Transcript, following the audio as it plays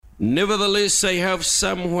Nevertheless, I have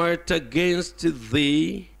somewhat against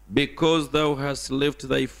thee, because thou hast left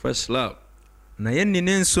thy first love. Naye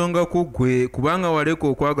nnina ensonga ku ggwe kubanga waleka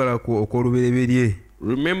okwagala kwo okw'olubereberye.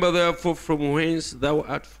 Remember therefore from whence thou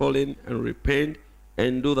art fallen, and repent,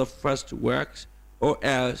 and do the first works, or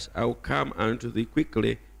else I will come unto thee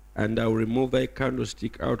quickly, and I will remove thy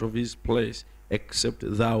candlestick out of his place, except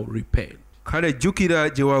thou repent. Kale jjukira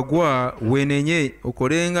gye wagwa weenenye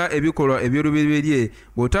okolenga ebikolwa eby'olubereberye,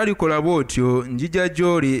 bw'otalikola bw'otyo njija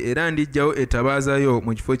gy'oli era ndiggyawo ettabaaza yo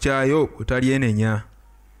mu kifo kyayo bw'otalyenenya.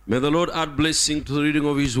 May the Lord add blessing to the reading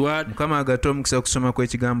of his word. Mukama agatte omukisa kusoma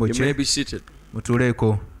kw'ekigambo You kye. may be seated.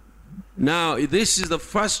 Mutuuleko. Now, this is the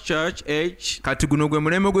first church age. Kati guno gwe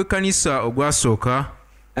mulembe gw'ekkanisa ogwasooka.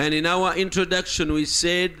 And in our introduction we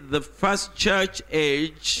said the first church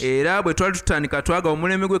age Era bwe twali tutandika twaga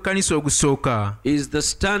omulembe gw'ekkanisa ogusooka is the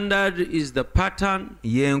standard, is the pattern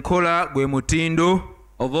y'enkola gwe mutindo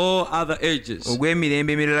of all other ages.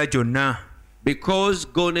 ogw'emirembe emirala gyonna. Because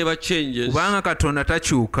God never changes Kubanga Katonda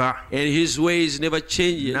takyuka and his ways never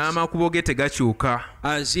changes n'amakubo ge tegakyuka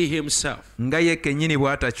as he himself. nga ye kennyini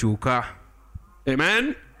bw'atakyuka.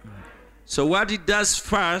 Amen. So what he does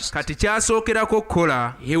first, Kati kyasookerako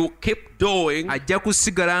kukola he will keep doing ajja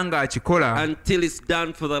kusigala ng'akikola until it's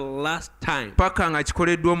done for the last time. paka nga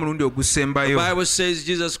kikoleddwa omulundi The ogusembayo. Bible says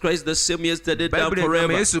Jesus Christ the same yesterday, now Bayibuli egamba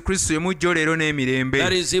forever. Yesu Kristo ye mujjo leero n'emirembe.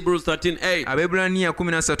 That is Hebrews 13:8. Abaebbulaniya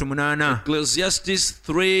 13:8, Ecclesiastes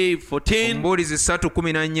 3:14 Omubuulizi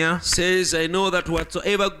 3:14 says, I know that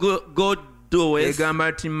whatsoever God doeth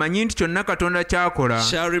egamba nti mmanyi nti kyonna Katonda ky'akola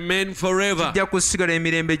shall remain forever. kijja kusigala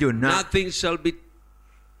emirembe gyonna. Nothing shall be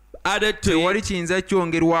added to Tewali it, kiyinza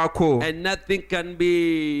kyongerwako and nothing can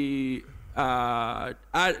be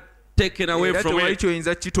taken away era from tewali it.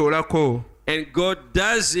 kyoyinza kukitoolako. And God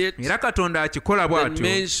does it, Era Katonda akikola that bw'atyo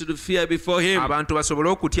men should fear before him. abantu basobole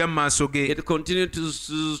okutya mu maaso ge. It continued to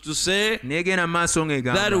say, Neegenda mu maaso that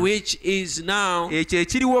ng'egamba which is now ekyo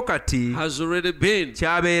ekiriwo kati has already been,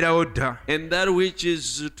 kyabeerawo dda, and that which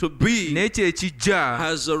is to be n'ekyo ekijja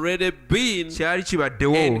has already been, kyali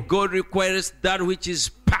kibaddewo. and God requires that which is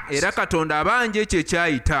past. Era Katonda abanja ekyo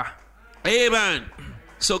ekyayita. Amen.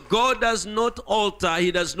 So God does not alter,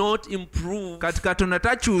 he does not improve, Kati Katonda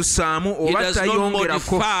takyusaamu he oba does not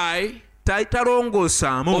tayongerako, modify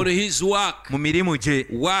talongoosaamu on his work. mu mirimu gye.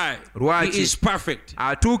 Why? Lwaki? He is perfect.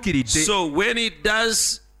 Atuukiridde. So when he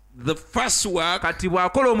does the first work, Kati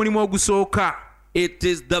bw'akola omulimu ogusooka it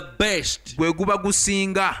is the best. gwe guba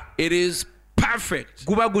gusinga, It is perfect.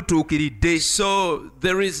 guba gutuukiridde. So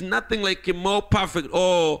there is nothing like a more perfect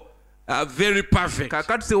or very perfect.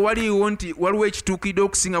 Kaakati tewaliiwo nti waliwo ekituukiridde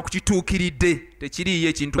okusinga ku kituukiridde. Tekiriiyo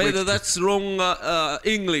ekintu bwe Whether kityo. that's wrong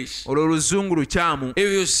English. Olwo oluzungu lukyamu.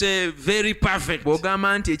 If you say very perfect,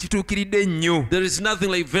 Bw'ogamba nti ekituukiridde ennyo, there is nothing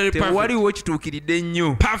like very perfect. tewaliwo ekituukiridde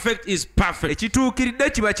ennyo. Perfect is perfect. Ekituukiridde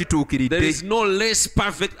kiba There kituukiridde. is no less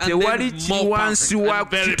perfect and Tewali then kiri more wansi perfect wa and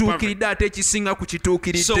very kituukiridde perfect. ate ekisinga ku So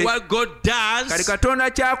kituukiridde. what God Kale does Katonda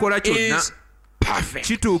kyakola kyonna is perfect.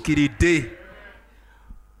 kituukiridde.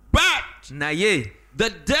 But Naye the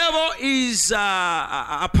devil is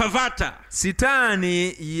a perverter.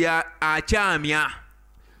 Sitaani akyamya.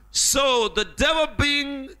 So the devil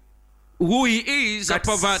being who he is, a Kati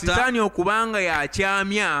perverter, Sitaani okubanga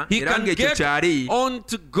y'akyamya he era can ng'ekyo get kyali,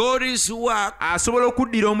 onto God's work asobola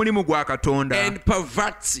okuddira omulimu gwa Katonda and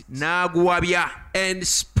perverts it n'aguwabya and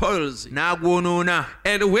spoils it. n'agwonoona.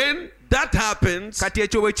 And when that happens, Kati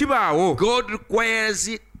ekyo bwe kibaawo, God requires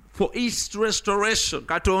it for its restoration.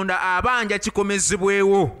 Katonda abanja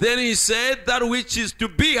kikomezebwewo. Then he said that which is to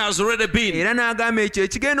be has already been. Era n'agamba ekyo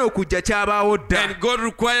ekigenda okujja kyabaawo dda. And God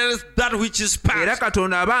requires that which is Era past.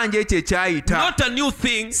 Katonda abanja ekyo ekyayita. Not a new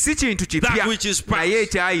thing. Si kintu That kipya, which is past. naye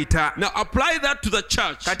ekyayita. Now apply that to the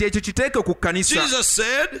church. Kati ekyo kiteeke ku kkanisa. Jesus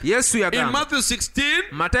said Yesu in yagamba Matthew 16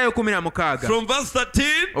 Matayo 16 from verse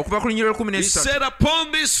 13, okuva ku lunyiriro he 13, said,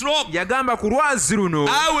 upon this rock yagamba ku lwazi luno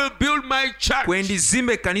I will build my church, kwe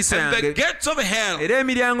ndizimba ekkanisa and the yange, gates of hell era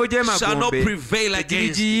emiryango shall not gy'emagombe prevail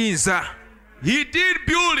against it. tegirigiyinza. He did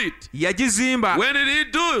build it. Yagizimba. When did he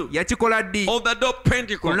do? Yakikola ddi? On the day of Ku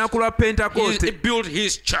Pentecost, lunaku lwa he Pentekoste built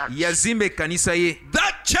his church. yazimba ekkanisa ye.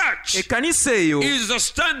 That church Ekkanisa eyo is the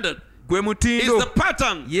standard, gwe is mutindo, the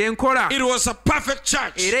pattern. yenkola, It was a perfect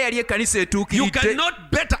church. era yali ekkanisa You etuukiridde.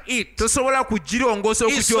 cannot better it. Tosobola kugirongoosa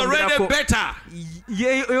It's already okukyongerako. better.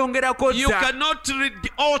 Yeyongerako You dda. cannot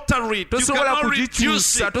alter it. You Tosobola cannot reduce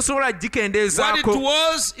kugikyusa, it. tosobola What it gikendeezaako.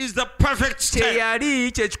 was is the perfect step.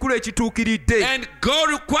 Kyeyali kyekikulu ekituukiridde. And God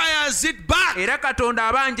requires it back. Era Katonda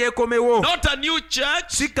abanja ekomewo, Not a new church.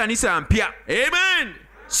 si kkanisa mpya. Amen.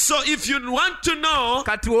 So if you want to know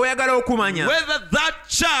kati oyagala okumanya whether that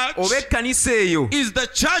church oba ekkanisa eyo is the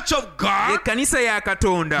church of God, ekkanisa ya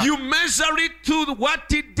Katonda you measure it to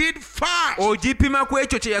what it did first. ogipima ku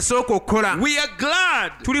ekyo kye yasooka okukola. We are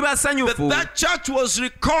glad tuli basanyufu that church was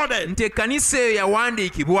recorded nti ekkanisa eyo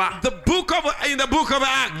yawandiikibwa in the book of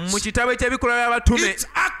Acts. mu kitabo eky'ebikolwa by'abatume. Its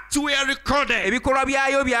acts were recorded. ebikolwa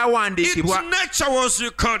byayo byawandiikibwa. Its nature was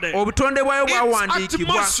recorded. obutonde bwayo Its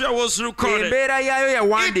bwawandiikibwa. atmosphere was recorded. embeera yaayo Its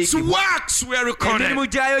yawandiikibwa. works were recorded. emirimu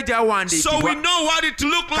gyayo So we gyawandiikibwa. know what it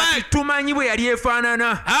looked kati like. tumanyi bwe yali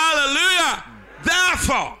efaanana. Hallelujah.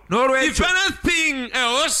 Therefore, if n'olwekyo anything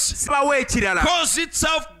else sibawo ekirala calls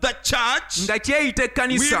itself the church, nga kyeyita we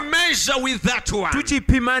ekkanisa measure with that one.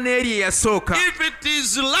 tukipima n'eri eyasooka. If it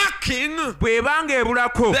is lacking, bw'ebanga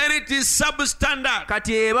ebulako then it is substandard.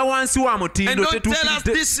 kati eba wansi wa And mutindo don't tell us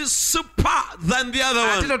tetuukiridde. this is super than the other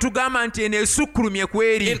ate one. totugamba nti eno esukkulumye ku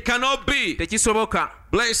eri. It cannot be. tekisoboka.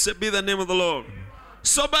 Blessed be the name of the Lord.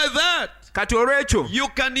 So by that, kati olwekyo you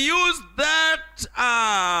can use that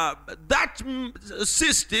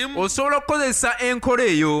system osobola okukozesa enkola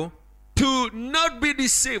eyo to not be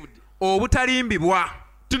deceived. obutalimbibwa,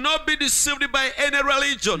 To not be deceived by any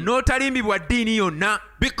religion. n'otalimbibwa ddiini yonna,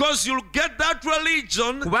 Because you'll get that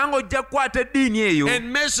religion kubanga ojja kukwata eddiini eyo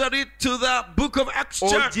and measure it to the book of Acts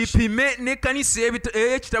church. ogipime n'ekkanisa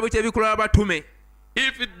ey'ekitabo ky'ebikolwa by'abatume.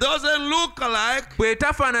 If it doesn't look alike,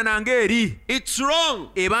 bw'etafaanana ng'eri it's wrong.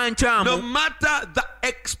 eba No nkyamu. matter the si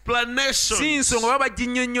explanation. nsonga baba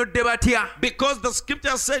baginnyonnyodde batya, Because the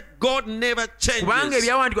scripture said God never kubanga changes.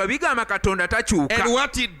 ebyawandiikibwa bigamba Katonda takyuka, And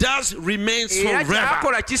what he does remains era forever.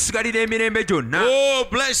 kyakola kisigalira emirembe gyonna. Oh,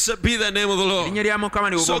 blessed be the name of the Lord. erinnya lya Mukama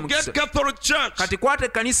liwe So omukisa. get Catholic Church, kati kwata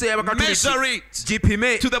ekkanisa y'abakatoliki measure it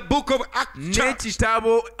gipime to the book of Acts church.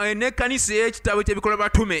 n'ekitabo n'ekkanisa ey'ekitabo ky'ebikolwa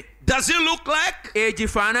batume Does it look like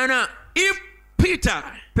egifaanana. if Peter,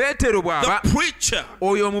 Peetero the bw'aba preacher,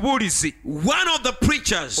 oyo omubuulizi one of the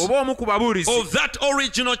preachers oba omu ku babuulizi of that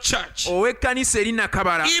original church, ow'ekkanisa eri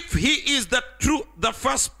Nakabala, if he is the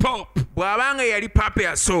first pope, bw'abanga yali paapa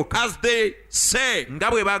yasooka as they say, nga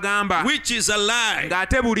bwe bagamba, which is a lie,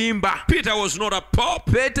 ng'ate bulimba, Peter was not a pope.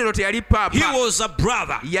 Peetero teyali He paapa, was a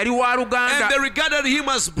brother. yali wa And luganda, they regarded him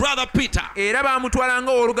as brother Peter. era baamutwala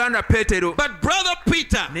nga owooluganda Peetero. But brother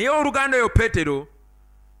Peter, naye oluganda oyo Peetero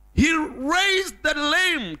he raised the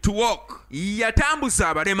lame to walk. yatambuza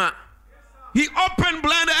abalema, He opened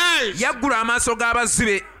blind eyes. yaggula amaaso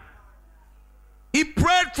g'abazibe, He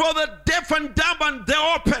prayed for the deaf and dumb and they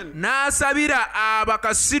opened. n'asabira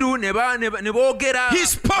abakasiru ne boogera, He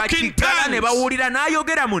spoke in bakigala ne tongues. bawulira,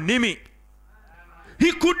 n'ayogera mu nnimi,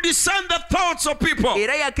 He could discern the thoughts of people.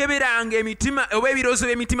 era yakeberanga emitima oba ebirowoozo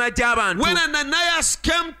by'emitima gy'abantu. When Ananias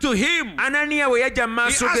came to him, Ananiya bwe yajja mu he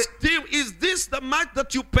maaso ge asked him, "Is this the much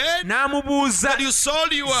that you paid? n'amubuuza, That you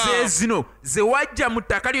sold your?" ze zino ze wajja mu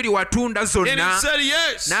ttaka lyo lye watunda And zonna? he said,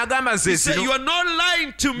 "Yes." N'agamba ze He said, "You zino. are not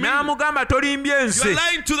lying to me. You N'amugamba tolimbye are nze,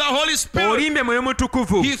 lying to the Holy Spirit." olimbye Mwoyo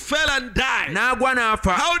Mutukuvu. He fell and died. N'agwa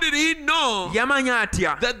n'afa. How did he know Yamanya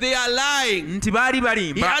atya that they are lying? nti baali He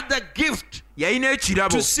balimba? had the gift Yalina ekirabo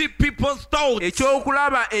to see people's thoughts.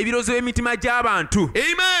 ekyokulaba ebirowoozo by'emitima gy'abantu,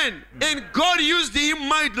 Amen. And God used him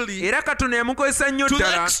mightily era Katonda yamukozesa nnyo to the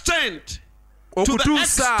ddala extent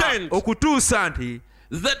okutuusa nti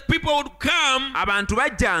that people would come abantu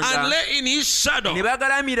and bajjanga lay in his shadow ne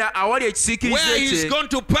bagalamira awali ekisiikirize where he's kye going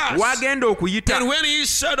to pass. wagenda okuyita, And when his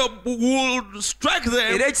shadow would strike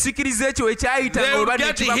them, era ekisikirize ekyo ekyayita They nga would bwe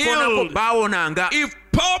get kibakoonako healed. baawonanga. if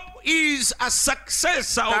Pope is a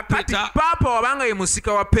successor of kakati Peter, paapa wabanga ye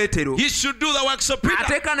musika wa Peetero, he should do the works of Peter.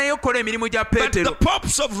 ateeka naye okukola emirimu gya But the Peetero.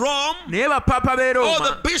 popes of Rome naye bapaapa b'e or the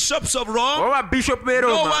Roma bishops of Rome, oba bishop b'e no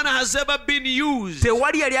Roma one has ever been used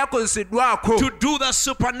tewali yali akozeseddwako to do the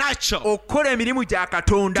supernatural, okukola emirimu gya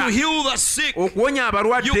Katonda, to heal the sick. okuwonya You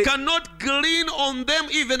abalwadde. cannot glean on them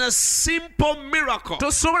even a simple miracle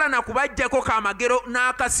tosobola na kubajjako kamagero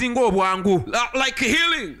n'akasinga obwangu like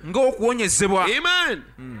healing. ng'okuwonyezebwa. Amen.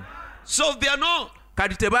 So they are not.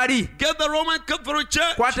 kati tebali. Get the Roman Catholic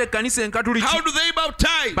Church. kwata ekkanisa enkatuliki How do they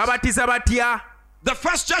baptize? babatiza batya? The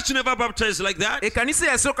first church never baptized like that. ekkanisa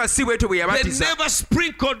yasooka si bwetyo bwe They yabatiza. never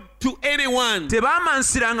sprinkled to anyone.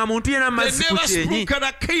 tebaamansiranga muntu yena They mazzi ku never kyenyi, sprinkled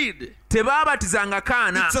a kid. tebaabatizanga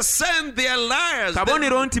kaana. It's a sign they are liars.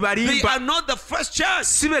 Kabonero nti They balimba. are not the first church.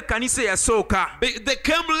 Si be ekkanisa eyasooka. They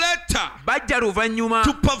came later Bajja luvannyuma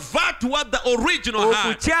to pervert what the original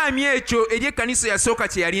had. okukyamya ekyo eri ekkanisa eyasooka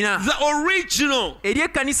kye yalina. The original, Eri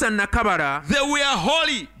ekkanisa nakabala they were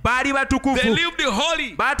holy. baali They batukuvu. lived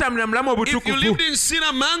holy. Baatambulira mu bulamu If you obutukuvu. lived in sin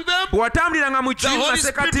among them, Bwe watambuliranga mu kibi mu Holy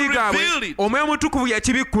masekati Spirit gaabwe, revealed it. omwoyo omutukuvu if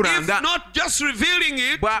yakibikkulanga. not just revealing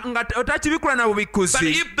it, Nga otakibikkula na but bubikkuzi.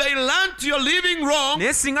 if they learned you're living wrong,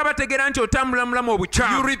 Naye singa bategeera nti otambulira mu bulamu you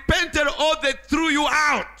obukyamu, repented or they threw you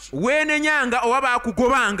out. weenenyanga oba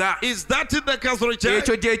baakugobanga. Is that in the Catholic Church?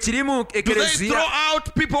 Ekyo gye kiri mu Do they throw ekereziya.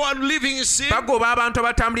 out people who are living in sin Bagoba abantu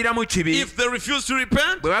abatambulira mu kibi. if they refuse to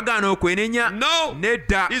repent? Bwe bagaana okwenenya, No.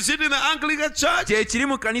 nedda. Is it in the Anglican Church? Gye kiri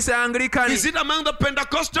mu kkanisa ya Anglikani. Is it among the Gye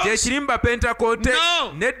Pentecostals? kiri mu bapentekote.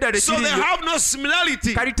 No. Nedda So they tekiriyo. have no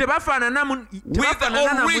similarity. Kati tebafaanana mu- the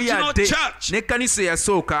tebafaanana namu original yadde church. n'ekkanisa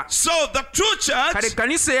eyasooka. So the true church Kale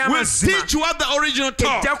ekkanisa will ey'amazima teach what the original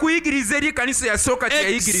taught. ejja kuyigiriza eri ekkanisa eyasooka kye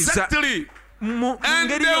yayigiriza. Exactly. Mu And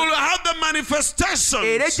they ngeri yo- will have the manifestations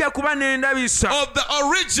era ejja kuba n'endabisa of the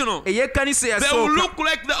original. ey'ekkanisa They will eyasooka. look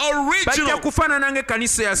like the Bajja original. kufaanana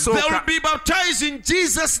ng'ekkanisa They will eyasooka. be baptized in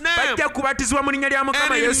Jesus' name Bajja kubatizibwa mu linnya lya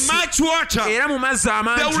Mukama and in Yesu much water. era mu mazzi They will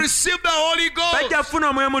amangi. receive the Holy Bajja Ghost kufuna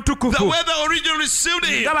omwoyo the mutukuvu way the original received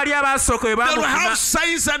it. nga bali abasooka bwe They will baamufuna. have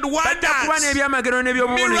signs and Bajja kuba wonders, n'ebyamagero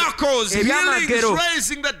n'ebyobubonero miracles, ebyamagero healings,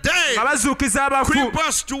 raising the dead, nga bazuukiza abafu,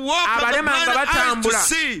 creepers to walk, and the abalema nga blind eyes to batambula,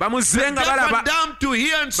 see, bamuzibe the nga deaf balaba, and dumb to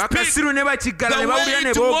hear and speak. bakasiru ne bakiggala the ne bawulira way ne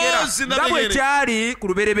it boogera was in the nga bwe beginning. kyali ku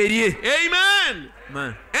lubereberye. Amen.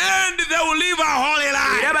 Man. And they will live a holy Era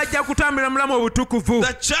life. bajja kutambulira mu bulamu obutukuvu.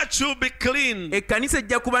 The church will be clean. Ekkanisa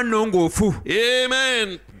ejja kuba nnongoofu.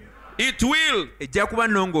 Amen. It will. Ejja kuba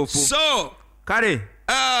nnongoofu. So, Kale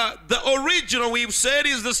the original we've said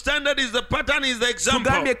is the standard, is the pattern, is the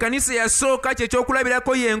example. tugambye ekkanisa eyasooka kye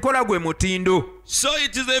kyokulabirako y'enkola gwe mutindo. So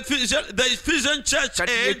it is the Ephesian church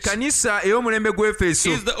Kati age ekkanisa ey'omulembe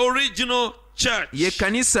gw'Efeso is the original church.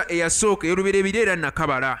 y'ekkanisa eyasooka ey'olubereberye era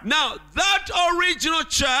nakabala. Now that original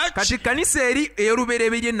church, Kati ekkanisa eri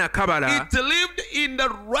ey'olubereberye nakabala it lived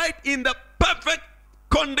in the perfect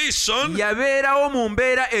condition yabeerawo mu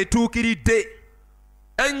mbeera etuukiridde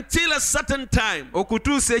until a certain time.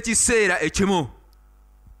 okutuusa ekiseera ekimu.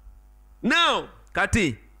 Now,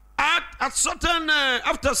 Kati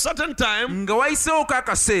after a certain time, nga wayiseewoko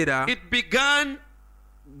akaseera it began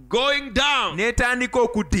going down. n'etandika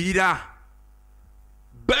okuddirira.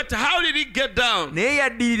 But how did it get down? Naye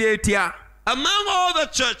yaddirira etya? Among all the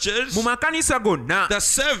churches, Mu makanisa gonna, the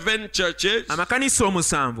 7 churches, amakanisa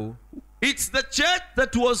omusanvu, it's the church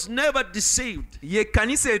that was never deceived. ye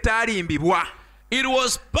kkanisa etaalimbibwa. It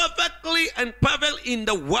was perfectly and perfect in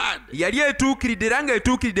the word. Yali etuukiridde era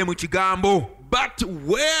ng'etuukiridde mu kigambo. But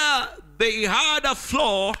where they had a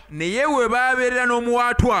flaw Naye we baabeerera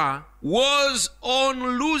n'omuwaatwa was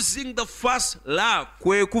on losing the first love.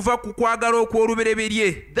 kwe kuva ku kwagala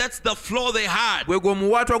okw'olubereberye. That's the flaw they had. Gwe gwe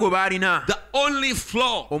omuwaatwa gwe baalina. The only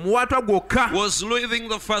flaw Omuwaatwa gwokka was losing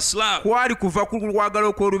the first love. kwali kuva ku kwagala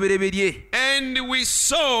okw'olubereberye. And we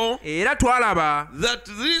saw Era twalaba that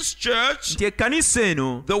this church, nti ekkanisa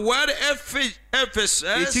eno, the word Ephesus,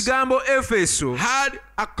 ekigambo Efeso had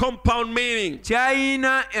a compound meaning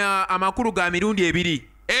kyayina amakulu ga mirundi ebiri.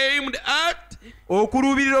 aimed at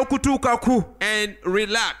Okuluubirira okutuuka ku and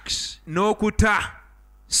relax. n'okuta.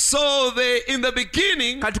 So in the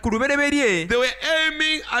beginning, Kati ku lubereberye they were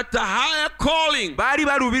aiming at a higher calling baali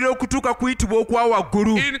baluubirira okutuuka kuyitibwa okwa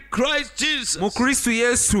waggulu in Christ mu Jesus. Kristo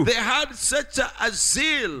Yesu. They had such a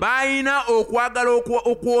zeal. Baalina okwagala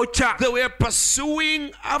okwokya They were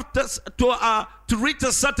pursuing to reach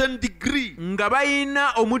a certain degree nga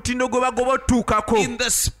balina omutindo gwe bagoba otuukako in the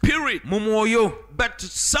spirit. mu mwoyo. But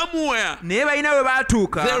somewhere Naye balina we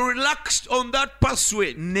baatuuka they relaxed on that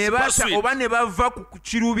pursuit. ne bata oba ne bava ku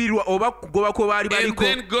kiruubirwa oba kugoba kwe baali And baliko.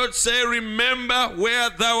 then God said, remember where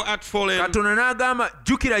thou art fallen Katonda n'agamba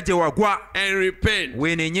jjukira gye wagwa and repent.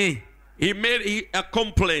 weenenye. He made a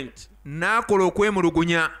complaint. N'akola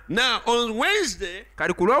okwemulugunya. Now on Wednesday,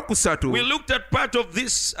 Kali ku lwokusatu we looked at part of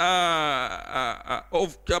this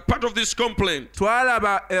complaint.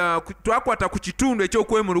 Twakwata ku kitundu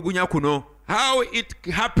eky'okwemulugunya kuno How it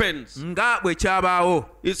happens. nga bwe kyabaawo.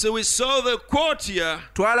 So we saw the quote here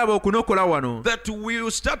Twalaba okunokola wano that we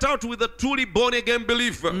will start out with the truly born again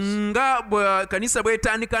believers. nga kanisa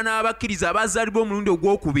bwetandika n'abakkiriza abaazaalibwa omulundi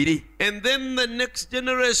ogwokubiri. And then the next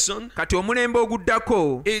generation, Kati omulembe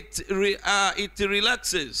oguddako it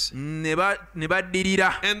relaxes. ne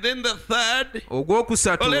baddirira. And then the third,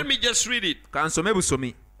 Ogwokusatu let me just read it. kansome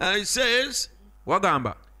busomi. It says,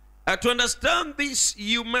 Wagamba To understand this,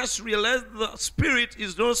 you must realize the Spirit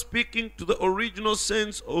is not speaking to the original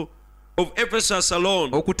sense of Ephesus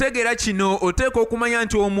alone. okutegeera kino oteeka okumanya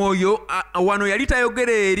nti omwoyo wano yali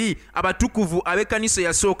tayogera eri abatukuvu ab'ekkanisa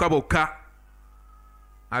eyasooka bokka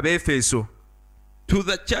ab'efeso, To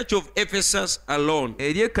the church of Ephesus alone.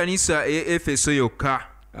 eri ekkanisa ey'efeso yokka.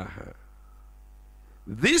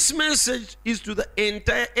 This message is to the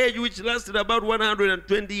entire age which lasted about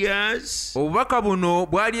 120 years. obubaka buno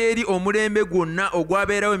bwali eri omulembe gwonna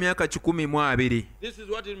ogwabeerawo emyaka 12. This is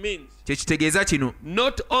what it means. Kyekitegeeza kino,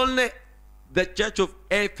 Not only the church of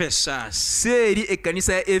Ephesus, si eri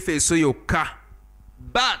ekkanisa ya efeso yokka,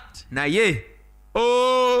 but naye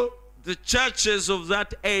all the churches of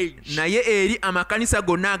that age. eri amakanisa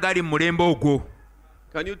gonna agali mu mulembe ogwo.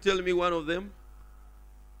 Can you tell me one of them?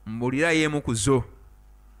 Mbulira y'emu ku zo.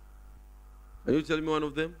 Can you tell me one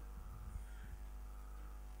of them?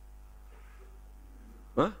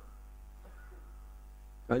 Huh?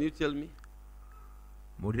 Can you tell me?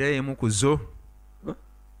 Mbulira y'emu ku zo. Huh?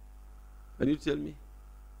 Can you tell me?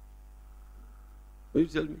 Can you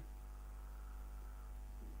tell me?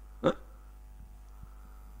 Huh?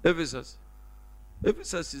 Ephesus.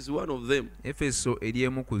 Ephesus is one of them. Efeso eri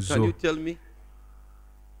emu ku Can you zo. tell me?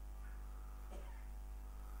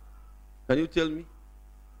 Can you tell me?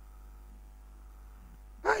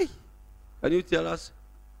 Hi. Can you tell us?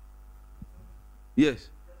 Yes.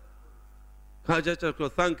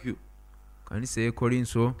 Thank you. Kanisa y'e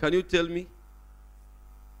Korinso. Can you tell me?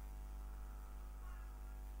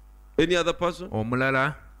 Any other person?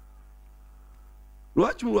 Omulala.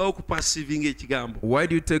 Lwaki mulwawo okupassivinga ekigambo? Why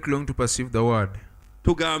do you take long to perceive the word?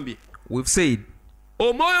 Tugambye We've said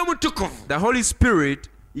omwoyo omutukuvu the Holy Spirit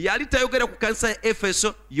yali tayogera ku kanisa ya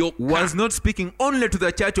Efeso was yokka, not speaking only to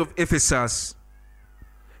the church of Ephesus,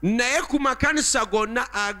 naye ku makanisa gonna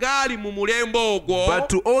agaali mu mulembe ogwo but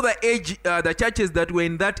to all the churches that were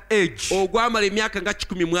in that age ogwamala emyaka nga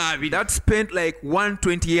 12. that spent like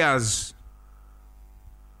 120 years.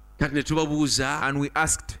 Kati ne tubabuuza, And we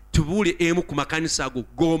asked, tubuule emu ku makanisa ago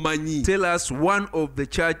g'omanyi, tell us one of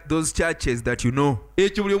those churches that you know.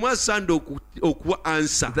 ekyo buli omu asaana okuwa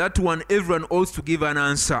ansa. That one, everyone ought to give an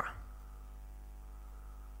answer.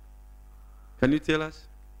 Can you tell us?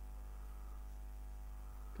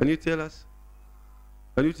 Can you tell us?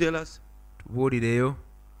 Can you tell us? Tubuulireyo.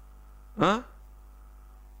 Huh?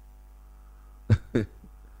 Hey.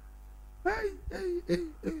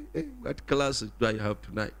 What classes do I have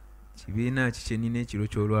tonight? Kibiina ki kye nnina ekiro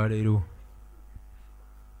ky'olwaleero?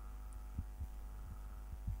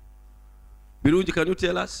 Birungi, can you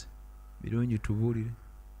tell us? Birungi tubuulire.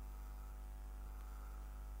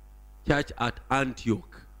 Church at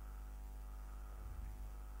Antioch.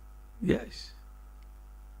 Yes.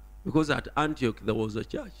 Because at Antioch there was a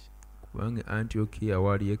church. Kubanga Antiokiya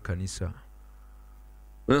waaliyo ekkanisa.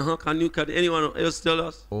 Can anyone else tell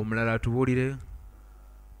us? Omulala tubuulire.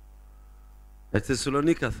 At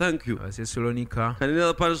Thessalonica, thank you. Abasesalonika. Can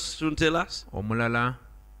another person tell us? Omulala.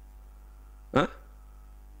 Huh?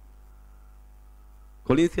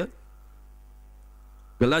 Corinthian?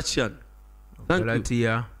 Galatian? Thank you.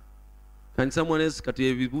 Galatiya. Can someone else kati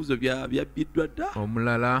ebibuuzo byabbiddwa dda?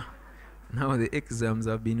 Omulala. Now the exams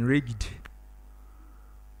have been rigged.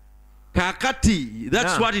 Kakati,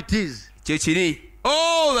 that's what it is. Kyekiri.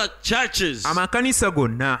 All the churches Amakanisa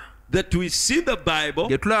gonna that we see in the Bible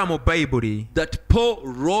gye tulaba mu Bayibuli, that Paul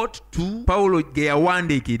wrote to, Pawulo ge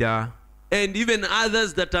yawandiikira, and even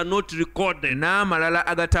others that are not recorded, n'amalala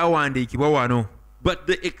agataawandiikibwa wano, but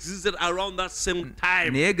they existed around that same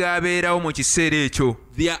time. naye gaabeerawo mu kiseera ekyo.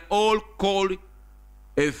 They are all called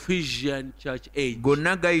Ephesian church age.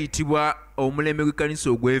 Gonna gayitibwa omulembe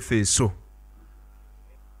gw'ekkanisa ogw'Efeso.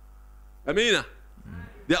 Amina.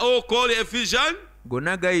 They are all called Ephesian.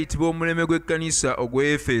 Gonna gayitibwa omulembe gw'ekkanisa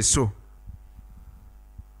ogw'Efeso.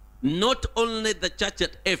 Not only the church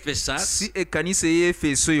at Ephesus. Si ekkanisa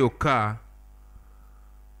ey'Efeso yokka.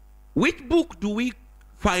 Which book do we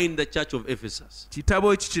find the church of Ephesus?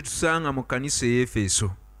 Kitabo ki kye tusanga mu kkanisa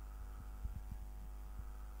ey'Efeso?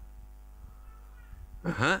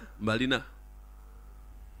 Malina.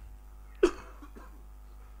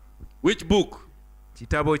 Which book?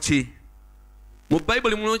 Kitabo ki? Mu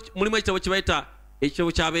Bible mulimu ekitabo kye bayita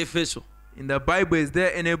ekitabo ky'Abaefeso. In the Bible, is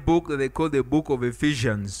there any book that they call the book of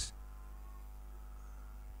Ephesians?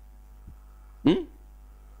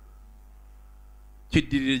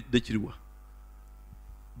 Kiddiridde kiriwa?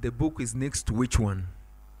 The book is next to which one?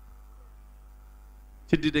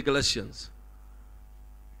 Kiddiridde Galatians.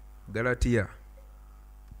 Galatiya.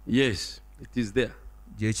 Yes, it is there.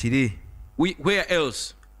 Gye kiri. Where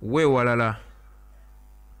else? Weewalala.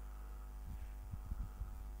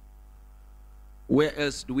 Where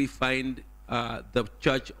else do we find the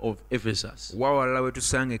church of Ephesus? wawalala we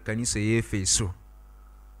tusanga ekkanisa ey'Efeso.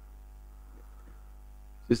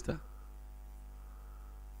 Sister?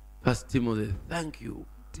 Pastor Timothy, thank you.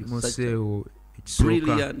 Timoseewo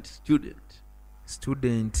Brilliant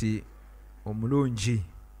student. omulungi.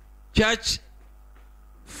 Church,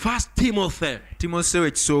 1 Timothy. Timoseewo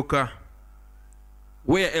ekisooka.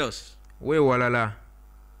 Where else? Weewalala.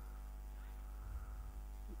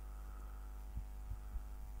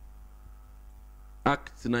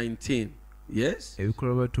 Acts 19. Yes?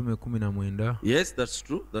 Ebikola by'Abatume 19. Yes, that's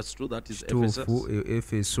true. That's true. That is Ephesus. Kituufu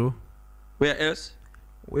Efeso. Where else?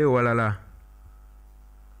 Weewalala.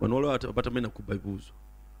 Wano abatamenya ku Bibles.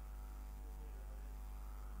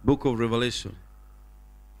 Book of Revelation.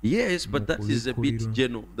 Yes, but that is a bit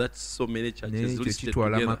general. That's so many churches listed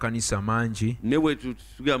together. Amakanisa mangi. Newe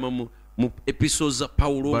tugamba mu episodes za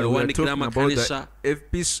Paulo yawandikira amakanisa.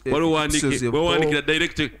 Wawandikira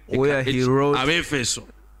direct where he wrote Efeso.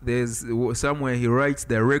 There's somewhere he writes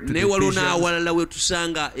direct to Ephesians.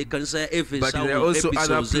 But there are also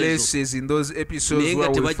other places in those episodes where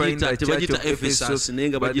we find the church of Ephesus,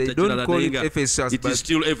 but they don't call it Ephesus, it is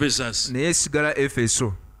still Ephesus.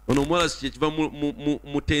 Efeso.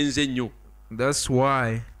 That's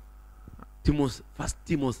why First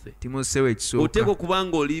Timothy. Timoseewo ekisooka. Oteekwa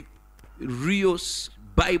kubanga oli real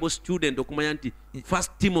Bible student okumanya nti 1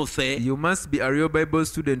 Timothy. You must be a real Bible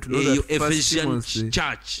student to know that Ephesian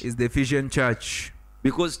church is the Ephesian church.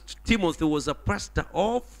 Because Timothy was a pastor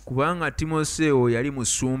of. Kubanga Timoseewo yali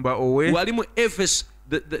musumba owe. Wali mu Ephesus,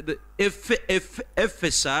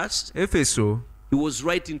 Ephesus. Efeso. He was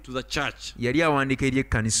writing to the church. Yali awandiika eri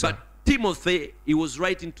ekkanisa. But Timothy, he was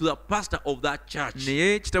writing to the pastor of that church.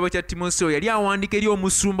 Naye ekitabo kya Timoseewo yali awandiika eri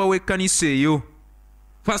omusumba w'ekkanisa eyo.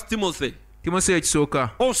 1 Timothy. Timoseewo ekisooka.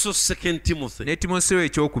 Also 2 Timothy. Ne Timoseewo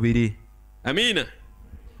ekyokubiri. Amen.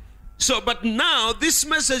 So, but now this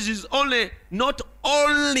message is not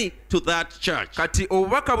only to that church. Kati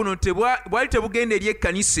obubaka buno bwali tebugenda eri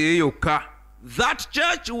ekkanisa eyo yokka. That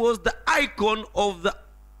church was the icon of the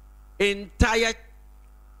entire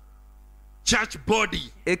church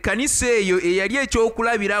body. Ekkanisa eyo eyali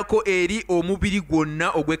ekyokulabirako eri omubiri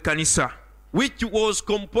gwonna ogw'ekkanisa. Which was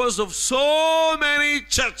composed of so many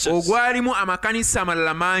churches. Ogwalimu amakanisa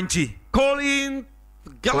amalala mangi. Corinth,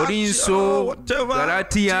 Korinso,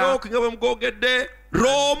 Galatia,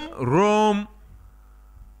 Rome,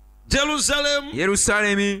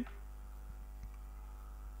 Jerusalem.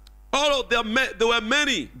 All of them, there were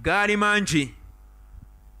many. Gaali mangi.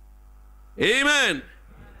 Amen.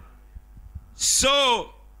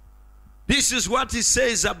 So, this is what he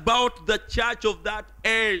says about the church of that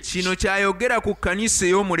age. Kino kyayogera ku kkanisa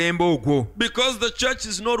ey'omulembe ogwo. Because the church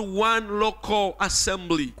is not one local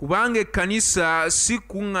assembly. Kubanga ekkanisa si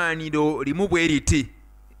kuŋŋaaniro limu bwe liti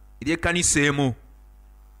ery'ekkanisa emu.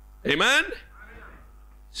 Amen.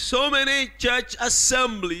 So many church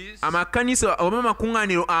assemblies amakanisa oba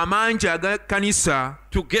amakuŋŋaaniro amangi ag'ekkanisa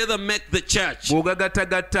together make the church.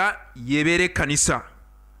 bw'ogagattagatta yebeera ekkanisa.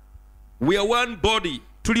 We are one body.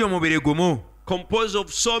 Tuli omubiri gumu. Composed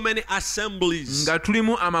of so many assemblies. Nga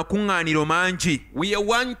tulimu amakuŋŋaaniro mangi. We are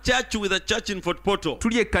one church with a church in Fort Portal.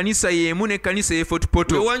 Tuli ekkanisa y'emu n'ekkanisa y'e Fort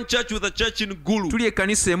Portal. We are one church with a church in Gulu. Tuli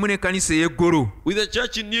ekkanisa emu n'ekkanisa y'e Gulu. With a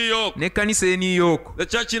church in New York. N'ekkanisa y'e New York. The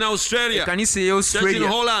church in Australia. Ekkanisa y'e Australia. Church in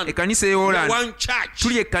Holland. Ekkanisa y'e Holland. We are one church.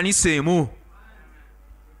 Tuli ekkanisa emu.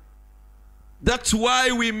 That's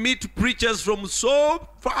why we meet preachers from so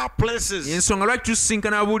far places. Ensonga lwaki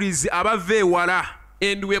tusisinkana ababuulizi abava ewala.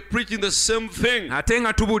 And we're preaching the same thing. Ate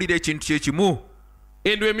nga tubuulira ekintu kye kimu.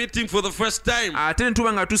 And we're meeting for the first time. Ate ne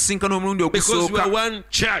tuba nga tusisinkana omulundi ogusooka. Because we are ogusooka. one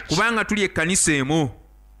church. Kubanga tuli ekkanisa emu.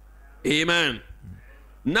 Amen.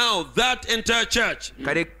 Now that entire church.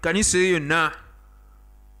 Kale ekkanisa eyo yonna.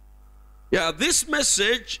 Yeah, this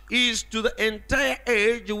message is to the entire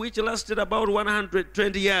age which lasted about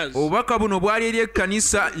 120 years. Obubaka buno bwali eri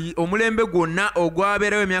ekkanisa omulembe gwonna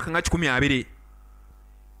ogwabeerawo emyaka nga 20.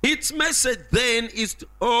 Its message then is to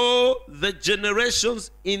all the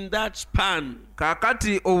generations in that span.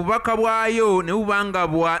 Kakati obubaka bwayo ne bubanga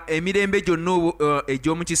bwa emirembe gyonna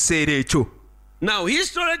egy'omu kiseera ekyo. Now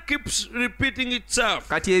history keeps repeating itself.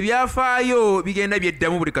 Kati ebyafaayo bigenda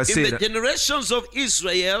byeddamu buli In the kaseera. generations of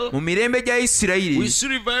Israel, Mu mirembe gya we Isirayiri see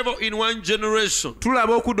revival in one generation.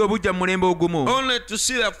 tulaba okudda obujja mu mulembe ogumu. Only to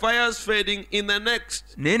see the fires fading in the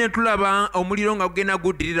next. Naye ne tulaba omuliro nga gugenda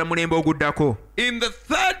guddirira mulembe oguddako. In the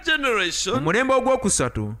third Mu generation, mulembe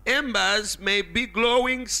ogwokusatu embers may be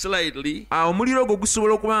glowing slightly, omuliro ogwo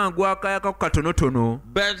gusobola okuba nga gwakayakako katonotono.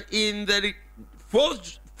 but in the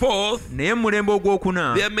fourth, naye mu mulembe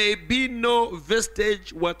ogwokuna there may be no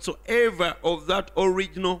vestige whatsoever of that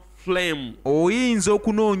original flame. oyinza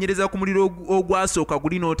okunoonyereza ku muliro ogwasooka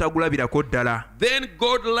guli n'otagulabirako ddala. Then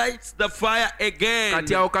God lights the fire again.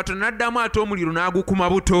 kati awo katonda n'addamu ate omuliro n'agukuma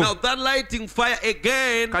buto. Now that lighting fire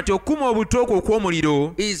again kati okukuma obuto okwo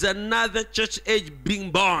okw'omuliro is another church age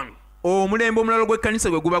being born. omulembe omulala gw'ekkanisa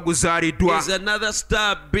gwe guba guzaaliddwa. Is another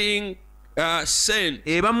star being sent.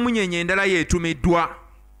 eba munyenye endala yeetumiddwa.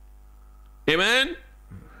 Amen.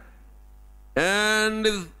 And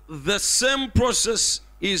the same process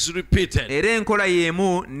is repeated. era enkola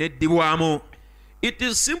y'emu neddibwamu. It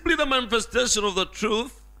is simply the manifestation of the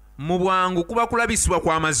truth mu bwangu kuba kulabisibwa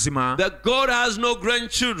kw'amazima that God has no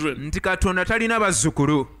grandchildren. nti katonda talina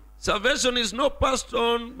bazzukulu. Salvation is not passed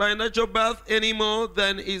on by natural birth any more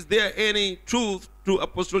than is there any truth to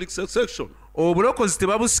apostolic succession. obulokozi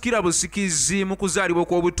tebabusikira busikizi mu kuzaalibwa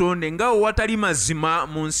kw'obutonde nga owatali mazima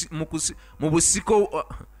mu busiko.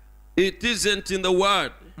 It isn't in the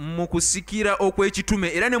word. mu kusikira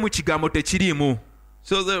okw'ekitume era ne mu kigambo tekiriimu.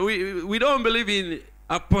 So that we don't believe in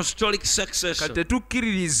apostolic succession. kati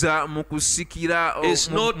tetukkiririza mu kusikira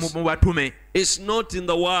mu batume. It's not in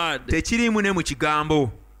the word. tekiriimu ne mu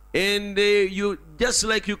kigambo. And you just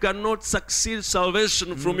like you cannot succeed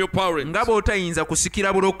salvation from your parents. nga bw'otayinza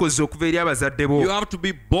kusikira bulokozi okuva eri abazadde bo. You have to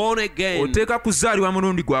be born again. oteeka kuzaalibwa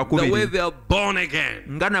mulundi The way gwakubiri they are born again.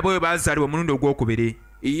 nga nabo bwe baazaalibwa mulundi ogwokubiri.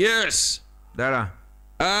 Yes. ddala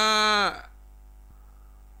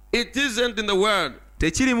It isn't in the word.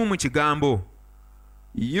 tekirimu mu kigambo.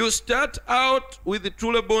 You start out with the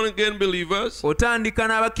truly born again believers. otandika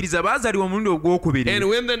n'abakkiriza baazaalibwa omulundi ogwokubiri. And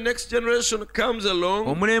when the next generation comes along,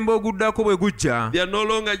 omulembe oguddako bwe gujja they are no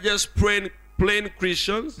longer just plain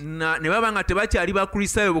Christians, ne baba nga tebakyali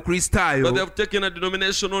bakristaayo but bukristaayo they have taken a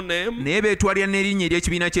denominational name. naye beetwalira n'erinnya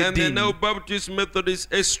ery'ekibiina And they're ky'eddiini now Baptist,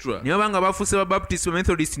 Methodist, extra. ne baba nga bafuuse ba baptist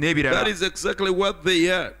methodist That n'ebirala. is exactly what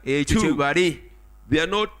they are. ekyo kye Two, bali they are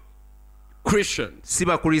not Christians. si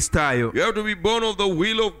bakristaayo. You have to be born of the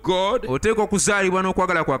will of God, oteekwa okuzaalibwa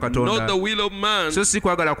n'okwagala kwa not katonda the will of man, so si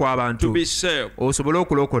kwagala to kw'abantu be saved. osobole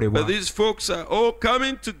okulokolebwa. But these folks are all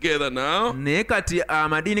coming together now naye kati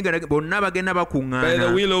amadiini gano bonna bagenda by the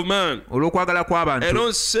bakuŋŋaana will of man. olw'okwagala I kw'abantu.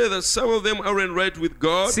 don't say that some of them aren't right with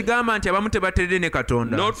God, sigamba nti abamu tebateredde ne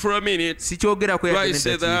katonda. not for a minute, sikyogerako Why I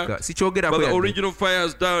say that? but sikyogerako the yadde. original fire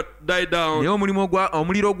has died down. naye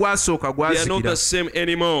omuliro ogwasooka They are not gwazikira. the same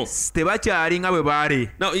anymore. tebakyali nga bwe baali.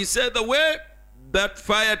 Now he said the way that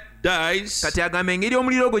fire dies kati agamba engeri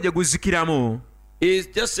omuliro ogwo gye guzikiramu is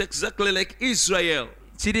just exactly like Israel.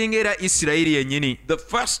 kiringa era Isirayiri yennyini. The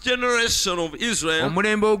first generation of Israel,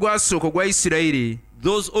 omulembe ogwasooka ogwa Isirayiri,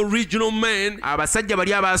 those original men abasajja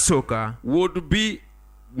bali abaasooka would be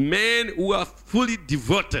men who are fully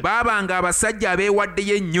devoted, baabanga abasajja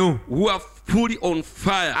abeewaddeyo ennyo who are fully on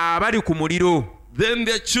fire. abali ku muliro. Then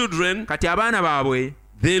their children, kati abaana baabwe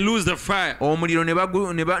they lose the fire. omuliro ne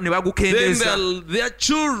Then bagukendeeza. their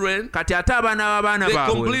children, kati ate abaana b'abaana they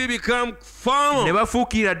baabwe completely become ne firm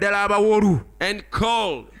bafuukirira ddala abawolu and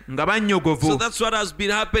cold. nga So bannyogovu. that's what has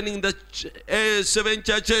been happening in the seven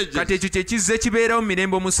church ages. kati ekyo kye kizze kibeerawo mu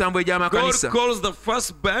mirembe omusanvu God egy'amakanisa. calls the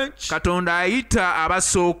first batch. katonda ayita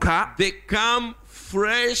abasooka They come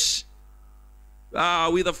fresh,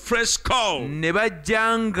 with a fresh call ne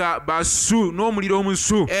bajja nga basu n'omuliro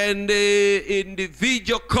omusu and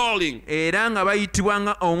individual calling. era nga bayitibwa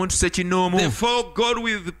nga omuntu They sekinnoomu. follow God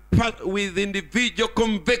with individual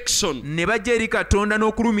conviction. ne bajja eri katonda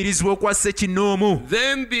n'okulumirizibwa okwa sekinnoomu.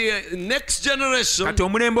 Then the next generation, kati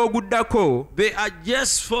omulembe oguddako they are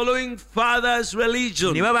just following father's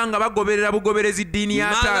religion, ne baba nga bagoberera bugoberezi ddiini ya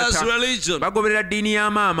mother's taata, religion. bagoberera ddiini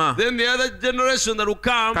ya maama. Then the other generation that will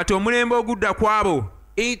come, kati omulembe ogudda kwabo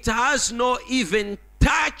it has no even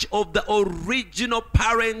touch of the original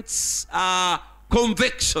parents'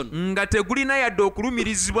 conviction. nga tegulina yadde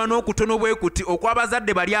okulumirizibwa n'okutono bwe kuti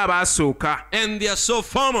okw'abazadde bali abaasooka. And they are so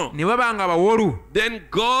formal. ne baba nga bawolu. Then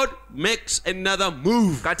God makes another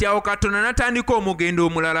move. kati awo katonda n'atandika omugendo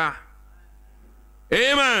omulala.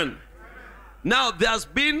 Amen. Now there's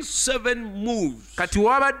been 7 moves. kati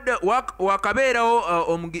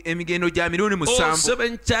wakabeerawo emigendo gya mirundi All musanvu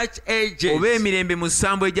 7 church ages. oba emirembe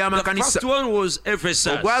musanvu The egy'amakanisa. first one was Ephesus.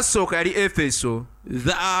 ogwasooka yali Efeso.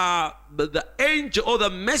 The angel or the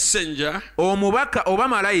messenger omubaka oba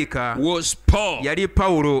malayika was Paul. yali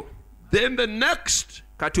Pawulo. Then the next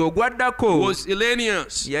kati ogwaddako was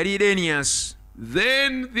Elenius. yali Irenaeus.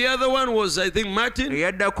 Then the other one was, I think, Martin.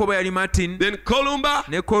 eyaddako ba yali Martin Then Columba.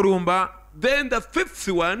 ne Kolumba. Then the fifth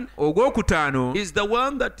one ogwokutaano is the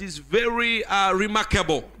one that is very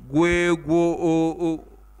remarkable. gwe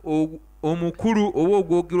omukulu oba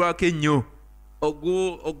ogwogerwako ennyo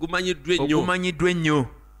ogumanyiddwa ennyo. ogumanyiddwa ennyo.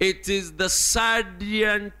 It is the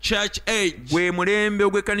Sardian church age, gwe mulembe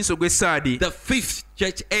ogw'ekkanisa ogw'essaadi, the fifth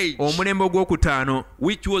church age, omulembe ogwokutaano,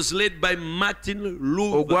 which was led by Martin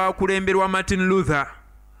Luther. ogwakulemberwa Martin Luther.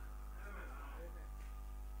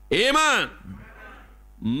 Amen.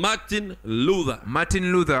 Martin Luther.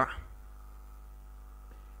 Martin Luther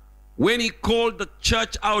When he called the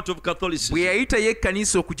church out of Catholicism, bwe yayitayo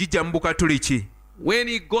ekkanisa okugijja mu bukatuliki, when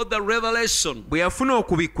he got the revelation bwe yafuna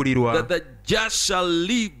okubikkulirwa that the just shall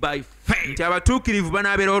live by faith. nti abatuukirivu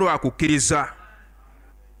banaabeerawo lwa kukkiriza.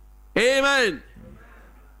 Amen.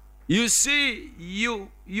 You see,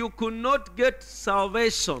 you could not get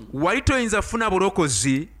salvation. wali toyinza kufuna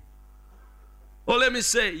bulokozi, Or let me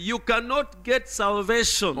say, you cannot get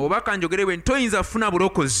salvation oba kanjogere bwe nti toyinza kufuna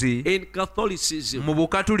bulokozi in Catholicism. mu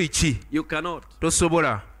bukatuliki. You cannot.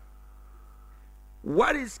 Tosobola.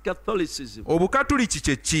 What is Catholicism? Obukatuliki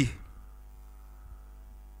kye ki?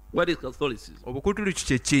 What is Catholicism? Obukatuliki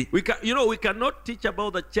kye ki? We cannot teach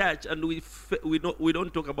about the church and we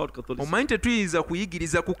don't talk about Catholicism. Omanyi tetuyinza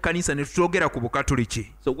kuyigiriza ku kkanisa ne tutwogera ku bukatuliki.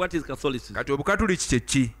 So what is Catholicism? Kati obukatuliki kye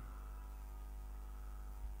ki?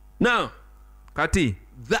 Now, Kati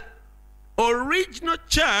the original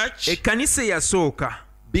church ekkanisa eyasooka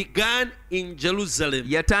began in Jerusalem.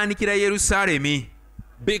 yatandikira Yerusaalemi,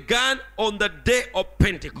 Began on the day of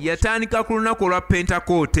Pentecost. yatandika ku lunaku olwa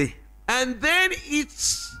Pentakoote, And then it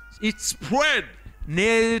spread.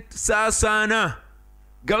 n'esaasaana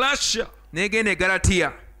Galatia, n'egenda e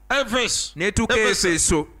Galatiya, Ephesus, n'etuuka e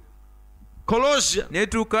Efeso, Colossia,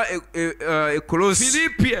 n'etuuka e Kolosi,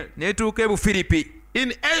 Philippians, n'etuuka e Bufiripi,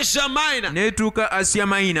 in Asia Minor. n'etuuka Asiya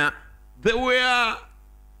Mayina, They were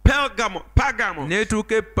Pergamo,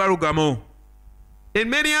 n'etuuka e Palugamo, and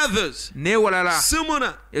many others. n'ewalala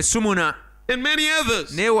Sumuna, e Sumuna, and many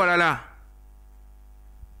others. n'ewalala.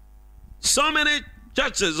 So many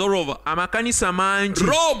churches all over. Amakanisa mangi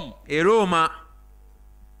Rome. e Roma.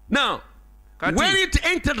 Now, Kati, when it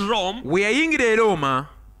entered Rome, bwe yayingira e Roma,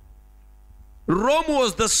 Rome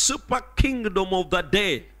was the super kingdom of the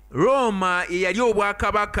day. Roma ye yali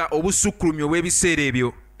obwakabaka obusukkulumya obw'ebiseera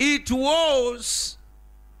ebyo. It was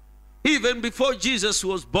even before Jesus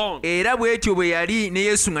was born. Era bw'etyo bwe yali ne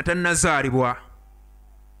Yesu nga tannazaalibwa.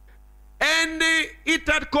 And it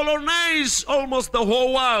had colonized almost the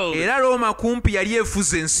whole world. Era Roma kumpi yali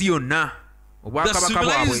efuza ensi yonna. The Obwakabaka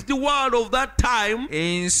bwabwe. civilized world of that time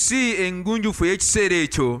Ensi engunjufu ey'ekiseera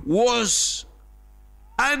ekyo was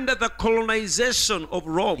under the colonization of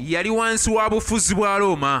Rome. yali wansi wa bufuzi bwa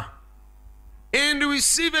Roma. And we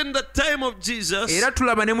see even the time of Jesus, Era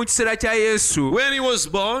tulaba ne mu kiseera kya Yesu when he was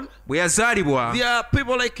born, bwe yazaalibwa, there are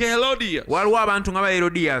people like Herodias. waliwo abantu nga ba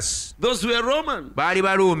Herodias, Those were Romans. baali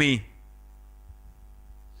Baruumi,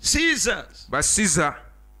 Caesars, Basiza,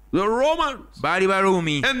 the Romans, baali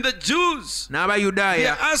Baruumi, and the Jews. They are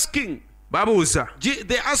n'Abayudaaya asking,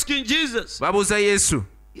 they're asking Jesus, babuuza Yesu,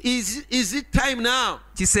 is it time now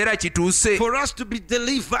kiseera kituuse for us to be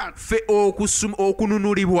delivered ffe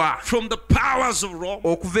okununulibwa from the powers of Rome?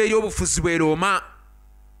 okuva eri obufuzi bw'e Roma,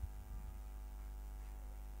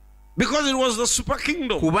 Because it was the super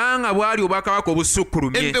kingdom. kubanga bwali obwakabaka And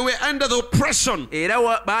obusukkulumye they were under the oppression. era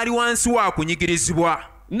baali wansi wa kunyigirizibwa.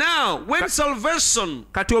 Now, when salvation,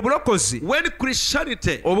 Kati obulokozi, when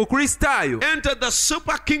Christianity obukristaayo entered the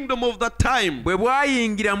super kingdom of the time, bwe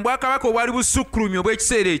bwayingira mu bwakabaka obwali busukkulumye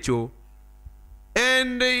obw'ekiseera ekyo,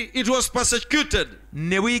 and it was persecuted,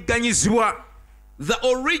 ne buyigganyizibwa, the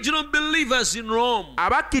original believers in Rome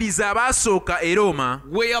abakkiriza abaasooka e Roma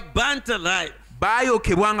were burnt alive.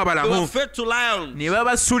 baayokebwa nga They were balamu, fed to lions. ne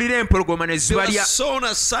babasuulira empologoma ne They were zibalya, sewn ne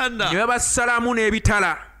asunder babasalamu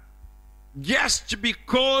n'ebitala, just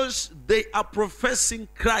because they are professing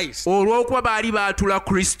Christ. olw'okuba baali baatula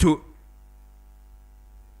Kristo.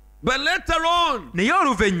 But later on, Naye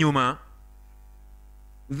oluvannyuma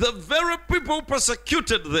the very people who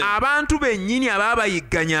persecuted them, abantu bennyini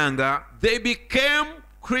abaabayigganyanga they became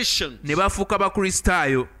Christians. ne bafuuka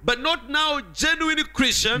bakristaayo, But not now genuine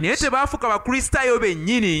Christians, naye tebaafuuka bakristaayo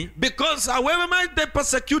bennyini, because however much they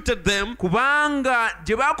persecuted them, kubanga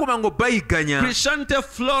gye baakoma nga bayigganya, Christianity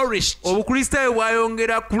flourished. obukristaayo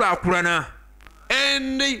bwayongera kulaakulana.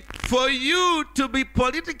 And for you to be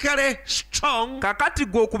politically strong, Kakati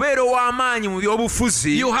gwe okubeera ow'amaanyi mu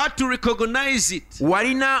by'obufuzi, you had to recognize it,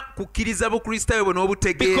 walina kukkiriza bukristaayo bwe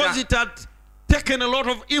n'obutegeera, because it had taken a lot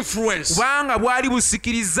of influence. kubanga bwali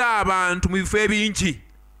busikiriza abantu mu bifo ebingi.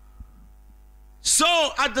 So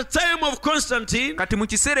at the time of Constantine, Kati mu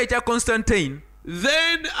kiseera ekya Constantine,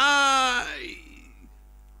 then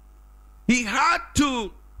he had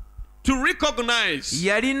to to recognize.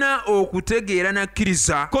 yalina okutegeera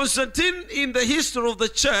nakkiriza. Constantine in the history of the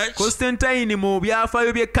church Constantine mu byafaayo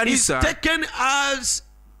is by'ekkanisa taken as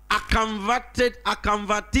a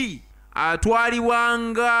convertee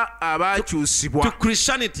atwalibwanga to abaakyusibwa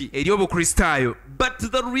Christianity. eri obukristaayo. But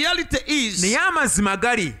the reality is naye amazima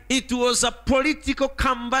gali it was a political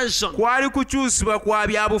conversion, kwali kukyusibwa kwa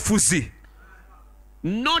byabufuzi,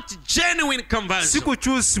 not genuine si conversion,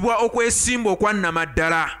 kukyusibwa okwesimba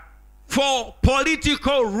okwannamaddala. for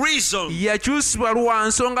political reasons. yakyusibwa lwa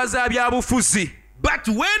nsonga za byabufuzi. But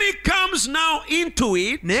when it comes now into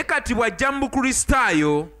it, naye kati bw'ajja mu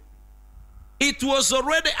bukristaayo it was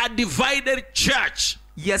already a divided church.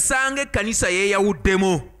 yasanga ekkanisa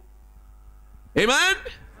yeeyawuddemu. Amen?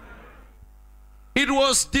 It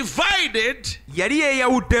was divided. yali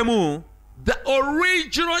yeeyawuddemu. The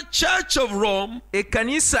original church of Rome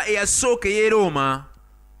ekkanisa eyasooka ey'e Roma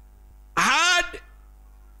had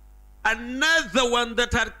another one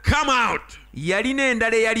that had come out, yalina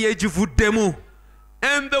endala eyali egivuddemu,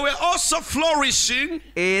 and they were also flourishing,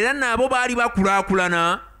 era nabo baali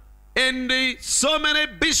bakulaakulana. and so many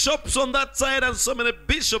bishops on that side and so many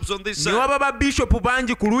bishops on this ne side. waba babishopu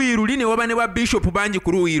bangi ku luuyi luli ne waba ne babishopu bangi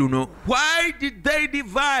ku luuyi luno. Why did they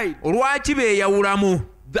divide? olwaki beeyawulamu?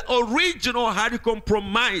 The original had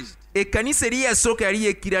compromised, ekkanisa eri yasooka yali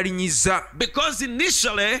yekkiralinyiza, because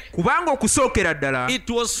initially kubanga okusookera ddala it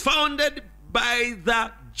was founded by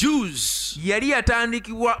the Jews. yali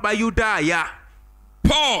yatandikibwa bayudaaya.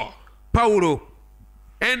 Paul, Pawulo,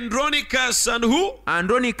 Andronicus, and who?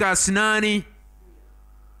 Andronicus n'ani?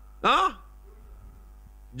 Huh?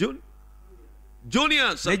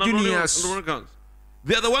 Junius. Ne and Junius. Andronicus.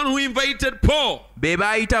 They are the one who invited Paul. be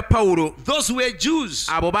baayita Pawulo. Those were Jews.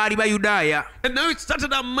 abo baali bayudaaya. And now it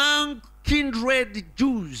started among kindred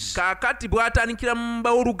Jews. kaakati bw'atandikira mu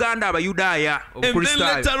bawoluganda abayudaaya And then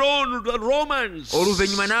obukristaayo. later on, the Romans.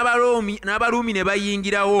 oluvannyuma n'abaruumi ne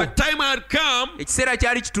bayingirawo. But time had come ekiseera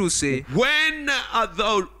kyali kituuse when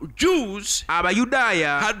the Jews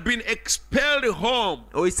abayudaaya, had been expelled home,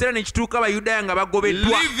 ekiseera ne kituuka abayudaaya nga bagobeddwa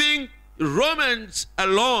leaving Romans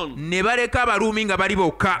alone. ne baleka abaruumi nga bali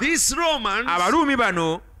bokka. These Romans, abaruumi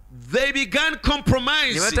bano they began ne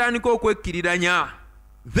compromising. batandika okwekkiriranya,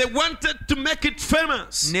 They wanted to make it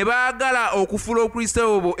famous ne baagala okufuula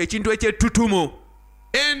obukristaayo obwo ekintu ekyettutumu,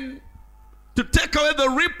 and to take away the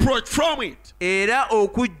reproach from it era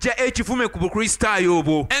okuggya ekivume ku bukristaayo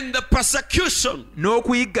obwo and the persecution.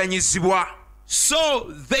 n'okuyigganyizibwa.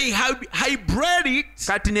 So they hybrid it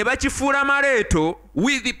kati ne bakifuula maleeto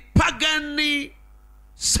with the pagan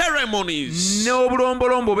ceremonies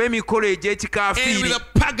n'obulombolombo b'emikolo and with egy'ekikaafiiri the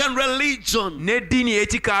pagan religion. n'eddiini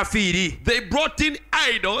y'ekikaafiiri. They brought in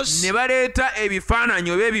idols, ne baleeta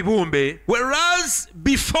ebifaananyi oba ebibumbe, whereas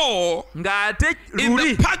before ng'ate in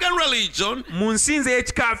luli the pagan religion mu nsinza they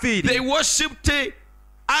y'ekikaafiiri worshipped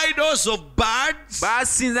idols of birds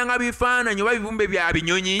baasinzanga bifaananyi oba bibumbe bya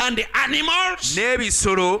binyonyi and the animals.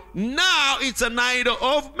 n'ebisolo. Now it's an idol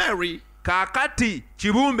of Mary, kaakati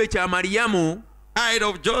kibumbe kya Mariyamu,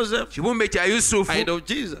 idol of Joseph, kibumbe kya Yusufu, idol of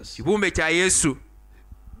Jesus. kibumbe kya Yesu.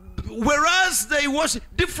 Whereas they worship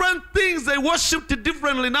different things, they worshipped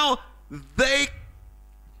differently. Now they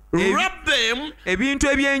wrap them ebintu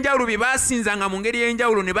eby'enjawulo bye baasinzanga mu ngeri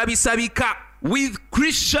y'enjawulo ne babisabika with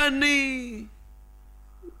Christian,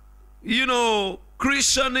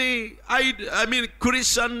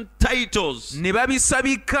 Christian titles. ne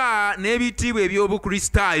babisabika n'ebitiibwa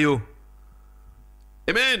eby'obukristaayo.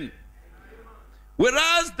 Amen.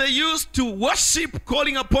 Whereas they used to worship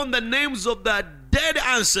calling upon the names of the dead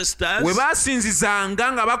ancestors, we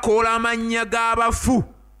baasinzizanga nga bakoola amannya g'abafu,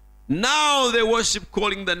 now they worship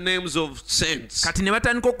calling the names of saints. kati ne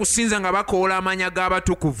batandika okusinza nga bakoola amannya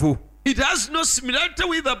g'abatukuvu. It has no similarity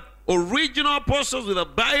with the original apostles, with the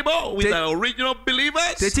Bible, with the original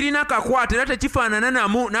believers. tekirina kakwata era tekifaanana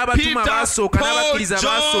namu n'abatuma Peter, abasooka Paul, n'abakkiriza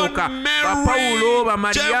John, abasooka, Mary, bapawulo,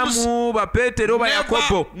 bamaliyamu, bapeetero,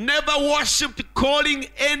 bayakobo. Never worshipped calling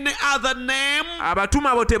any other name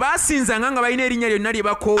abatuma abo tebaasinzanga nga balina erinnya lyonna lye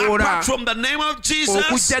bakoola apart from the name of Jesus,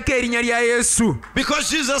 okuggyako erinnya lya Yesu, because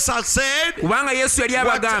Jesus has said, kubanga Yesu yali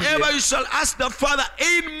abagambye, whatever you shall ask the Father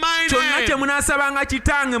in my kyonna kye name, munaasabanga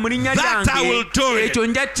kitange mu linnya that I will lyange do it. ekyo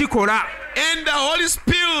nja kukikola. And the Holy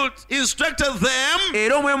Spirit instructed them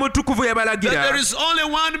era omwoyo mutukuvu that yabalagira there is only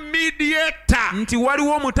one mediator, nti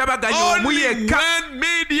waliwo omutabaganyi omu only yekka, one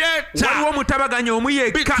mediator waliwo omutabaganyi omu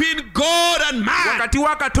yekka between God and man. wakati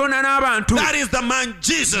wa Katonda n'abantu, That is the man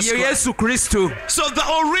Jesus ye Christ. Yesu Kristo. So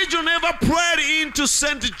the original never prayed into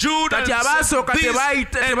Saint Jude and kati abasooka Saint this and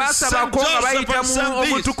Saint tebaasabako nga Joseph bayita and mu Saint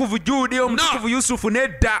this. omutukuvu Jude, omutukuvu Yusufu,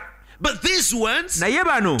 nedda. But these ones, naye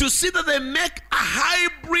bano to see that they make a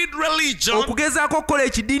hybrid religion okugezaako okukola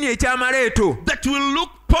ekidiini eky'amaleeto that will look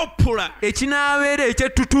popular, ekinaabeera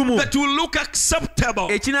ekyettutumu that will look acceptable,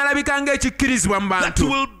 ekinaalabika ng'ekikkirizibwa mu that bantu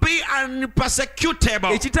will be unpersecutable.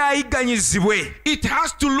 ekitaayigganyizibwe It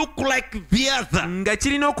has to look like the other. nga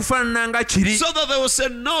kirina okufaanana nga kiri So that they will say,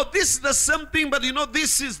 no, this is the same thing, but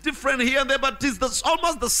this is different here and there, but it's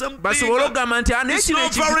almost the same thing. basobole okugamba nti naye It's kino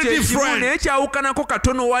not ekintu very kyekimu different. naye kyawukanako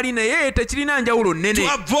katono wali naye tekirina njawulo nnene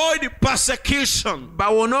To avoid persecution.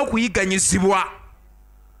 bawone okuyigganyizibwa.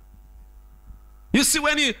 You see,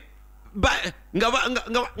 when you nga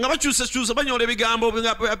bakyusakyusa banyola ebigambo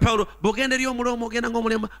Pawulo bw'ogenda eri omulomo ogenda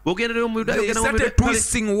ng'omulema bw'ogenda eri omuyudaaya They ogenda started ng'omuyudaaya.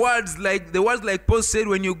 twisting words like the words like Paul said,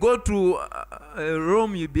 when you go to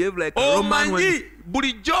Rome, you behave like a Roman. Omanyi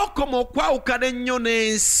buli gy'okoma okwawukana ennyo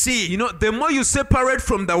n'ensi, You know, the more you separate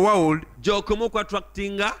from the world, gy'okoma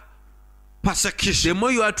okwatractinga the persecution,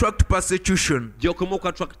 more you attract persecution, gy'okoma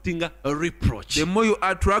okwatractinga reproach. the more you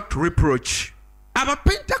attract reproach.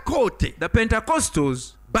 Abapentekote The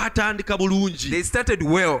Pentecostals, batandika bulungi they started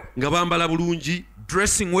well, nga bambala bulungi,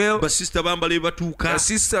 dressing well. basisita bambala ebibatuuka, The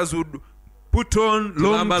sisters would put on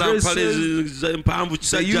long bambala mpale dresses. empanvu They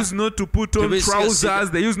kisajja. used not to put on Tebesiga- trousers.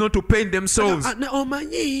 They used not to paint themselves.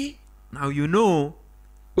 Omanyi Now you know,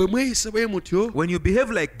 bwe mweyisa bwe mutyo when you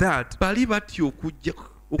behave like that, bali batya okujja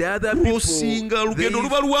the other people, okukrossinga olugendo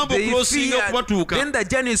luba luwanvu they okukrossinga fear, okubatuuka. then the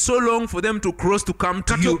journey is so long for them to cross to come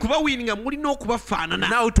to Kati you. okubawiininga mulina okubafaanana.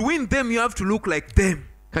 Now to win them, you have to look like them.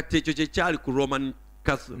 Kati ekyo kye kyali ku Roman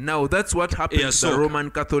Catholic. Now that's what happened to the Eyasooka. Roman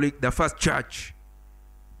Catholic, the first church.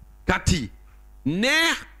 Kati ne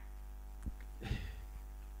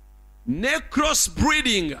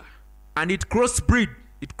crossbreeding, And it crossbred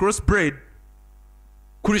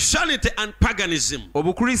Christianity and paganism.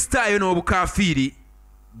 obukristaayo n'obukafiiri.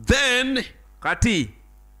 Then Kati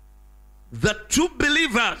the true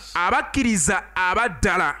believers, abakkiriza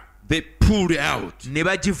abaddala they pulled out. ne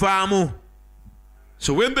bagivaamu.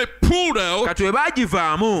 So when they pulled out, Kati bwe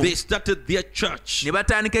baagivaamu they started their church. ne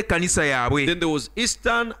batandika ekkanisa yaabwe. Then there was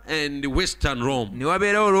Eastern and Western Rome. Ne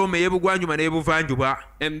wabeerawo Roma ey'ebugwanjuba n'ebuvanjuba.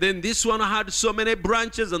 And then this one had so many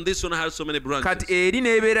branches and this one had so many branches. Kati eri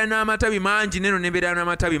n'ebeera n'amatabi mangi neno n'ebeera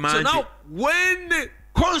n'amatabi So mangi. now when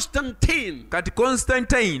Constantine, Kati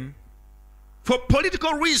Constantine for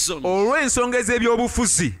political reasons, olw'ensonga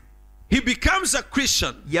ez'ebyobufuzi he becomes a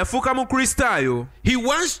Christian. yafuuka mu kristaayo He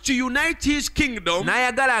wants to unite his kingdom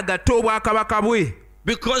n'ayagala agatte obwakabaka bwe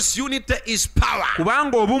because unity is power.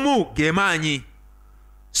 kubanga obumu ge maanyi.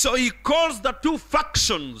 So he calls the two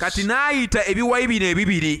factions Kati n'ayita ebiwayi bino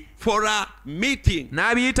ebibiri for a meeting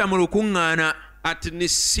n'abiyita mu lukuŋŋaana at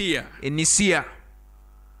Nicaea, e Nisiya,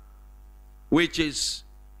 which is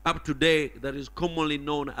up to date, that is commonly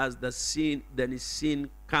known as the Nicene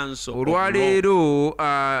Council of Rome. olwaleero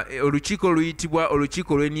olukiiko luyitibwa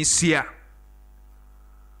olukiiko lw'e Nisiya.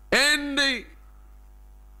 And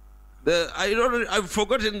I've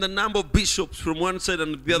forgotten the number of bishops from one side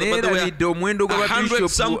and the other, but there neerabidde omuwendo were 100 gw'ababishopu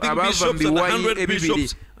something abaava mu bishops and biwayi 100 ebibiri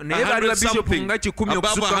bishops, naye baali 100 babishopu something, nga 100 above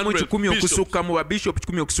okusukkamu 100 100 bishops. okusukkamu babishopu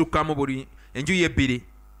 100 okusukkamu buli enjuyi ebbiri.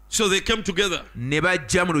 So they came together. Ne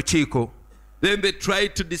bajja mu lukiiko Then they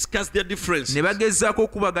tried to discuss their differences. ne bagezaako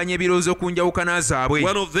okubaganya ebirowoozo ku njawukana zaabwe.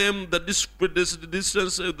 One of them, the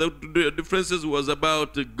differences was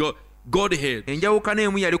about Godhead, Enjawukana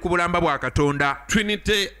emu yali ku bulamba bwa Katonda,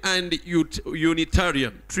 Trinity and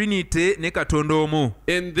Unitarian, Trinity ne Katonda omu,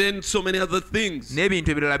 and then so many other things. n'ebintu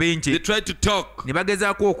ebirala They bingi. tried to talk, Ne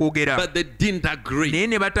bagezaako okwogera but they didn't agree. naye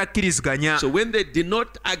ne batakkiriziganya. So when they did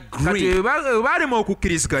not Kati agree, bwe baalema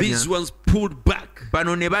okukkiriziganya, these ones pulled back.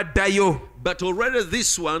 bano ne baddayo. But already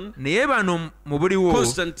this one, Naye bano mu buliwo,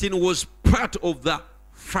 Constantine was part of the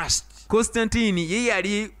first, Constantine ye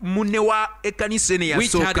yali munne wa ekkanisa eno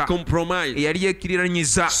which had eyasooka compromised. eyali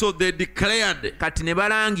yekkiriranyiza. So they declared Kati ne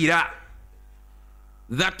balangira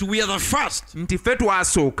that we are the first. nti ffe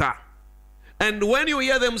twasooka. And when you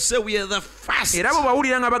hear them say we are the first Era bwe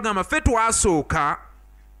bawulira nga bagamba ffe twasooka,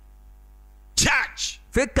 church,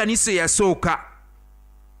 ffe ekkanisa eyasooka,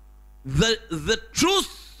 the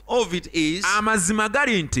truth of it is amazima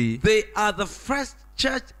gali nti they are the first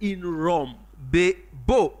church in Rome,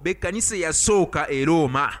 bo b'ekkanisa eyasooka e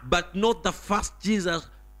Roma, but not the first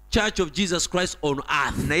church of Jesus Christ on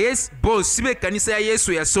earth. naye bo si b'ekkanisa ya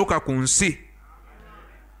Yesu eyasooka ku nsi.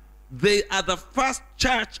 They are the first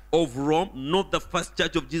church of Rome, not the first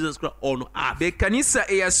church of Jesus Christ on earth. B'ekkanisa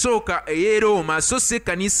eyasooka ey'e Roma, so si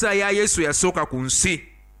ekkanisa ya Yesu eyasooka ku nsi.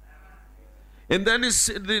 And then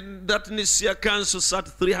that Nicaea Council sat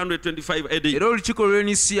 325 AD. era olukiiko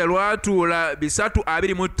lw'enisiya lwatuula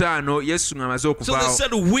 325 yesu ng'amaze So they okuvaawo.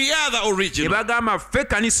 said, we are the Ne original. bagamba ffe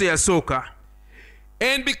kanisa eyasooka.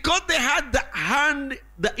 And because they had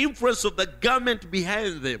the influence of the government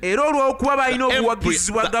behind them, Era olw'okuba balina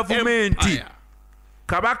obuwagizi bwa the gavumenti, empire,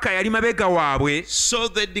 kabaka yali mabega waabwe, so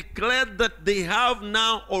they declared that they have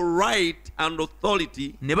now a right and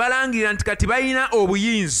authority ne balangirira nti kati balina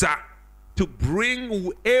obuyinza to bring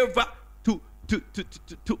whoever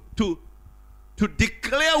to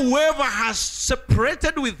declare whoever has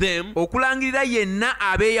separated with them okulangirira yenna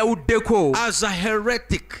abeeyawuddeko as a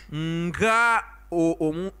heretic.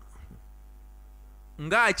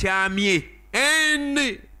 nga akyamye. And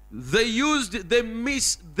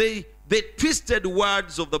they twisted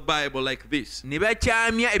words of the Bible like this. Ne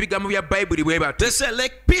bakyamya ebigambo bya bayibuli bwe bati. They said,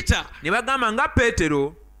 like Peter, Ne bagamba nga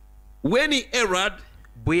Peetero when he erred,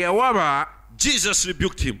 bwe yawaba, Jesus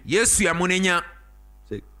rebuked him. Yesu yamunenya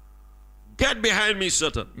Say, get behind me,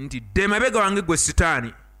 Satan. nti dde mabega wange gwe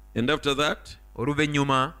Sitaani. And after that,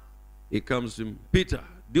 Oluvannyuma he comes to him, Peter,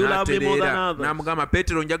 do you love me more than n'atereera others? n'amugamba,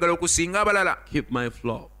 Peetero njagala okusinga abalala, Keep my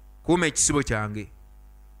flock. kuuma ekisibo kyange.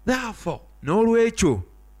 Therefore, N'olwekyo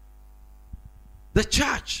the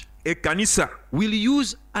church ekkanisa will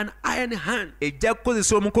use an iron hand ejja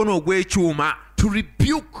kukozesa omukono ogw'ekyuma to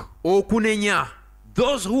rebuke okunenya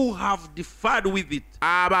those who have deferred with it,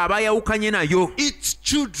 abo abayawukanye nayo, its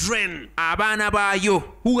children abaana baayo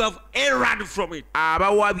who have erred from it,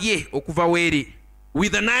 abawabye okuva w'eri,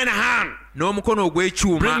 with an iron hand, n'omukono bring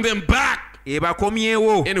ogw'ekyuma them back.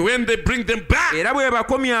 ebakomyewo. And when they bring them back, Era bwe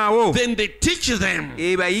bakomyawo then they teach them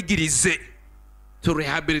ebayigirize to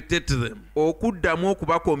rehabilitate them. okuddamu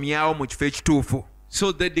okubakomyawo mu kifo ekituufu.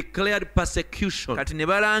 So they declared persecution Kati ne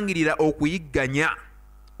balangirira okuyigganya,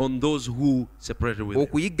 on those who separated with them.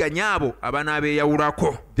 okuyigganya abo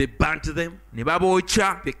abanaabeeyawulako. They burnt them, Ne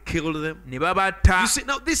babookya, they killed them. ne babatta. You see,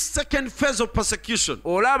 now this second phase of persecution,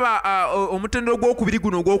 Olaba omutendera ogwokubiri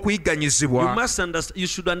guno ogw'okuyigganyizibwa, you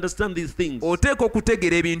should understand these things. oteeka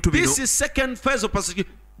okutegeera ebintu bino. This is second phase of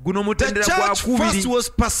persecution. Guno The mutendera church first gwakubiri. was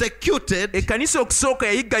persecuted Ekkanisa okusooka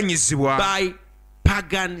yayigganyizibwa by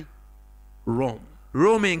pagan Rome.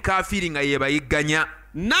 Roma enkafiiri nga yebayigganya.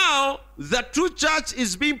 Now the true church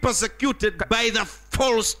is being persecuted by the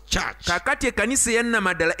false church. Kaakati ekkanisa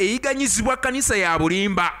eyannamaddala eyigganyizibwa kkanisa ya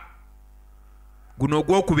bulimba. Guno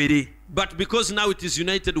ogwokubiri. But because now it is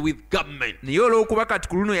united with government, Naye olw'okuba kati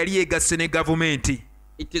ku luno yali yeegasse ne gavumenti,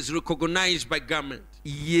 it is recognized by government.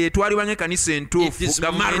 yeetwalibwa ng'ekkanisa It entuufu, is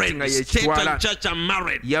gavumenti nga married. State yeekitwala. and church are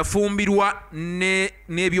married. Yafumbirwa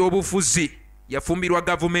n'ebyobufuzi, yafumbirwa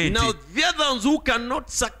gavumenti. Now the others who cannot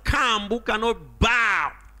succumb, who cannot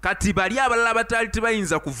bow Kati bali abalala bataali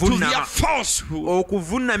tebayinza to their kuvunnama, falsehood,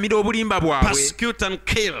 okuvunnamira obulimba bwabwe, persecute and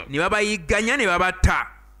kill. ne babayigganya ne babatta.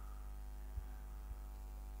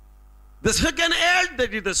 The second age they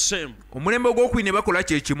did the same. Omulembe ogwokubiri ne bakola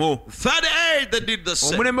kye kimu. Third age they did the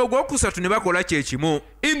same. Omulembe ogwokusatu ne bakola kye kimu.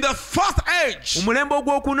 In the fourth age, Omulembe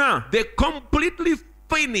ogwokuna they completely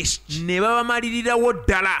finished, ne babamalirirawo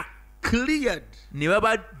ddala, cleared. ne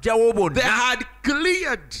babajjawo They bonna. had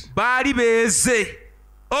cleared Baali beeze,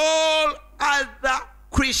 all other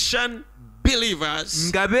Christian believers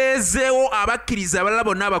nga beezeewo abakkiriza abalala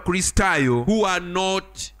bonna abakristaayo who are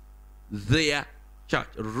not their church,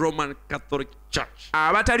 Roman Catholic Church.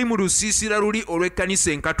 abatali mu lusiisira luli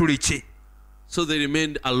olw'ekkanisa enkatuliki. So they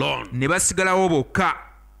remained alone Ne basigalawo bokka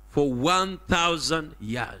for 1,000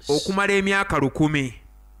 years. okumala emyaka 1,000.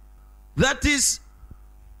 That is,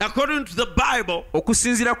 according to the Bible.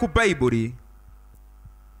 Okusinziira ku Bayibuli,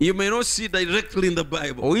 You may not see directly in the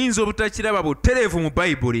Bible, oyinza obutakiraba butereevu mu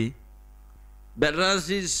Bayibuli, but that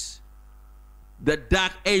is the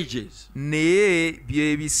dark ages naye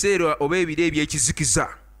bye biseera oba ebiro ebyekizikiza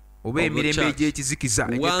oba Of the emirembe church. egy'ekizikiza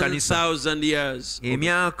egy'ekkanisa. 1,000 years.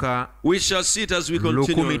 Emyaka We shall see it as we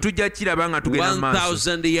 1,000 continue. tujja kiraba nga tugenda mu maaso.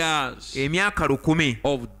 1,000 years Emyaka 1,000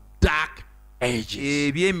 of dark ages.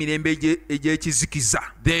 eby'emirembe egy'ekizikiza.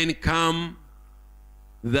 Then come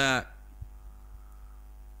the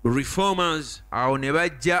reformers, Awo ne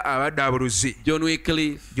bajja abaddaabuluzi, John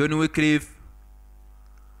Wycliffe, John Wycliffe,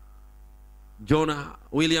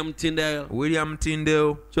 William Tyndale, William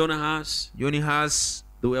Tyndale, John Huss. John Huss.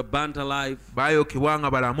 They were burnt alive Baayokebwa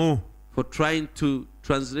nga balamu for trying to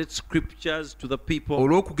translate scriptures to the people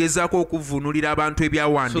olw'okugezaako okuvvuunulira abantu so the people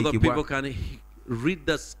ebyawandiikibwa can read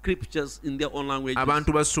the scriptures in their own languages.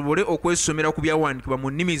 abantu basobole okwesomera ku byawandiikibwa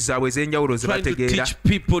mu nnimi zaabwe ez'enjawulo ze Trying to bategeera teach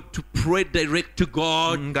people to pray direct to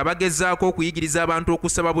God, nga bagezaako okuyigiriza abantu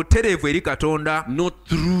okusaba butereevu eri Katonda not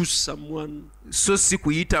through someone, so si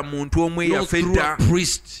kuyita muntu omu not eyaffe through dda a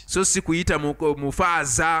priest, so si kuyita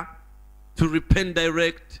mufaaza to repent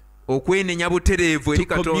direct, okwenenya butereevu to eri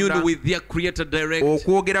commune Katonda with their Creator direct.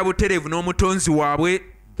 okwogera butereevu n'omutonzi waabwe.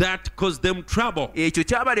 That caused them trouble. Ekyo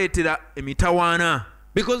kyabaleetera emitawaana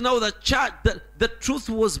Because now the church, the truth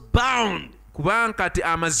was bound kubanga kati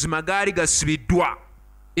amazima gaali gasibiddwa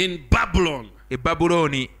in Babylon. e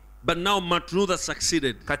Babulooni. But now Martin Luther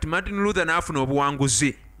succeeded. Kati Martin Luther n'afuna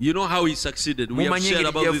obuwanguzi. You know how he succeeded. We have Mumanyi shared engeri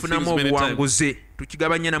about these things gyeyafunamu many times. obuwanguzi,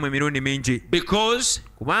 tukigabanya namwe emirundi mingi. Because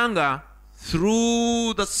Kubanga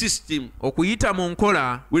through the system, okuyita mu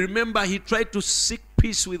nkola, we remember he tried to seek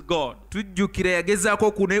peace with God, tujjukira yagezaako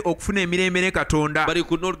okufuna emirembe ne Katonda, but he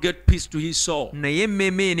could not get peace to his soul. naye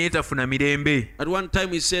emmeeme ye n'etafuna mirembe. At one time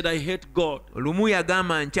he said, I hate God. Olumu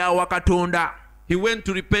yagamba nkyawa Katonda. He went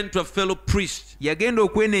to repent to a fellow priest. Yagenda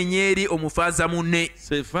okwenenya eri omufaaza munne.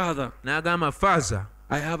 Say, Father, N'agamba, Faaza,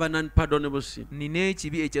 I have an unpardonable sin. nina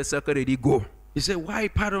ekibi ekyasakala erigo. He said, why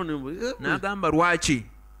pardonable? N'agamba, lwaki?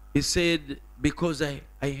 He said, because I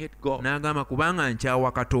hate God. N'agamba, kubanga nkyawa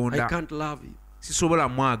I Katonda, can't love him. sisobola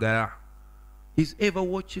mwagala. He's ever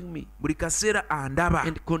watching me Buli kaseera andaba,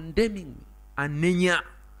 and condemning me annenya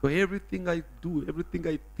for everything I do, everything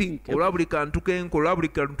I think. olwa buli kantu ke nkola, buli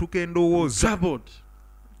kantu ke ndowooza. Troubled.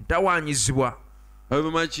 Ntawaanyizibwa.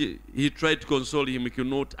 However much he tried to console him, he could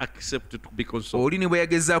not accept to be consoled. Oli ne bwe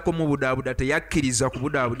yagezaako mu budaabuda teyakkiriza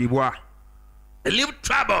kubudaabudibwa. He lived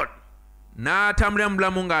troubled. N'atambulira mu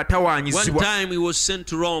bulamu One ng'atawaanyizibwa. time he was sent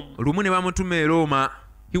to Rome. Olumu ne bamutuma e Roma.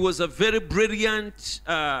 He was a very brilliant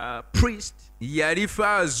priest. Yali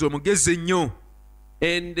faazo mugezi ennyo.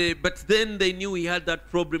 But then they knew he had that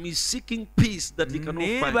problem. He's seeking peace that he cannot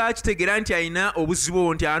Naye find. baakitegeera nti alina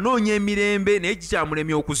obuzibu nti anoonya emirembe naye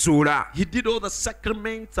kikyamulemye okuzuula. He did all the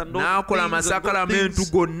sacraments and all N'akola the things,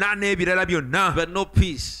 amasakalamentu gonna n'ebirala byonna, but no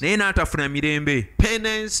peace. naye n'atafuna mirembe.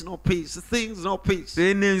 Penance, no peace. Things, no peace.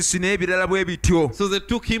 Penensi n'ebirala bwe bityo. So they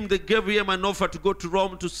took him, they gave him an offer to go to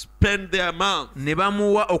Rome to spend their month. Ne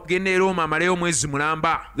bamuwa okugenda e Roma amaleyo omwezi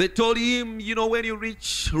mulamba. They told him, you know, when you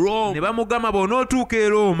reach Rome, Ne bamugamba bw'onootuuka e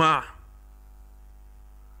Roma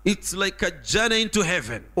it's like a journey into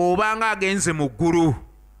heaven. obanga agenze mu ggulu.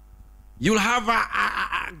 You'll have a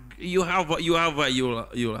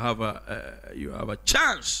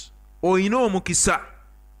chance Olina omukisa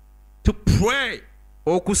to pray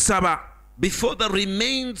okusaba before the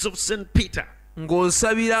remains of St. Peter.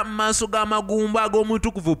 ng'osabira mu maaso g'amagumba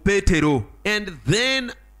ag'omutukuvu Peetero. And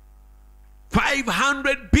then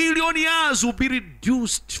 500 billion years will be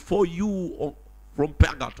reduced for you from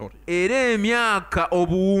purgatory. Era emyaka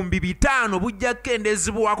obuwumbi 5 bujja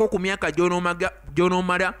kukendezebwako ku myaka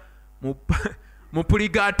gy'onoomala mu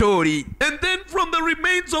purigatori. And then from the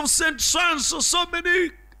remains of St. John, so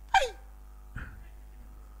many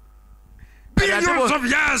billions of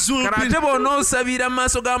years will Kale be. ate bw'onoosabira mu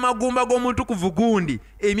maaso g'amagumba g'omutukuvu gundi,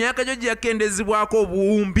 emyaka gyo gijja kukendezebwako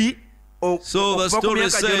obuwumbi So the okuva ku story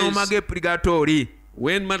myaka gy'onoomala says, g'epurigatori.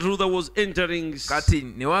 when Martin Luther was entering Kati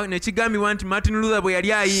ne kigambibwa nti Martin Luther bwe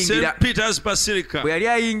yali ayingira St. Peter's Basilica,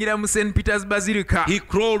 mu St. Peter's Basilica, he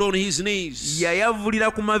crawled on his knees.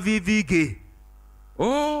 yayavulira ku maviivi ge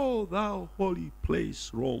Oh, thou holy place,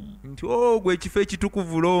 Rome. nti gwe ekifo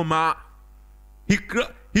ekitukuvu Roma.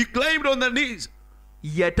 He climbed on the knees.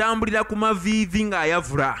 Yatambulira ku maviivi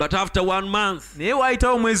ng'ayavula. But after 1 month, Naye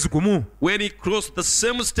waayitawo omwezi gumu, when he crossed the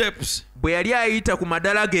same steps, bwe yali ayita ku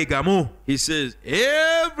madala ge gamu, he says,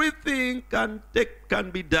 everything can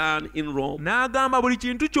be done in Rome. n'agamba buli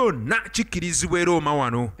kintu kyonna kikkirizibwa e Roma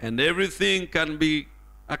wano. And everything can be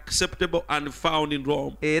acceptable and found in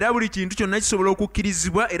Rome, Era buli kintu kyonna kisobola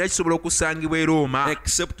okukkirizibwa era kisobola okusangibwa e Roma,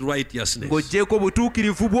 except righteousness. ng'oggyeko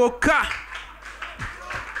butuukirivu bwokka.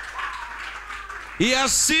 He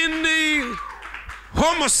has seen the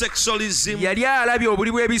homosexualism, Yali alabye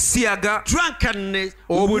obuli bw'ebisiyaga, drunkenness,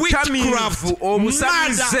 obutamiivu, witchcraft,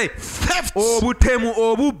 obusamize, murder, theft, obutemu,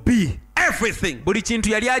 obubbi, everything, buli kintu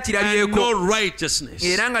yali and akirabyeko, no righteousness.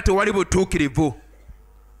 era nga tewali butuukirivu.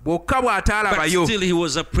 Bwokka But bw'ataalabayo, still he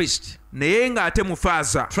was a priest, naye ng'ate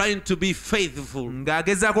mufaaza, trying to be faithful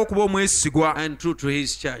ng'agezaako okuba omwesigwa and true to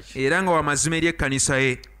his church. era nga wamazima eri ekkanisa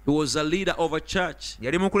ye. He was a leader of a church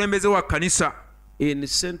Yali mukulembeze wa kkanisa in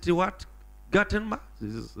St. what? Gothenburg?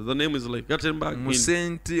 The name is like Gothenburg mu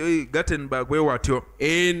St. Gothenburg bwe watyo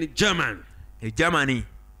in Germany. e Germany.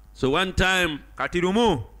 So one time Kati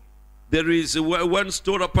lumu There is one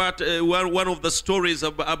story apart, one of the stories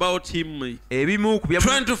about him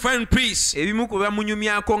trying to find peace. ebimu ku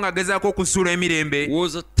byamunyumyako ng'agezaako okusuula emirembe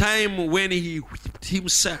Was a time when he whipped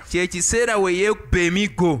himself, kyekiseera we yeekuba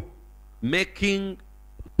emiggo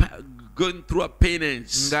going through a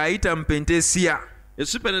penance. ng'ayita mu pentesiya.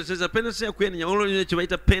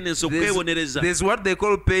 There's what they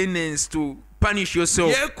call penance, to punish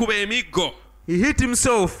yourself. He hit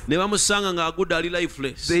himself. They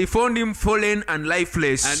found him fallen and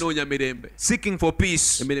lifeless, seeking for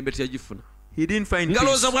peace. He didn't find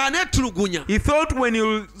peace. He thought when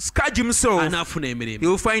he'll scourge himself,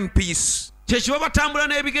 he'll find peace. That's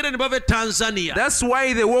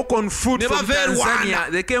why they walk on foot from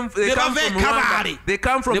Tanzania. They come from Rwanda. They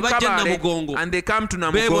come from Kabale, and they come to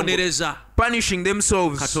Namugongo, punishing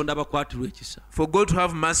themselves for God to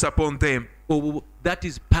have mercy upon them. That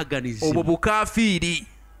is paganism. Obwo bukafiiri.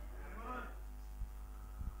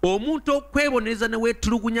 Omuntu okweboneza ne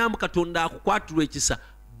weetulugunya mu Katonda akukwatirwa ekisa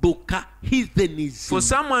buka heathenism. For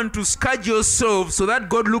someone to scourge yourself so that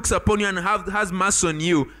God looks upon you and has mercy on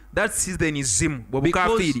you, that's heathenism.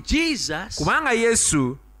 Because Jesus kubanga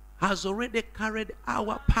Yesu has already carried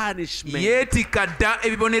our punishment. yeetikka dda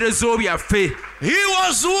ebibonerezo byaffe. He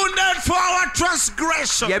was wounded for our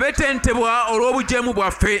transgression. Yabetentebwa olw'obujeemu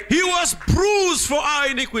bwaffe. He was bruised for our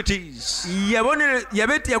iniquities.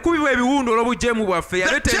 Yakubibwa ebiwundu olw'obujeemu bwaffe.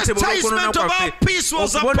 Yabetentebwa olw'okukonoona kwaffe.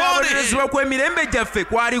 Okubonerezebwa kw'emirembe gyaffe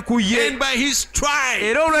kwali ku ye. And by his stripes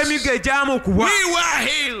era olw'emiggo egyamukubwa we were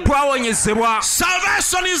healed. twawonyezebwa.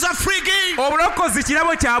 Salvation is a free gift. Obulokozi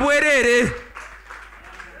kirabo kya bwereere.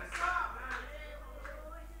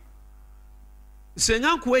 If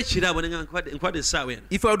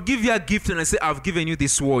I would give you a gift and I say I've given you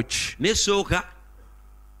this watch,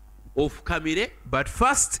 but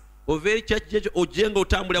first kneel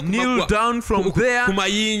down from there,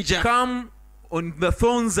 come on the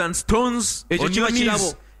thorns and stones on your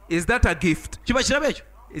knees. Is that a gift?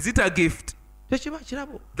 Is it a gift?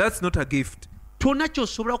 That's not a gift. There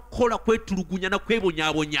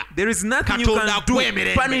is nothing you can do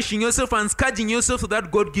punishing yourself and scourging yourself so that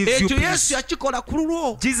God gives you peace.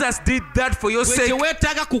 Jesus did that for your sake.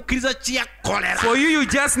 For you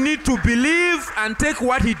just need to believe and take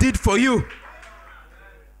what he did for you.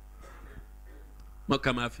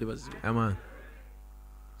 Amen.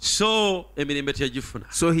 So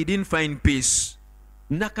he didn't find peace.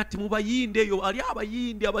 Even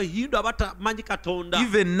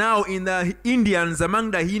now in the Indians,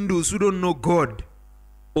 among the Hindus who don't know God,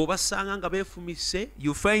 you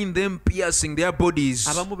find them piercing their bodies.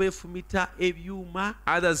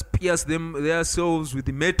 Others pierce their souls with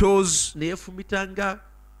the metals.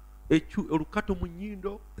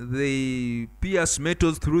 They pierce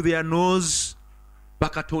metals through their nose, so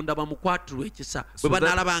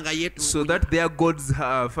that their gods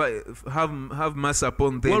have mercy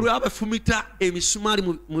upon them.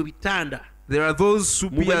 There are those who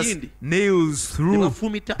pierce nails through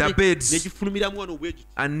the beds,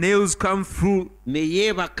 and nails come through,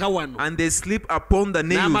 and they sleep upon the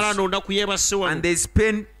nails, and they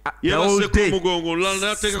spend the whole day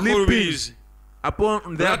sleeping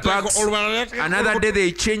upon their backs. Another day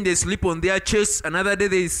they change, they sleep on their chests. Another day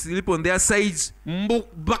they sleep on their sides. That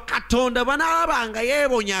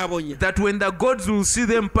when the gods will see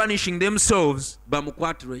them punishing themselves,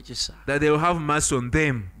 that they will have mercy on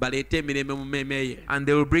them, and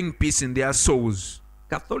they will bring peace in their souls.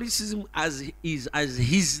 Catholicism is as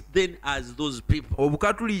his then as those people.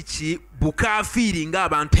 Obukatuliki bukafiiri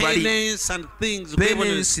ng'abantu bali. Penance and things.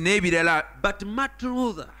 Penance n'ebirala. But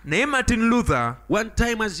Martin Luther, one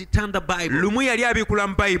time as he turned the Bible, lumu yali abikula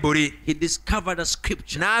mu Bayibuli, he discovered a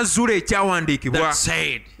scripture n'azuula ekyawandiikibwa that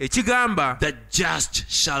said, ekigamba, the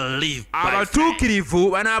just shall live by faith.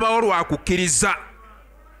 Abatuukirivu banaabawo lwa kukkiriza.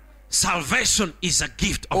 Salvation is a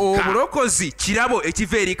gift of God. Obulokozi kirabo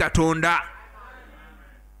ekiva eri Katonda.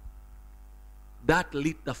 That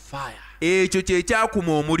lit the fire. Ekyo kye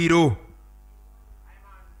kyakuma omuliro.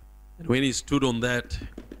 And when he stood on that,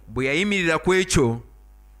 bwe yayimirira ku ekyo,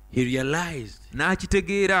 he realized,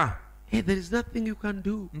 n'akitegeera, hey, there is nothing you can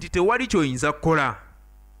do nti tewali ky'oyinza kukola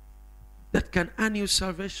that can earn you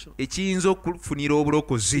salvation. Ekiyinza okufunira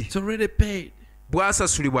obulokozi. It's already paid.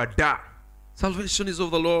 Bwasasulibwa dda. Salvation is of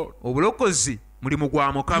the Lord. Obulokozi mulimu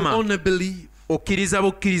gwa Mukama. You only believe. Okkiriza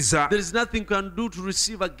bukkiriza. There is nothing you can do to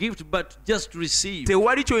receive a gift but just receive.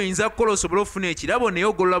 Tewali ky'oyinza kukola osobola okufuna ekirabo naye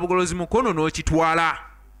ogolola bugolozi mukono n'okitwala.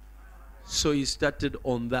 So he started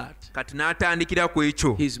on that. Kati n'atandikira ku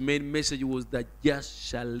ekyo. His main message was that just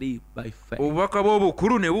shall live by faith. Obubaka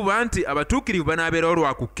bw'obukulu ne buba nti abatuukirivu banaabeerawo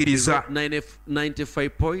lwa kukkiriza. 95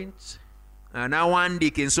 points.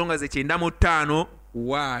 n'awandiika ensonga ze 95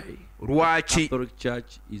 why lwaki Catholic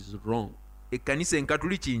Church is wrong. ekkanisa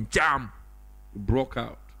enkatuliki nkyamu Broke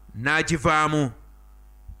out. n'agivaamu.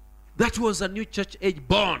 That was a new church age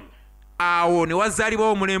born. Awo ne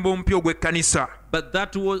wazaalibwawo omulembe omupya ogw'ekkanisa. But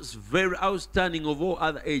that was very outstanding of all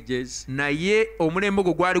other ages. Naye omulembe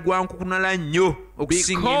ogwo gwali gwankukunala nnyo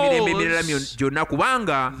okusinga emirembe emirala gyonna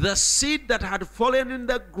kubanga the seed that had fallen in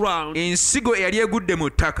the ground ensigo eyali egudde mu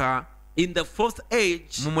ttaka in the fourth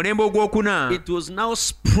age, mu mulembe ogwokuna it was now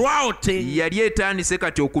sprouting yali etandise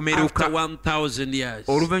kati okumeruka after 1,000 years.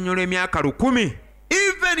 oluvannyuma lw'emyaka 1,000.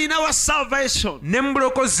 Even in our salvation, ne mu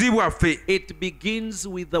bulokozi bwaffe it begins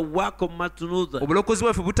with the work of Martin Luther. obulokozi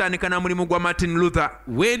bwaffe butandika na mulimu gwa Martin Luther.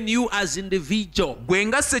 When you as individual gwe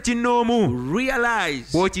nga ssekinnoomu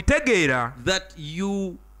realize bw'okitegeera that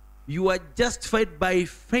you are justified by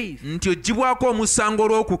faith nti oggibwako omusango in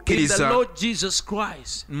the olw'okukkiriza Lord Jesus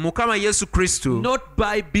Christ, Mukama Yesu Kristo, not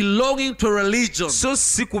by belonging to a religion, so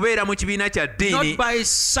si kubeera mu kibiina kya not ddiini, by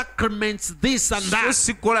sacraments this and so that,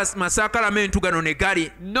 si kukola masaakalamentu gano ne gali,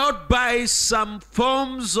 not by some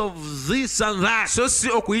forms of this and that, so si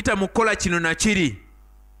okuyita mu kukola kino na kiri,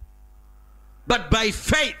 but by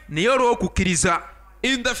faith naye olw'okukkiriza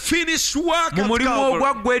in the finished work mu at mulimu Calvary,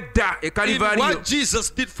 ogwaggwa edda e in Kalivaliyo, what Jesus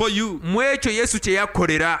did for you. mu ekyo Yesu kye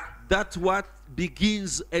yakolera. That's what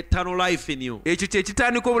begins eternal life in you. Ekyo kye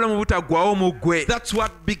kitandika obulamu butaggwaawo mu ggwe. That's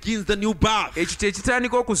what begins the new birth. Ekyo kye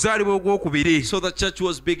kitandika okuzaalibwa ogwokubiri. So the church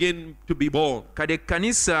was beginning to be born. Kale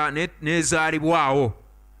ekkanisa n'ezaalibwawo.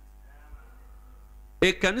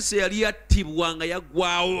 Ekkanisa yali yattibwa nga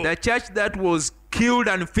yaggwaawo. The church that was killed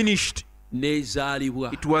and finished,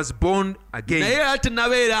 N'ezaalibwa. it was born again. Naye yali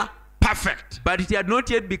tenabeera perfect. But it had not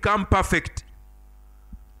yet become perfect.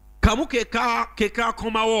 Kamu ke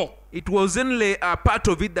kaakomawo. It was only a part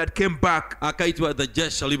of it that came back. Akayitibwa the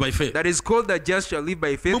just shall live by faith. That is called the just shall live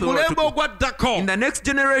by faith. Mu mulembe ogwaddako. In the next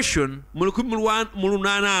generation, mu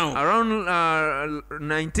 1800 awo. around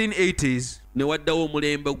 1980s, ne waddawo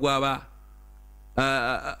omulembe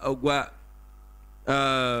ogwa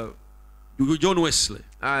John Wesley.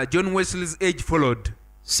 John Wesley's age followed.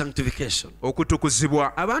 Sanctification.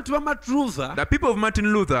 Okutukuzibwa. Abantu ba Martin Luther The people of Martin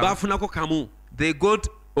Luther, baafunako kamu. they got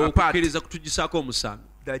a part. Okukkiriza kutugisaako omusango.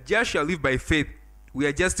 The just shall live by faith. We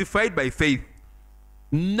are justified by faith.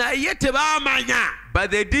 Naye tebaamanya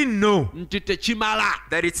But they didn't know nti tekimala.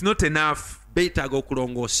 that it's not enough. Beetaaga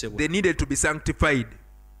okulongoosebwa. They needed to be sanctified.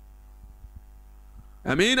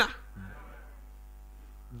 Amiina.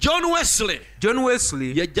 John Wesley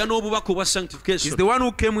yajja n'obubaka obwa is sanctification. the one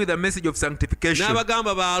who came with the message of sanctification.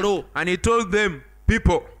 N'abagamba baalo. And he told them,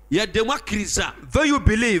 people, Yadde mwakkiriza though you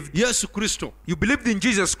believed, Yesu Kristo. you believed in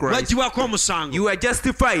Jesus Christ, Bagibwako omusango. you are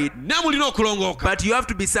justified, Ne mulina okulongooka. but you have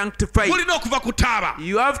to be sanctified. Mulina okuva ku taaba.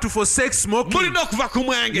 You have to forsake smoking. Mulina okuva ku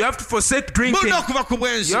mwenge. You have to forsake drinking. Mulina okuva ku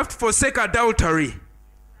bwenzi. You have to forsake adultery.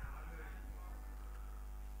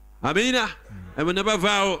 Amiina. Abo ne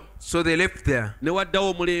bavaawo. So they left there. Ne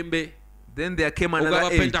waddawo omulembe. Then there came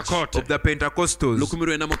another age of the Pentecostals,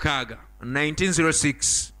 1906.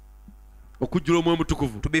 1906, Okujjula Omwoyo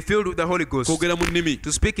Mutukuvu. to be filled with the Holy Ghost, Kwogera mu nnimi.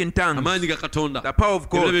 to speak in tongues, Amaanyi ga Katonda. the power of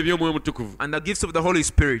God, Ebirabo eby'Omwoyo Mutukuvu. and the gifts of the Holy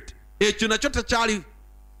Spirit. Ekyo nakyo tekyali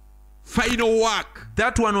final work.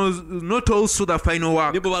 That one was not also the final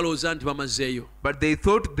work, Ne bwe balowooza nti bamazeeyo. but they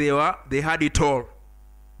thought they had it all.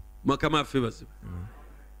 Mukama affe bazibu.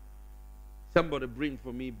 Somebody bring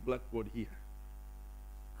for me blackboard here.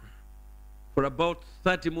 For about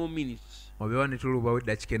 30 more minutes, Obewa ne tulubawo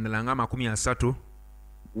eddakiika endala nga 30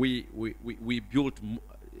 we built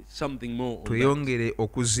something more on that. tweyongere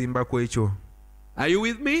okuzimba kwekyo. Are you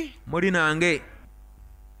with me? Muli nange?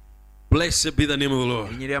 Blessed be the name of the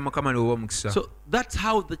Lord. Erinnya lya Mukama liwe omukisa. So that's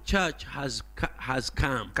how the church has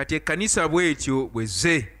come. Kati ekkanisa bw'etyo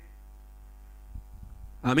bw'ezze.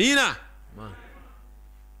 Amina.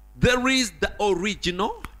 There is the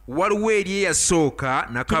original. Waliwo eri eyasooka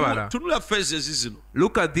nakabala. Tunula phases zino.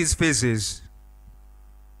 Look at these phases.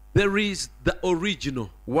 There is the original.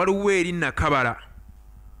 Waliwo eri nakabala.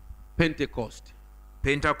 Pentecost.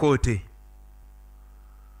 Pentecote.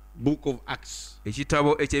 Book of Acts.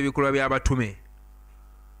 Ekitabo eky'ebikolwa by'abatume.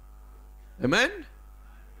 Amen.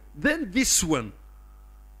 Then this one,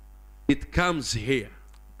 it comes here.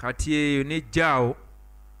 Kati eyo nejjaawo.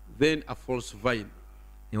 Then a false vine.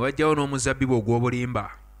 Ne wajjawo n'omuzabbibu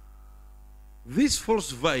ogw'obulimba. This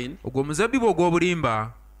false vine, ogwo omuzabbibu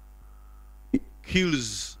ogw'obulimba,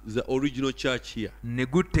 kills the original church here. ne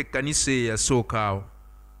gutta ekkanisa eyasooka awo.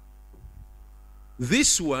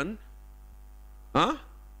 This one,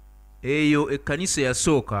 eyo ekkanisa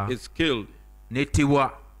eyasooka is killed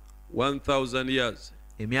nettibwa 1,000 years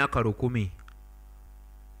emyaka 1,000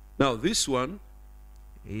 Now this one,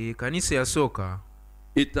 kanisa yasooka,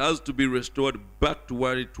 it has to be restored back to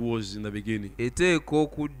what it was in the beginning. eteeka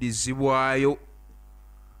okuddizibwayo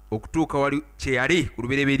okutuuka wali kye yali ku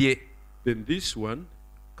lubereberye. Then this one,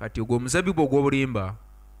 kati ogwo omuzabibu ogw'obulimba,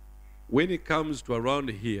 when it comes to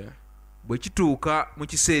around here, bwe kituuka mu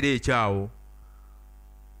kiseera ekyawo,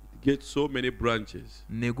 it gets so many branches,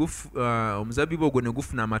 omuzabibu ogwo ne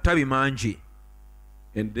gufuna amatabi mangi,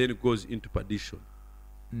 and then it goes into perdition.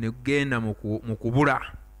 ne gugenda mu kubula.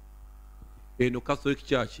 In the Catholic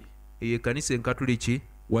Church, eyo ekkanisa enkatuliki,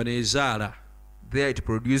 wanezaala, there it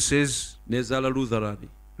produces nezaala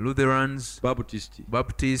Lutherans, Baptist,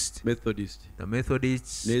 Methodist, the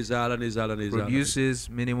Methodists, nezaala, produces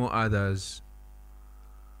many more others.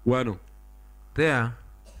 Wano, there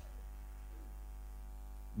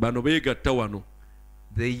bano beegatta wano,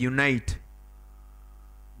 they unite,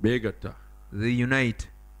 mu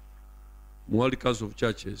World Council of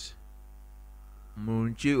Churches, mu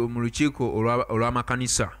lukiiko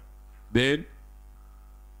olw'amakanisa. Then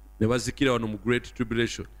ne bazikira wano mu Great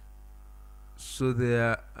Tribulation. So they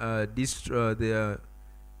are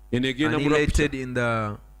annihilated in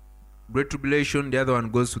the Great Tribulation. The other one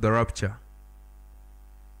goes to the rapture.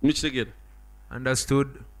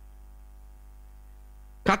 Understood?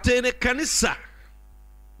 Katene kanisa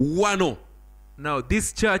wano. Now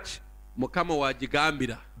this church, Mukama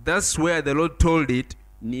wagigambira, that's where the Lord told it,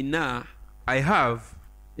 nina, I have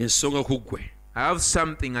ensonga ku ggwe, I have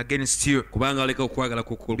something against you, kubanga oleka okwagala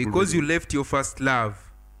kwo, because you left your first love.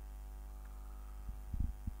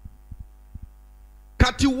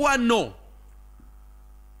 Kati wano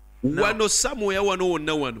somewhere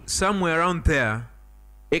wano somewhere around there,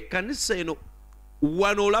 ekkanisa eno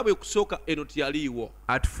wano olabe kusooka eno tiyaliiwo.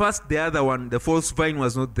 At first the other one, the false vine,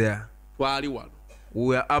 was not there. Twali wano.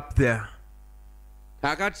 We were up there.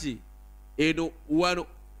 Kakati eno wano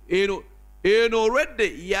eno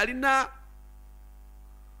already yalina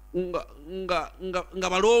nga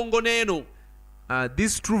balongo n'eno.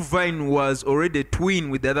 This true vine was already twin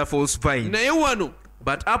with the other false vine. Naye wano,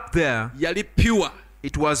 but up there, yali pure.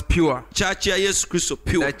 It was pure. Church ya Yesu Kristo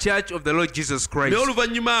pure. The church of the Lord Jesus Christ.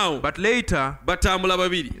 But later, batambula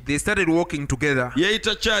babiri. They started walking together.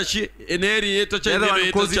 Yeyita church, eneri yeyita church. The other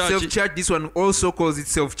one calls itself church. This one also calls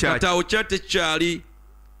itself church.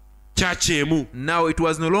 Now it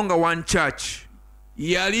was no longer one church.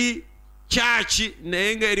 Yali church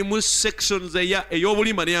nayenga erimu sections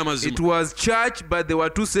ey'obulimba n'ey'amazima. It was church, but there were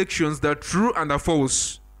two sections, the true and the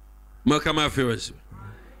false.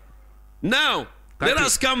 Now, let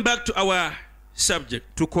us come back to our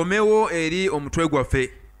subject. Tukomewo eri omutwe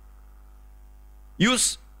gwaffe.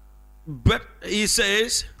 But he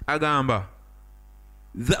says, agamba,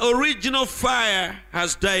 the original fire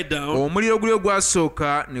has died down. Omuliro guli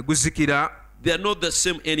ogwasooka ne guzikira. They are not the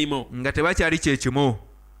same anymore. Nga tebakyali kye kimu.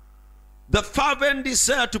 The fervent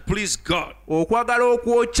desire to please God. Okwagala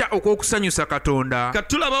okwokya okw'okusanyusa Katonda.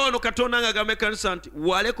 Katulaba wano Katonda ng'agamba ekkanisa nti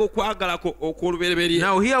waleka okwagalako okw'olubereberye.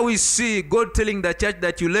 Now here we see God telling the church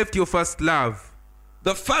that you left your first love.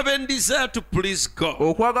 The fervent desire to please God.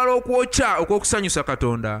 Okwagala okwokya okw'okusanyusa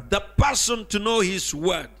Katonda. The passion to know His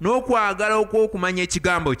word. N'okwagala okw'okumanya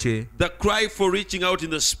ekigambo kye. The cry for reaching out in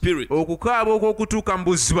the spirit. Okukaaba okw'okutuuka mu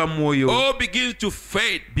buziba mu mwoyo. All begins to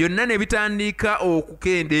fade. Byonna ne bitandika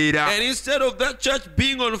okukendeera. And instead of that church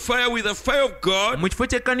being on fire with the fire of God, mu kifo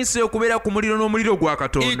ky'ekkanisa okubeera ku muliro n'omuliro gwa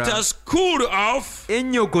Katonda, it has cooled off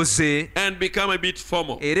ennyogose and become a bit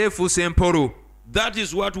formal. Era efuuse empolo. That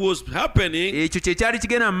is what was happening. Ekyo kye kyali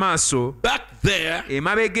kigenda mu maaso back there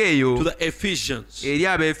emabega eyo to the Ephesians. Eri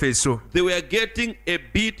Abeefeso. They were getting a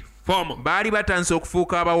bit formal. Baali batandise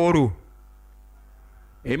okufuuka abawolu.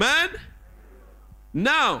 Amen.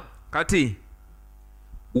 Now, kati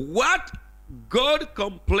what God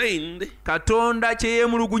complained, Katonda kye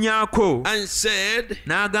yeemulugunyaako, and said,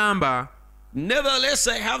 n'agamba, nevertheless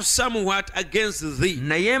I have somewhat against thee,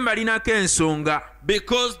 naye mbalinako ensonga,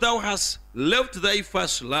 because thou hast left thy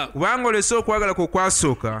first love. Kubanga olese okwagala kwo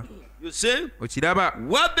okwasooka. You see? Okiraba?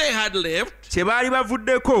 What they had left, kye baali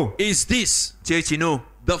bavuddeko, is this, kye kino,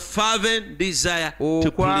 the fervent desire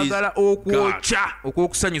to please God. Okwagala okwokya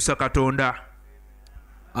okw'okusanyusa Katonda.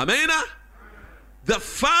 Amen. The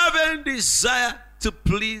fervent desire to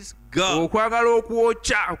please God. Okwagala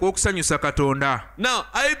okwokya okw'okusanyusa Katonda. Now,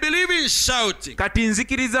 I believe in shouting. Kati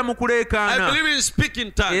nzikiriza mu kuleekaana. I believe in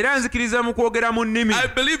speaking tongues. Era nzikiriza mu kwogera mu nnimi. I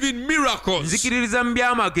believe in miracles. Nzikiriza mu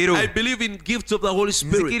byamagero. I believe in gifts of the Holy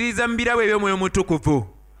Spirit. Nzikiriza mu birabo eby'Omwoyo Mutukuvu.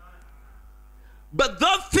 But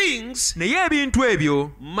those things, naye ebintu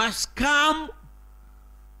ebyo, must come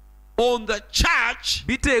on the church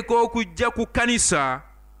biteeka okujja ku kkanisa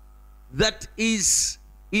that is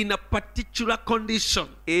in a particular condition.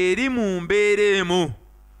 eri mu mbeera emu.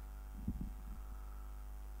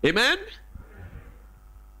 Amen.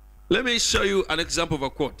 Let me show you an example of a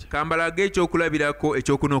quote. Kambalage ekyokulabirako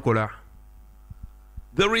ekyokunokola.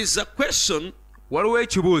 There is a question waliwo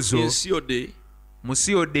ekibuuzo in COD, mu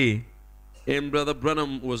COD, and Brother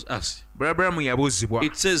Branham was asked. Brother Branham yabuuzibwa.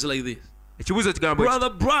 It says like this. Ekibuuzo kigamba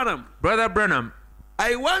Brother Branham,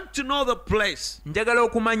 I want to know the place njagala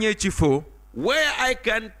okumanya ekifo where I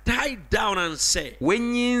can tie down and say, we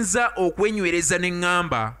nnyinza okwenywereza ne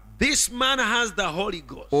ŋŋamba, this man has the Holy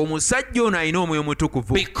Ghost omusajja ono alina omwoyo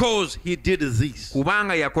mutukuvu because he did this.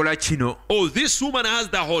 kubanga yakola kino. Oh, this woman has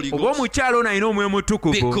the Holy oba Ghost omukyala ono alina omwoyo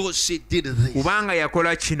mutukuvu because she did this. kubanga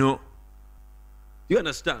yakola kino. You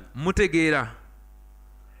understand? Mutegeera?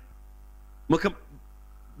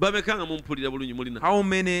 Bamekanga mumpulira bulungi mulina. How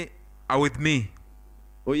many are with me?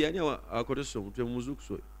 Oyani akotesa omutwe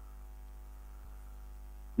mumuzukuso.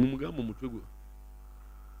 Mumugamba omutwe gwe.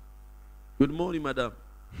 Good morning, madam.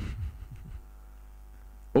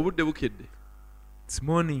 Obudde bukedde. It's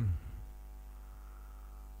morning.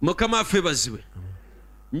 Mukama affe baziwe.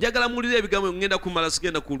 Njagala mulire ebigambo ngenda kumala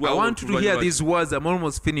sigenda kulwa. I want you to hear these words. I'm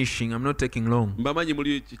almost finishing. I'm not taking long. Mbamanyi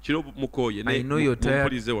muli kiro mukoye ne. I know you're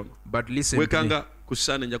tired, but listen to me. Wekanga ku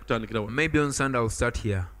Sunday nja kutandikira wano. Maybe on Sunday I'll start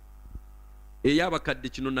here. Eyabakadde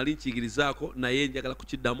kino nali nkiyigirizaako naye njagala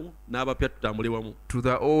kukiddamu n'abapya tutambule wamu. To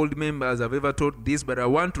the old members I've ever taught this, but I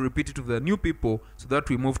want to repeat it to the new people so that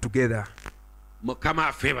we move together. Mukama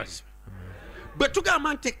affe baziwe. Bwe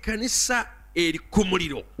tugamba nti ekkanisa eri ku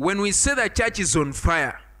muliro. When we say the church is on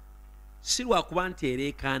fire, si lwakuba nti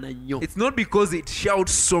ereekaana nnyo. It's not because it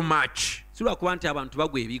shouts so much. si lwakuba nti abantu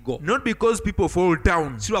bagwa ebigo. Not because people fall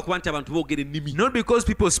down. si lwakuba nti abantu boogera ennimi. Not because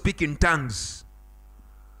people speak in tongues.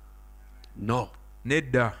 No.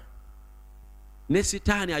 Nedda. Ne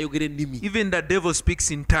sitaani ayogera ennimi. Even the devil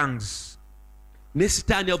speaks in tongues. Ne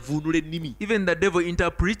sitaani avuunula ennimi. Even the devil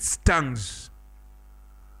interprets tongues.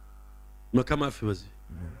 Mukama affe baziwe.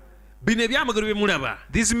 Bino ebyamagero bye mulaba.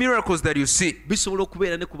 These miracles that you see, bisobola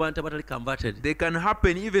okubeera ne ku bantu abatali converted. They can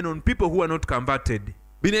happen even on people who are not converted.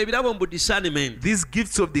 Bino ebirabo mu discernment. These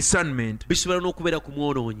gifts of discernment, bisobola n'okubeera ku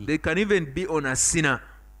mwonoonyi. They can even be on a sinner.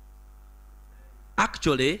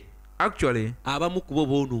 Actually, abamu ku bo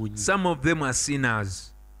boonoonyi. Some of them are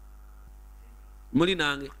sinners. Muli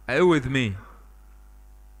nange. Are you with me?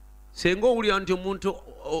 Senga owulira nti omuntu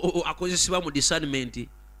akozesebwa mu discernment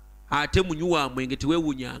ate munywa mwenge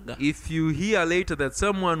teweewunyanga. If you hear later that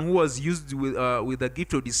someone who was used with the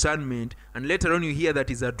gift of discernment and later on you hear that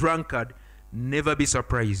he's a drunkard, never be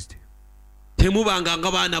surprised. Temubanga nga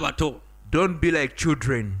baana bato. Don't be like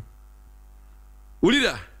children.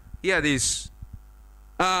 Ulira. Hear this.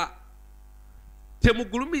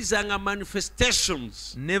 Temugulumizanga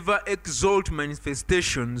manifestations. Never exalt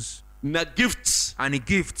manifestations na gifts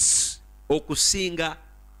okusinga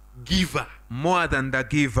giver, more than the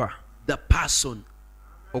giver, the person.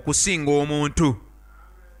 Okusinga omuntu.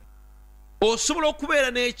 Osobola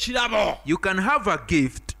okubeera n'ekirabo. You can have a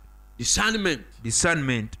gift, discernment,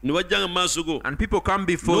 and people come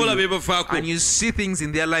before you and you see things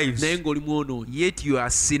in their lives, yet you are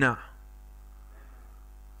a sinner.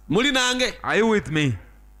 Muli nange? Are you with me?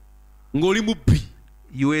 Ng'oli mubbi.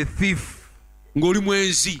 You are a thief. Ng'oli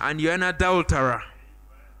mwenzi. And you are an adulterer.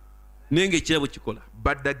 Nenge ekirabo kikola.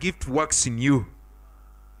 But the gift works in you.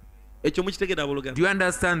 Ekyo mukitegeera abooluganda. Do you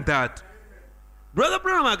understand that? Brother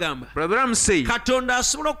Branham agamba. Brother Branham says, Katonda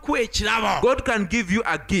asobola okuwa ekirabo. God can give you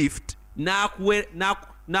a gift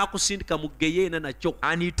n'akusindika mu geyeena nakyo.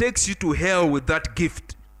 And he takes you to hell with that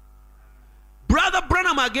gift. Brother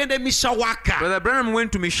Branham agenda Mishawaka. Brother Branham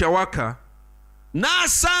went to Mishawaka.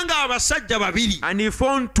 N'asanga abasajja babiri. And he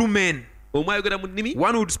found two men.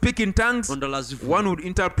 One would speak in tongues, one would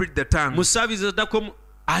interpret the tongue.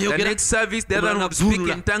 The next service, the other one would speak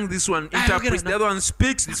in tongues, this one interprets, the other one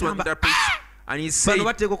speaks, this one interprets. And he said,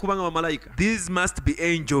 these must be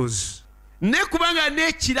angels.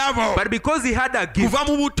 But because he had a gift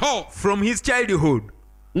from his childhood,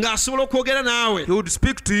 he would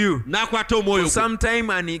speak to you for some time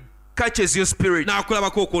and he catches your spirit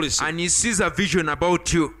and he sees a vision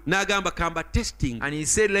about you and he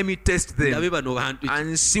said, let me test them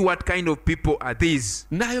and see what kind of people are these.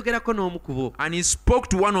 And he spoke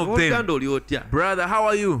to one of them. Brother, how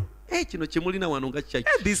are you?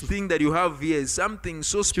 This thing that you have here is something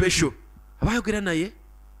so special. When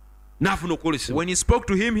he spoke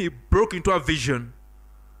to him, he broke into a vision.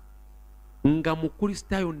 And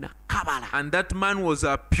that man was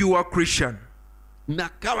a pure Christian.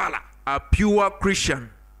 A pure Christian.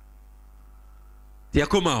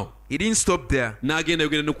 teyakomawo. He didn't stop there. N'agenda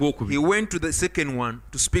yogera ne ku wokubiri. He went to the second one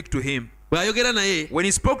to speak to him. Bw'ayogera naye, when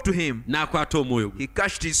he spoke to him, n'akwata omwoyo gwe. He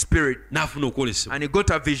catched his spirit. N'afuna okwolesebwa. And he got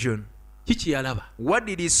a vision. Kiki yalaba? What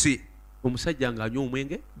did he see? Omusajja ng'anywa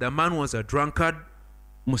omwenge. The man was a drunkard.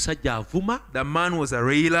 Musajja avuma. The man was a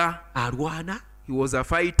railer. Alwana. He was a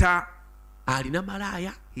fighter. Alina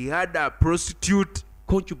malaaya. He had a prostitute.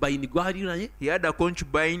 Concubine gwali naye. He had a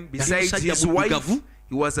concubine besides his wife.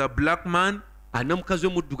 He was a black man. Alina mukazi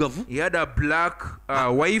omuddugavu. He had a black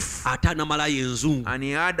wife. Ate alina malaaya enzungu. And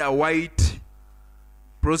he had a white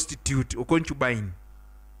prostitute or concubine.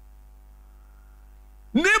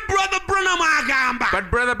 Ne Brother Branham agamba.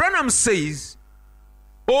 But Brother Branham says,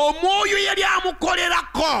 omwoyo yali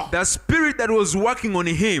amukolerako, the spirit that was working on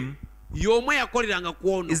him y'omwe yakoleranga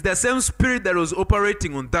ku ono is the same spirit that was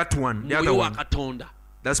operating on that one, the other one,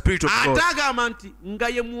 the spirit of God. Atagamba nti nga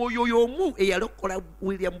ye mwoyo y'omu eyalokola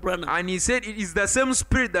William Branham. And he said it is the same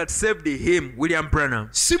spirit that saved him, William Branham.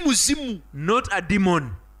 Si muzimu, not a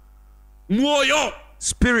demon. Mwoyo,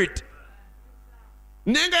 spirit.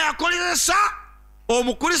 Nenga yakoleresa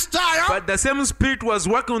omukristaayo, but the same spirit was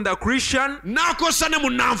working on the Christian, n'akosa ne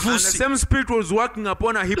munnanfuusi. And the same spirit was working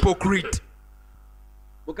upon a hypocrite.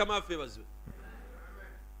 Mukama affe bazwe.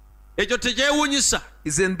 Ekyo tekyewuunyisa.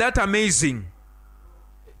 Isn't that amazing?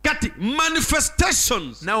 Kati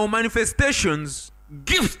manifestations. Now manifestations,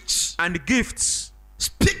 gifts and gifts,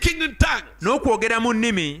 speaking in tongues, n'okwogera mu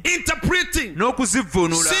nnimi, interpreting,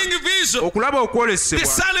 n'okuzivvuunula, seeing vision, okulaba okwolesebwa,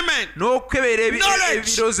 discernment, n'okukebera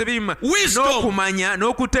ebirowoozo ebimu, n'okumanya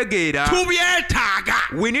n'okutegeera.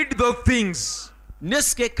 Tubyetaaga. We need those things.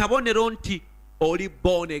 Neske kabonero nti oli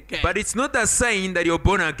born again. But it's not a sign that you're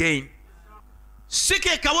born again.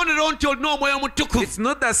 Sike kabonero nti olina omwoyo omutukuvu. It's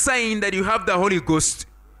not a sign that you have the Holy Ghost.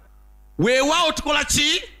 Weewaawo tukola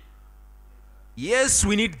ki? Yes,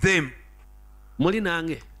 we need them. Muli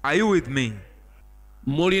nange? Are you with me?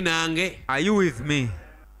 Muli nange? Are you with me?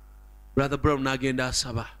 Brother Brown n'agenda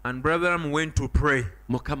asaba. And Brother Brown went to pray.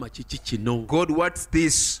 Mukama kiki kino? God, what's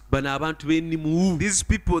this? Bano abantu b'ennimu. These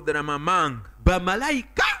people that I'm among.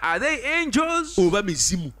 Bamalayika. Are they angels? Oba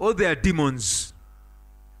mizimu. Or they are demons?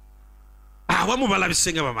 Awamu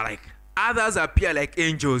balabise nga bamalayika. Others appear like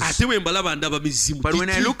angels. Ate bwe mbalaba ndaba mizimu. But when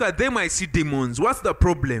I look at them, I see demons. What's the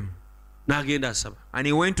problem? N'agenda asaba. And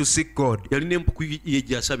he went to seek God. Yalina empuku ye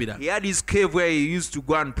gy'asabira. He had his cave where he used to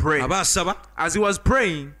go and pray. Aba asaba. As he was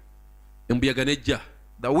praying, embuyaga nejja.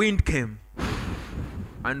 The wind came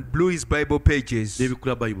and blew his Bible pages.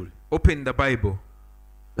 N'ebikula Bible. Opened the Bible.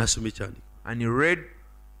 N'asoma ekyandiko. And he read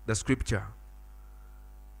the scripture.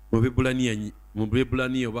 Mu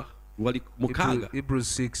Bebulaniya oba wali mukaaga. Hebrews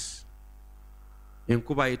 6.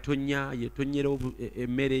 Enkuba etonyera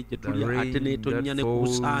emmere gye tulya ate n'etonya ne ku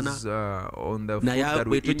busaana. Naye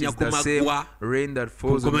bw'etonya ku maggwa,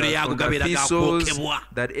 ku nkomero yaago gabeera gaakwokebwa.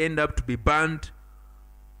 That end up to be burned.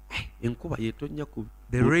 Enkuba yetonya ku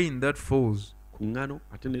the rain that falls ku ngano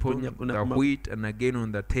ate upon n'etonya ku the wheat and again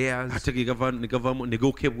on the tares, ate negavaamu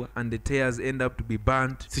negookebwa. And the tares end up to be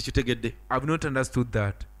burnt. Sikitegedde. I've not understood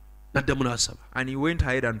that. N'addamu n'asaba. And he went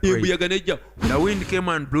ahead and prayed. Embuyaga nejja. The wind came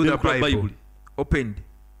and blew the Bible. Opened.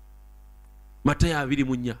 Matayo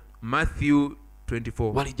 24. Matthew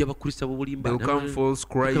 24. Walijja bakrista b'obulimba. There will come false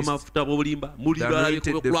Christ. Amafuta b'obulimba.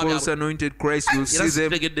 The false anointed Christ will see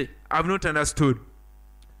them. I've not understood.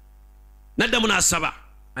 N'addamu n'asaba.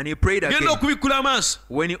 And he prayed again. Genda okubikkula amaaso.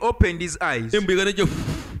 When he opened his eyes, embuyaga nejja.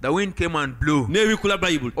 The wind came and blew. N'ebikkula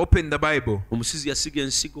Bible. Opened the Bible. Omusizi yasiga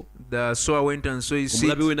ensigo. The sower went and sowed his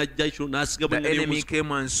seed. Omulabe we n'ajja ekyo n'asiga the enemy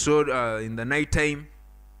came and sowed in the night time.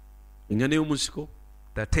 The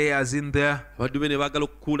tares in there. Then the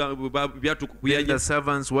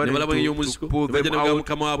servants wanted to pull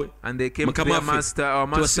them out, and they came to their master. Our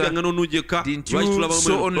master, didn't you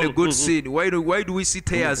sow only good seed? Why do we see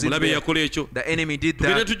tares in there? The enemy did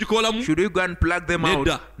that. Should we go and pluck them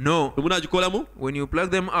out? No. When you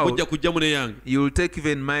pluck them out, you will take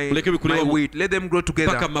even my wheat. Let them grow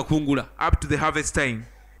together up to the harvest time.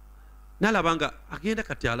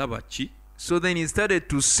 So then he started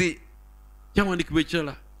to see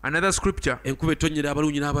another scripture.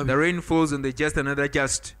 The rain falls on the just and the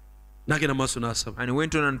just. And he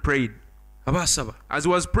went on and prayed. As he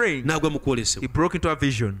was praying, he broke into a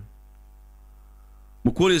vision.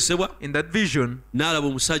 In that vision,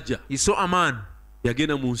 he saw a man.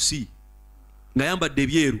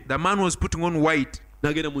 The man was putting on white.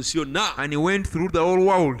 And he went through the whole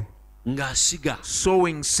world,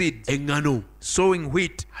 sowing seed, sowing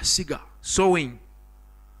wheat, sowing.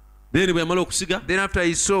 Then after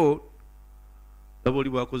he sowed,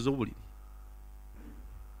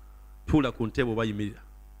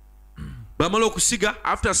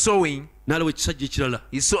 After sowing,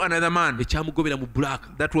 he saw another man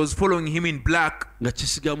that was following him in black.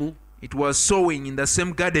 It was sowing in the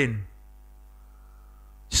same garden,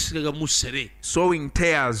 sowing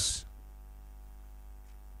tares.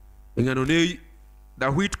 The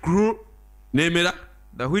wheat grew.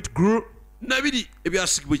 The wheat grew.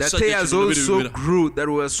 The tares also grew that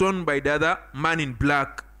were sown by the other man in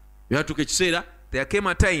black. There came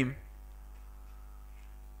a time,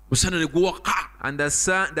 and the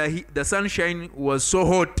sunshine was so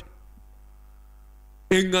hot.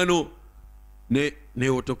 The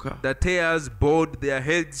tares bowed their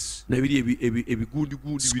heads,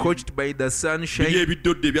 scorched by the sunshine.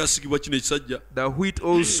 The wheat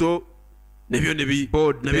also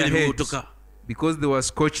bowed their heads because they were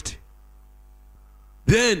scorched.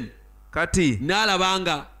 Then Kati,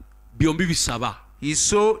 he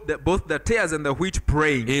saw both the tares and the wheat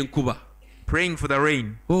praying for the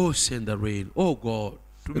rain. Oh, send the rain. Oh God.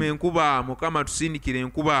 Send the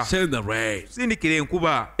rain. Send the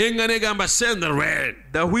rain.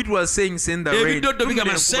 The wheat was saying send the rain.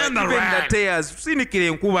 Send the rain. The tares.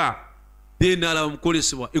 Then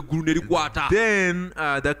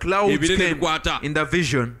the clouds came in the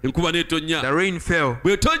vision. The rain fell.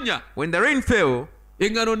 When the rain fell, the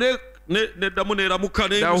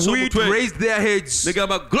wheat raised their heads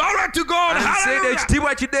glory to God and said,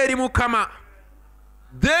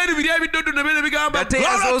 then the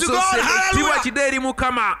tares also said,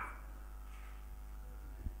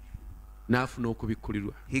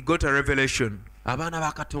 he got a revelation.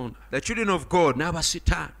 The children of God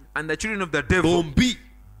and the children of the devil,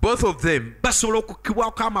 both of them,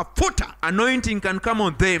 anointing can come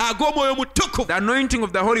on them, the anointing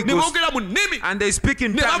of the Holy Ghost, and they speak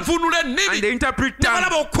in tongues, and they interpret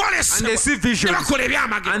tongues, and they see visions,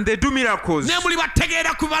 and they do miracles.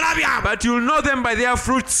 But you'll know them by their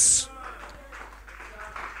fruits.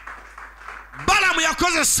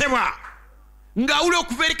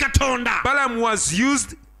 Balaam was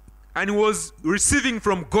used and was receiving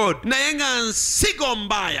from God, but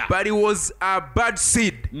it was a bad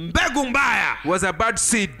seed. Was a bad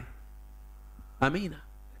seed. Amina.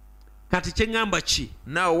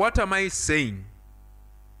 Now what am I saying?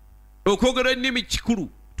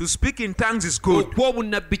 To speak in tongues is good.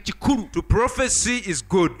 To prophecy is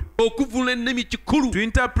good. To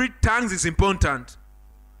interpret tongues is important.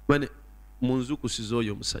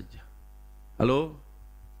 Hello?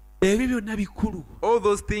 All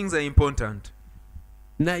those things are important.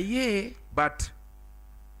 But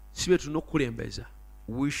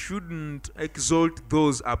we shouldn't exalt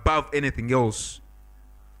those above anything else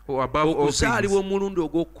or above all things.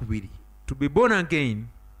 To be born again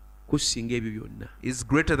is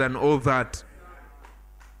greater than all that.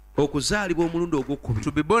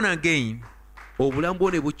 To be born again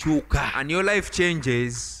and your life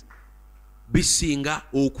changes is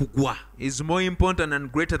more important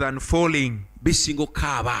and greater than falling.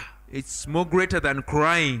 It's more greater than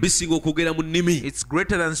crying. It's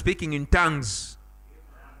greater than speaking in tongues.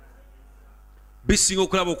 It's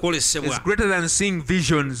greater than seeing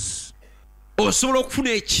visions.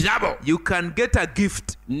 You can get a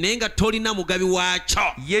gift, yet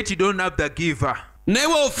you don't have the giver.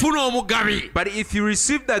 But if you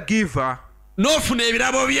receive the giver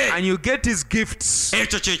and you get his gifts,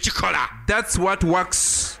 that's what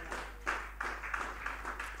works.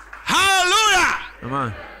 Hallelujah.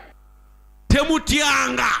 Amen.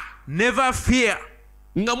 Temutyanga. Never fear.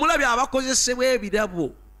 Nga mulabye abakozesebwa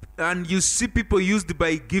ebirabo. And you see people used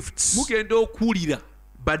by gifts. Mugenda okuwulira.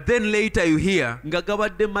 But then later you hear nga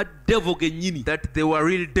gabadde madevil gennyini. That they were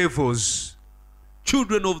real devils.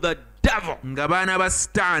 Children of the devil. Nga baana ba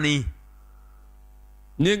Sitaani.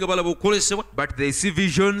 But they see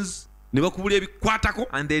visions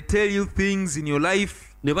and they tell you things in your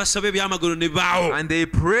life and they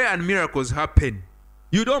pray and miracles happen.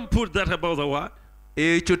 You don't put that above the word.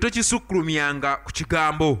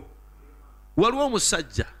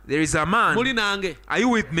 There is a man. Are you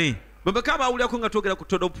with me?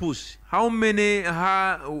 How many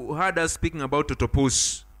heard us speaking about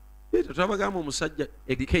Totopus? Didn't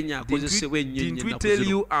we tell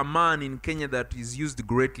you a man in Kenya that is used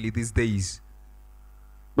greatly these days?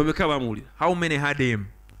 How many had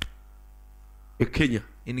him? In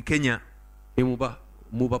Kenya. In the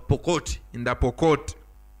Pokot.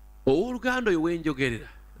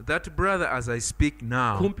 That brother, as I speak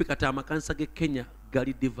now,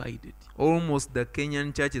 almost the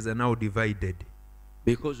Kenyan churches are now divided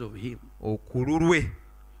because of him.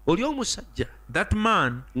 That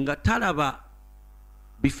man nga talaba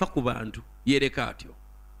bifa ku bantu yereka atyo.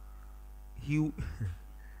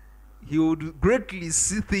 he would greatly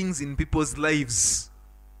see things in people's lives.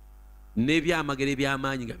 And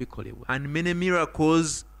many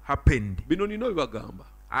miracles happened.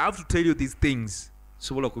 I have to tell you these things.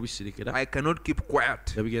 I cannot keep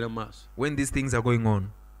quiet when these things are going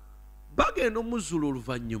on.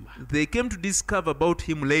 They came to discover about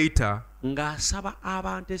him later.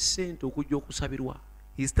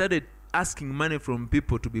 He started asking money from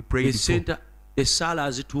people to be prayed for. He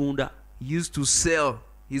used to sell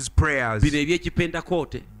his prayers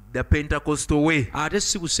the Pentecostal way,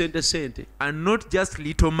 and not just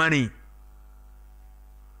little money,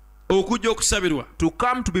 to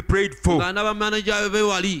come to be prayed for.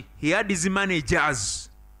 He had his managers.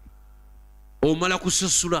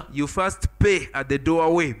 You first pay at the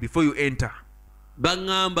doorway before you enter.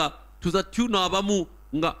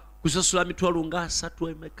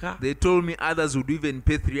 They told me others would even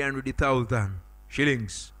pay 300,000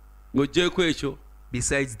 shillings.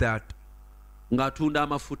 Besides that,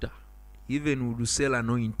 even would sell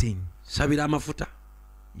anointing.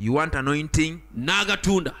 You want anointing?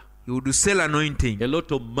 You would sell anointing. A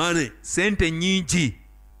lot of money. Sente nyingi.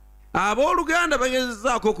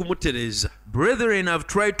 Brethren have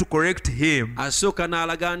tried to correct him. At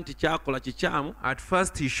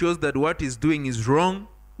first he shows that what he's doing is wrong,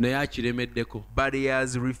 but he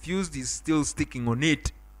has refused. He's still sticking on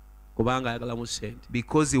it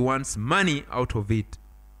because he wants money out of it.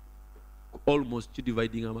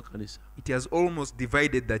 It has almost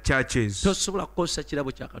divided the churches.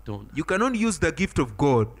 You cannot use the gift of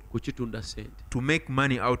God to make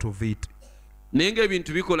money out of it.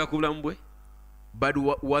 But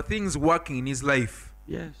were things working in his life?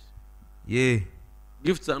 Yes. Yeah.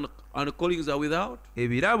 Gifts and callings are without.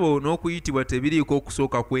 They are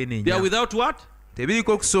without what? It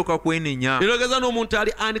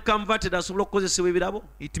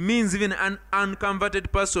means even an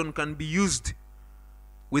unconverted person can be used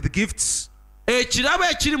with gifts. Do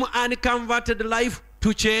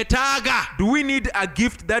we need a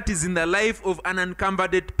gift that is in the life of an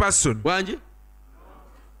unconverted person?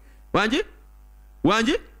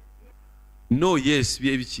 No, yes.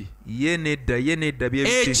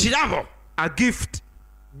 A gift.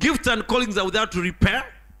 Gifts and callings are without repair.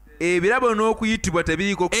 A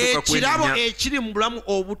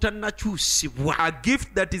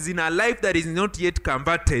gift that is in a life that is not yet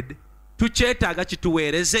converted. Do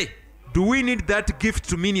we need that gift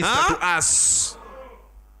to minister to us?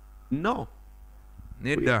 No.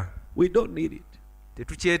 We don't need it.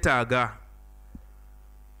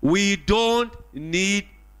 We don't need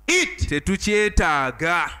it.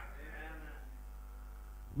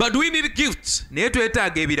 But we need gifts.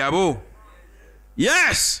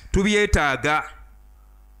 Yes. Do we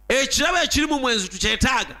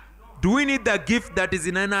need the gift that is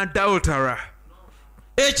in an adulterer?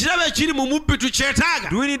 Do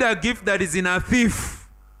we need a gift that is in a thief?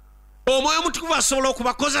 Can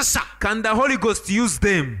the Holy Ghost use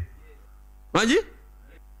them?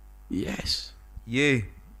 Yes. Yeah.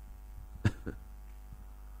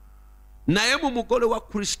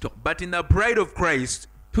 But in the bride of Christ,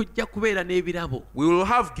 we will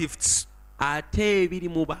have gifts. And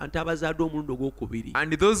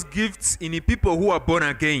those gifts in the people who are born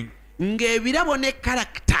again. And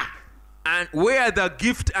where the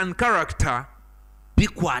gift and character,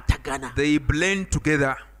 they blend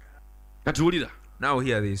together. Now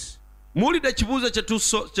hear this. Have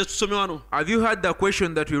you heard the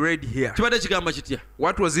question that we read here?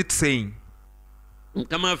 What was it saying?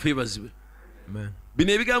 Amen.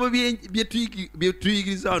 These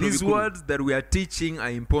words that we are teaching are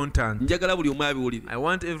important. I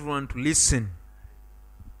want everyone to listen.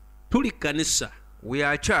 We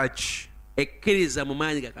are a church that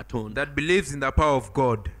believes in the power of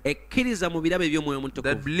God,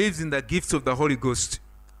 that believes in the gifts of the Holy Ghost.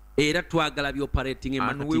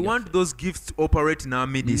 And we want those gifts to operate in our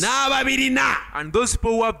midst. And those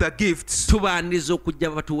people who have the gifts,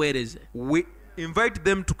 we invite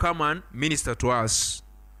them to come and minister to us.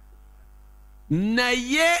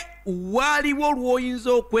 Naye waliwo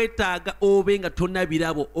lw'oyinza okwetaaga obe nga tonna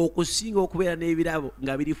birabo okusinga okubeera n'ebirabo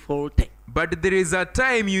nga biri faulty. But there is a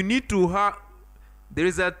time you need to have, there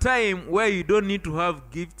is a time where you don't need to have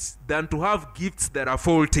gifts than to have gifts that are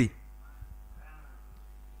faulty.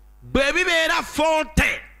 Bwe bibeera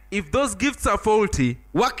faulty, if those gifts are faulty,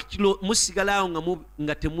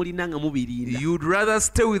 you'd rather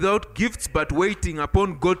stay without gifts but waiting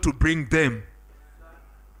upon God to bring them.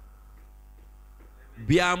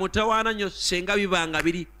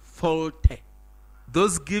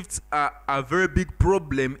 Those gifts are a very big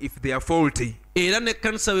problem if they are faulty. And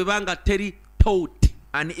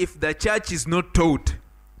if the church is not taught,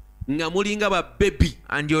 nga mulinga ba baby,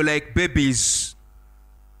 and you're like babies.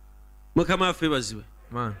 Mukama waffe baziwe.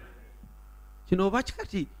 Man. Kino oba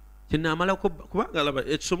kikati kinamala kubanga laba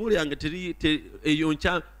ekisomo lyange eyo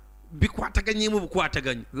nkya bikwataganyemu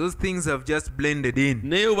bukwataganye. Those things have just blended in.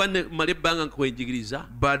 Naye oba male ebbanga nkwenjigiriza.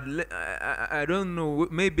 But I don't know,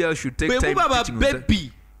 maybe I should take time teaching baby.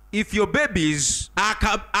 That. If your babies,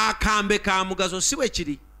 akambe ka mugaso si bwe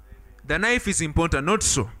kiri. The knife is important, not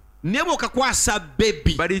so. Nebo kakwasa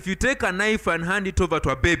baby. But if you take a knife and hand it over to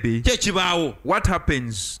a baby, what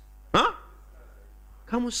happens? Huh?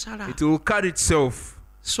 It will cut itself.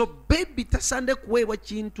 So baby tasande kuweebwa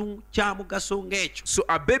kintu kya mugaso ng'ekyo. So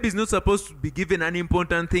a baby is not supposed to be given an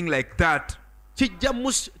important thing like that. Kijja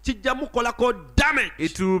mukolako damage.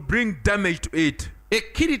 It will bring damage to it.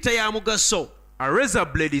 Ekkirita ya mugaso. A razor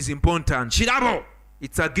blade is important. Kirabo.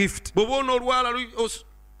 It's a gift. Bw'oba olwala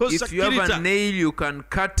if you have a nail, you can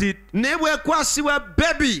cut it. Baby.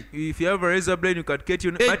 If you have a razor blade, you can cut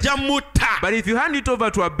your nail. But if you hand it over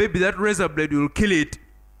to a baby, that razor blade will kill it.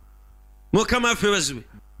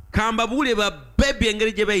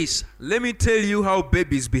 Let me tell you how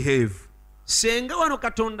babies behave.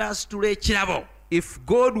 If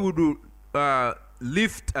God would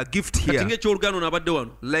lift a gift here,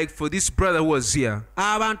 like for this brother who was here,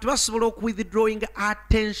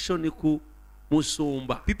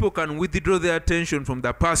 people can withdraw their attention from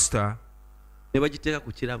the pastor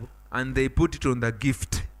and they put it on the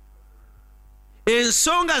gift.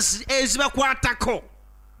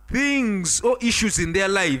 Things or issues in their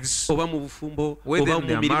lives, whether in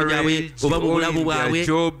their marriage or in their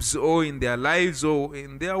jobs or in their lives or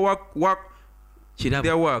in their work,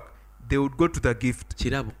 they would go to the gift.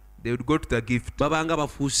 They would go to the gift.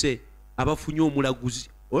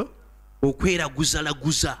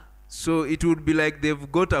 So it would be like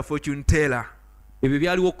they've got a fortune teller.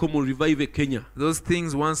 Those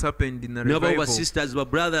things once happened in a revival. Sisters,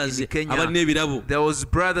 brothers, in Kenya. There was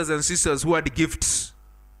brothers and sisters who had gifts.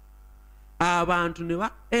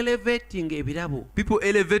 People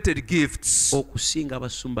elevated gifts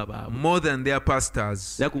more than their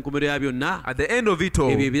pastors. At the end of it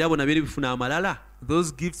all,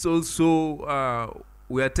 those gifts also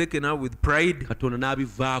were taken out with pride,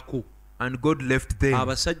 and God left them.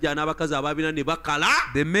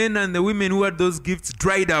 The men and the women who had those gifts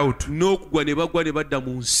dried out, and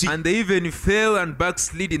they even fell and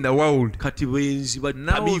backslid in the world.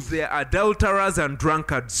 Now they are adulterers and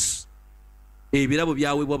drunkards.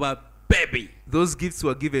 Those gifts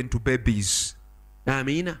were given to babies.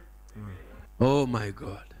 Amina. Oh my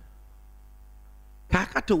God.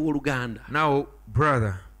 Now,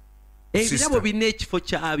 brother, sister,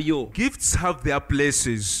 gifts have their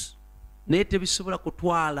places, but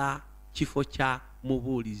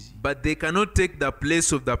they cannot take the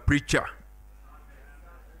place of the preacher.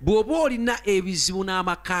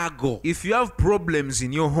 If you have problems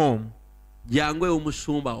in your home,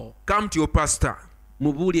 come to your pastor.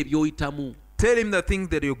 Tell him the things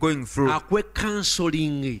that you're going through.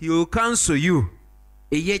 He will counsel you.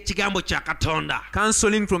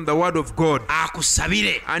 Counseling from the word of God.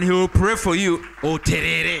 And he will pray for you.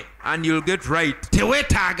 And you'll get right.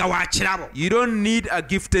 You don't need a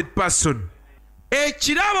gifted person.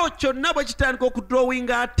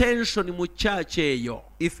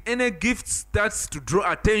 If any gift starts to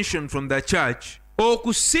draw attention from the church, more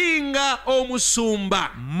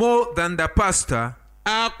than the pastor,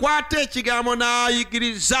 who takes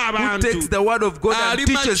the word of God and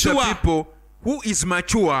teaches the people, who is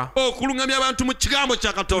mature, to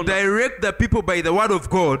direct the people by the word of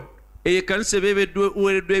God, then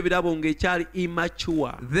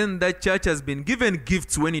that church has been given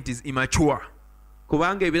gifts when it is immature.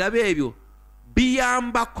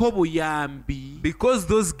 Because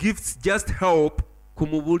those gifts just help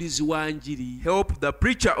the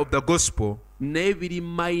preacher of the gospel,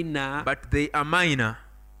 but they are minor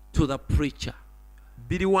to the preacher.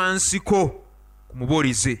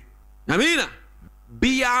 Amina.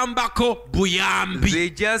 They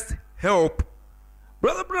just help.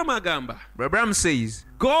 Brother Branham says,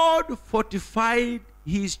 God fortified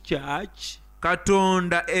his church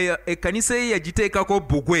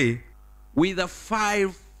with a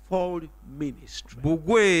fivefold ministry.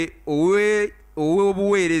 What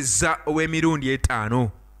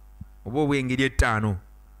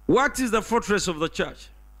is the fortress of the church?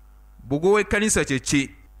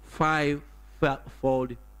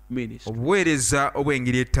 Fivefold ministry.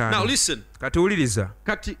 Now listen.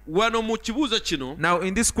 Now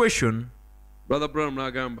in this question, Brother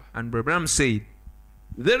Branham and Brother Branham said,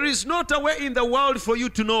 there is not a way in the world for you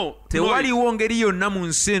to know.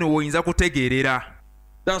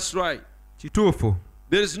 That's right.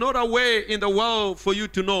 There is not a way in the world for you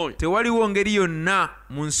to know it. Tewaliwo ngeri yonna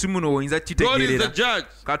mu nsi muno oyinza kitegeerera.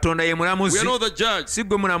 Katonda ye mulamuzi. We are not the judge. Si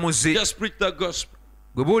gwe mulamuzi. Just preach the gospel.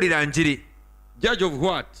 Gwe buulira njiri. Judge of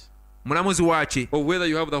what? Mulamuzi waaki? Of whether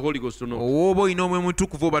you have the Holy Ghost or not. Oba oyina omwoyo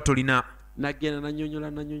mutukuvu oba tolina. Nagenda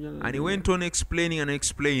nanyonyola. And he went on explaining and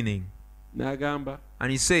explaining. Nagamba.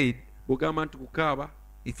 And he said, bugamba nti kukaaba.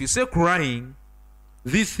 If you say crying,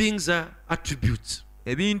 these things are attributes.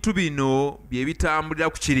 Ebintu bino bye bitambulira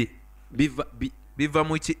ku kiri.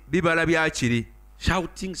 Bibala bya kiri.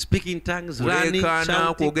 Shouting, speaking tongues, running,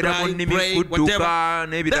 shouting, crying, praying, whatever.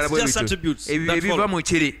 That's just attributes. Ebiva mu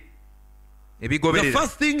kiri. The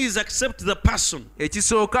first thing is accept the person.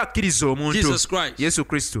 Ekisooka akkiriza omuntu. Jesus Christ. Yesu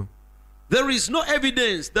Kristo. There is no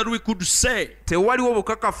evidence that we could say. Tewaliwo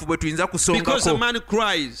bukakafu bwe tuyinza kusongako. Because a man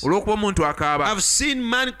cries. Olw'okuba omuntu akaaba. I've seen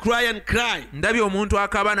man cry and cry. Ndabye omuntu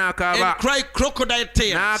akaaba n'akaaba. And cry crocodile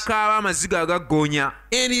tears. N'akaaba amaziga agaggoonya.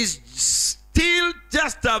 And he's still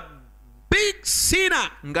just a big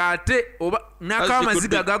sinner. Ng'ate oba n'akaaba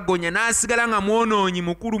amaziga agaggoonya n'asigala nga mwonoonyi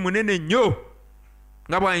mukulu munene nnyo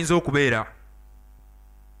nga bw'ayinza okubeera.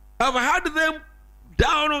 I've had them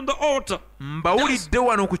down on the altar. Mbawulidde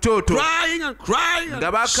wano ku kyoto. Crying and crying.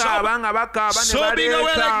 Nga bakaaba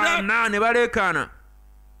ne baleekaana.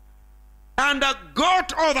 And a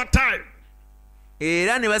goat all the time.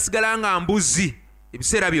 Era ne basigala nga mbuzi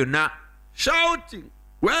ebiseera byonna. Shouting.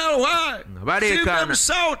 Well, why? Nga baleekaana.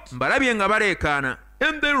 Mbalabye nga baleekaana.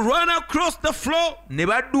 And they run across the floor. Ne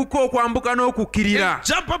badduka okwambuka n'okukkirira.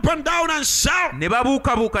 Jump up and down and shout. Ne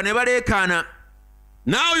babuukabuuka ne baleekaana.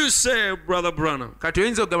 Now you say, Brother Branham, kati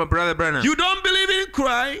oyinza okugamba Brother Branham, you don't believe in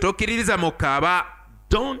crying. Tokkiririza mu kukaaba.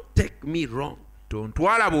 Don't take me wrong.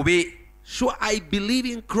 Tontwala bubi. Sure, I believe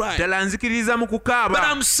in crying. Ddala nzikiririza mu kukaaba. But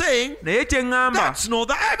I'm saying, naye kye ŋŋamba, that's not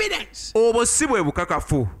the evidence. Obwo si bwe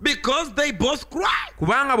bukakafu. Because they both cry.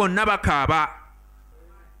 Kubanga bonna bakaaba.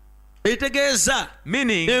 Etegeeza.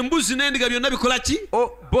 Meaning, embuzi n'endiga byonna bikola ki?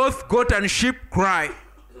 Both goat and sheep cry.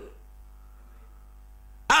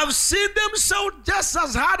 I've seen them shout just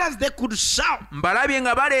as hard as they could shout. Mbalabye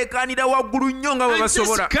nga baleekaanira waggulu nnyo nga bwe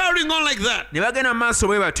basobola. Just carrying on like that. Ne bagenda mu maaso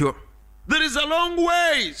bwe batyo. There is a long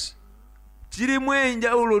ways. Kirimu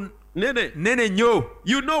enjawulo nene nnyo.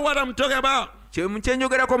 You know what I'm talking about. Kye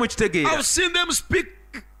njogerako mu kitegeera. I've seen them speak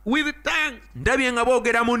with tongues. Ndabye nga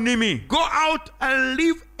boogera mu nnimi. Go out and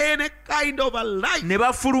live any kind of a life. Ne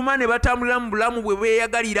bafuluma ne batambulira mu bulamu bwe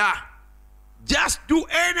beeyagalira. Just do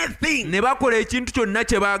anything. Ne bakola ekintu kyonna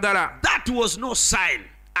kye baagala. That was no sign.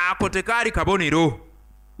 Ako tekaali kabonero.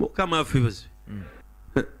 Mukama afibuzi.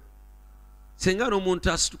 Singa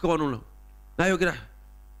n'omuntu asituka wano n'ayogera.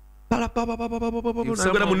 If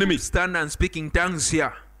someone stand and speak in tongues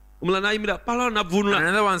here,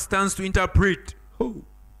 another one stands to interpret.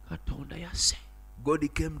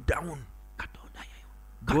 God came down.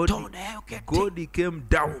 God came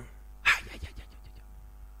down.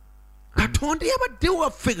 The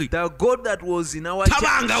God that was in our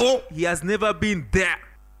church, he has never been there.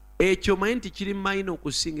 Do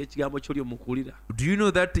you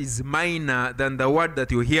know that is minor than the word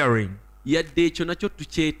that you're hearing?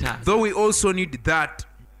 Though we also need that.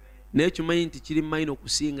 But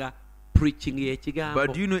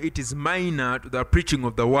do you know it is minor to the preaching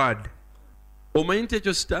of the word? Do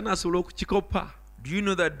you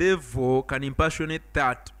know the devil can impersonate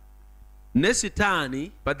that? But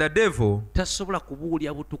the devil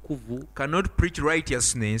cannot preach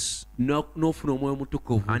righteousness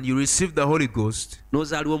and you receive the Holy Ghost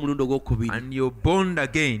and you're born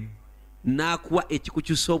again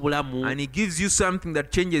and he gives you something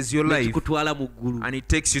that changes your life and it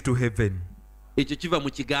takes you to heaven.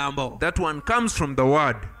 That one comes from the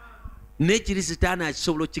word. But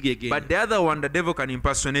the other one, the devil can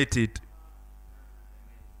impersonate it.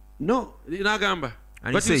 No,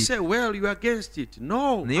 and but you say, well, you are against it.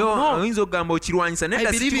 No, I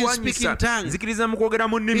believe in speaking tongues.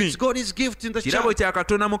 It's God's gift in the church.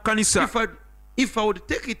 If I would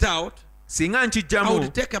take it out, I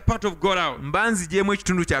would take a part of God out. If I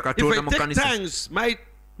take tongues, my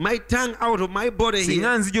tongue out of my body here,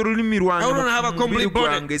 I don't have a complete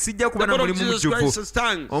body. The body of Jesus Christ has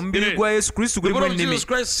tongues. The body of Jesus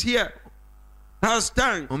Christ here has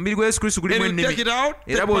tongues. And you take it out,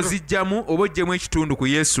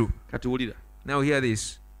 Now hear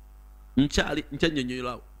this.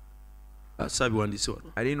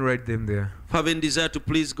 I didn't write them there. Having desire to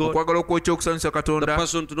please God. The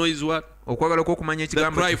person to know his word. The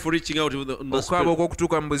cry for reaching out with the Spirit.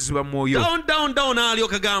 Down.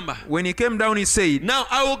 When he came down, he said, now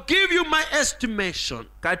I will give you my estimation.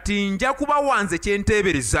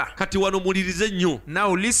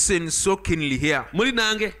 Now listen so keenly here.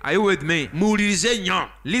 Are you with me?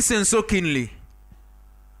 Listen so keenly.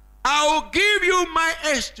 I will give you my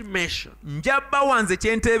estimation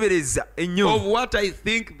of what I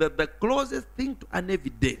think that the closest thing to an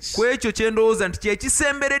evidence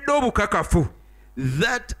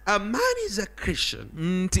that a man is a Christian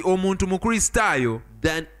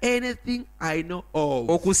than anything I know of.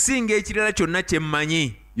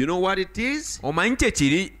 You know what it is?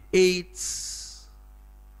 It's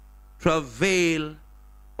travail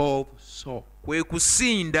of soul.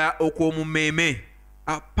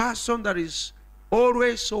 A person that is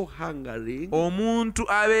always so hungering,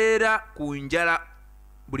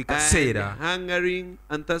 hungering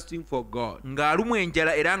and thirsting for God. They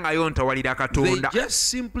just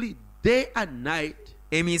simply day and night,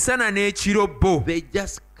 they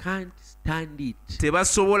just can't stand it.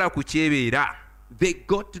 They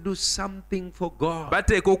got to do something for God.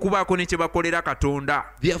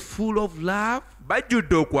 They are full of love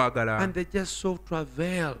and they just so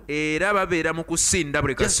travail.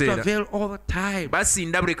 Just travail all the time.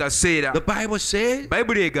 The Bible says,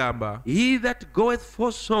 he that goeth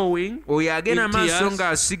for sowing in tears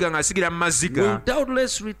will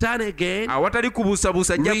doubtless return again,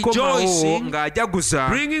 rejoicing,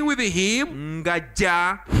 bringing with him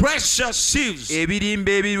precious sheaves.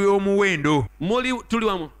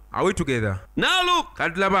 Are we together? Now look,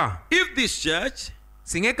 if this church,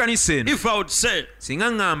 if I would say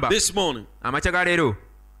this morning,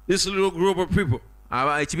 this little group of people,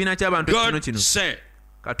 God said,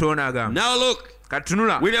 now look,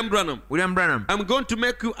 William Branham, I'm going to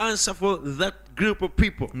make you answer for that group of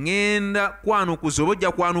people.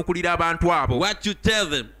 What you tell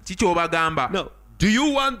them. No. Do you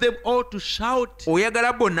want them all to shout?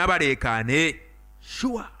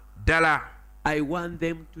 Sure. I want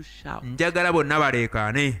them to shout.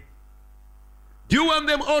 Do you want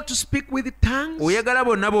them all to speak with tongues?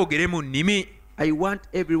 I want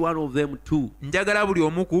every one of them to.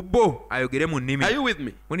 Are you with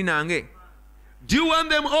me? Do you want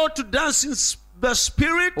them all to dance in the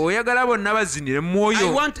Spirit?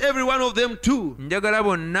 I want every one of them to.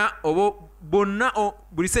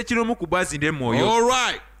 All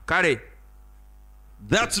right.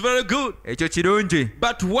 That's very good.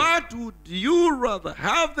 But what would you rather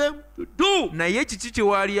have them to do?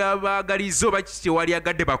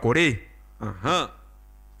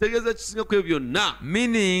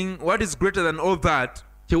 Meaning, what is greater than all that?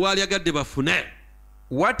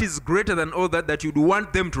 What is greater than all that that you'd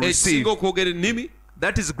want them to receive?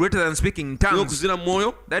 That is greater than speaking in tongues.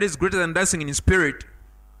 That is greater than dancing in spirit.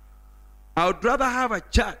 I would rather have a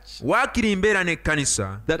church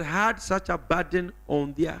that had such a burden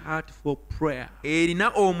on their heart for prayer,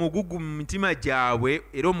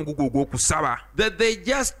 that they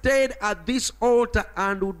just stayed at this altar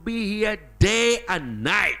and would be here day and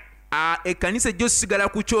night.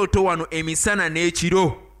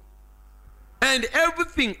 And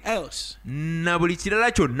everything else,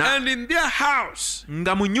 and in their house,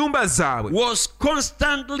 was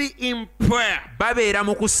constantly in prayer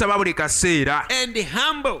and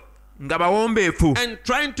humble and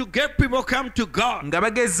trying to get people come to God and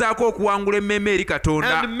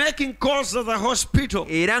making calls to the hospital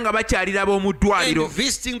and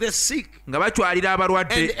visiting the sick and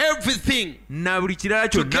everything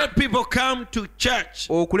to get people come to church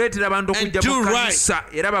and do right.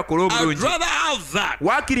 I'd rather have that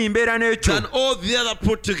than all the other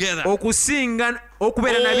put together.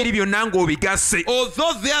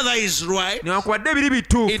 Although the other is right,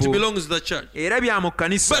 it belongs to the church.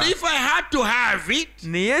 But if I had to have it,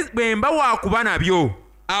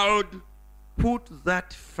 I would put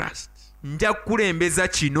that first.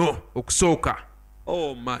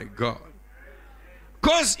 Oh my God.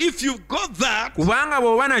 Because if you've got that,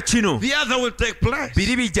 the other will take place.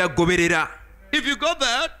 If you got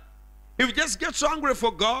that, if you just get so angry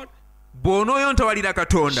for God,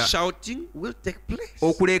 shouting will take place.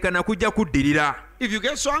 If you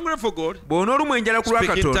get so angry for God, speaking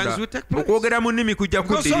tongues will take place. Because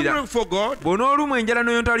so angry for God,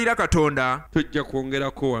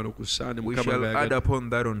 we shall add upon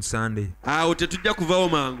that on Sunday.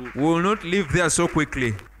 We will not leave there so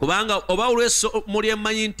quickly.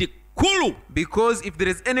 Because if there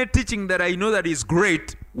is any teaching that I know that is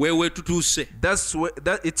great,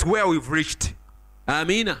 it's where we've reached.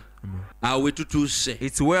 Amina.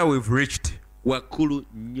 It's where we've reached.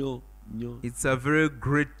 It's a very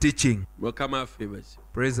great teaching.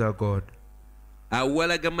 Praise our God.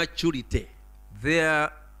 There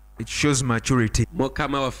it shows maturity.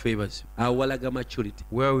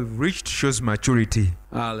 Where we've reached shows maturity.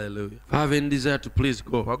 Hallelujah. Having desire to please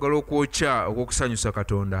God.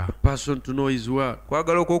 Person to know his word.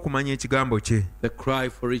 The cry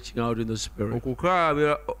for reaching out in the spirit.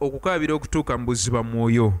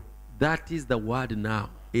 That is the word now.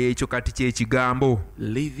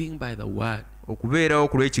 Living by the word.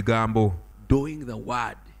 Doing the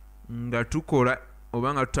word.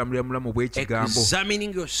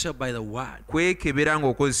 Examining yourself by the word. Healing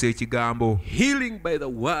by the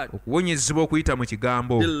word.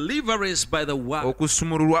 Deliverance by the word.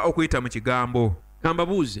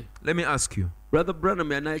 Let me ask you. Brother Branham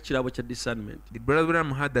discernment. Brother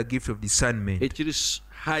Branham had the gift of discernment. It is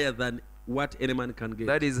higher than what any man can get.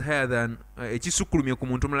 That is higher than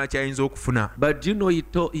but do you know he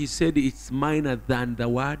said it's minor than the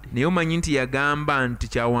word.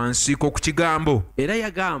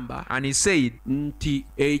 And he said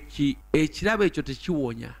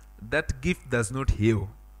that gift does not heal.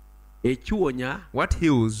 What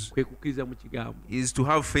heals is to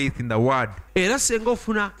have faith in the word. So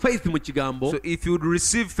if you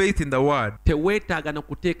receive faith in the word, you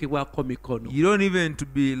don't even to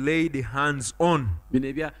be laid hands on.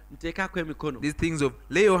 These things of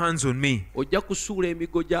lay your hands on me. You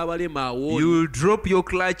will drop your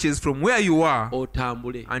clutches from where you are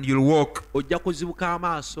and you'll walk.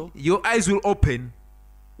 Your eyes will open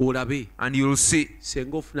and you'll see.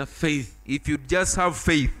 If you just have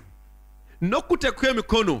faith,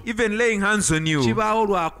 even laying hands on you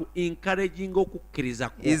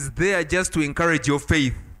is there just to encourage your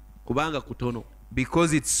faith,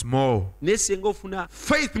 because it's small.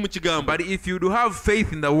 But if you do have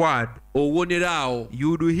faith in the word,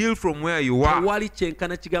 you do heal from where you are.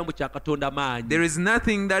 There is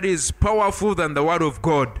nothing that is powerful than the word of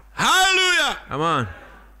God. Hallelujah. Amen.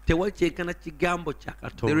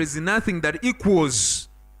 There is nothing that equals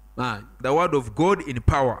the word of God in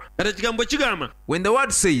power. When the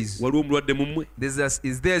word says,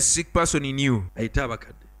 is there a sick person in you?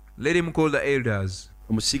 Let him call the elders,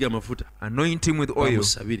 anoint him with oil,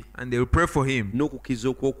 and they will pray for him.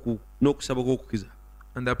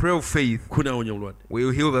 And the prayer of faith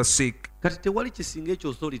will heal the sick.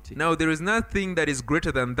 Now there is nothing that is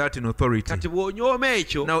greater than that in authority.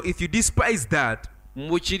 Now if you despise that, and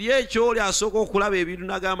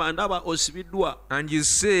you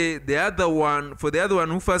say the other one, for the other one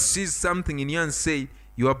who first sees something in you and say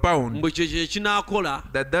you are bound,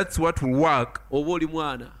 that's what will work,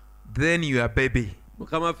 then you are baby.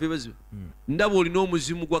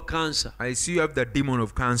 I see you have the demon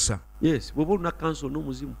of cancer. Yes.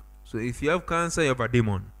 So if you have cancer, you have a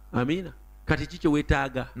demon.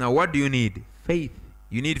 Now what do you need? Faith.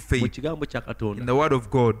 You need faith in the word of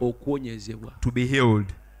God to be healed.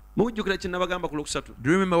 Do you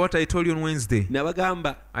remember what I told you on Wednesday?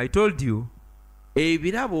 I told you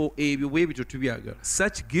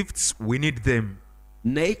such gifts, we need them.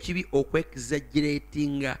 Their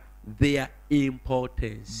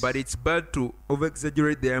importance. But it's bad to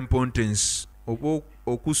over-exaggerate their importance. If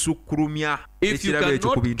you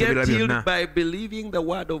cannot get healed by believing the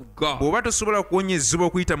word of God,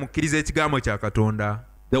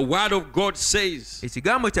 the word of God says,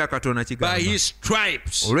 by his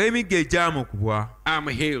stripes I'm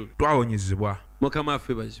healed.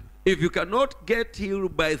 If you cannot get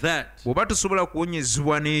healed by that,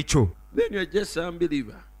 then you're just an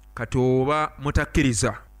unbeliever.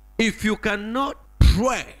 If you cannot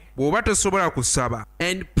pray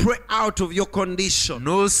and pray out of your condition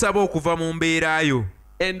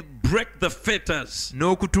and break the fetters,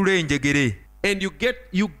 and you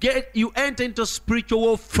enter into spiritual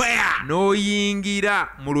warfare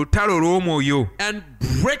and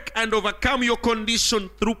break and overcome your condition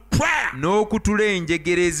through prayer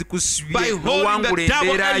by holding the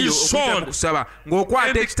double-edged sword and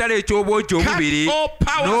cut all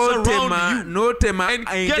powers around you and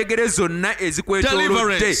get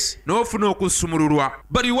deliverance.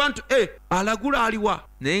 But you want to,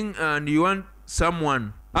 and you want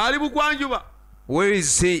someone, where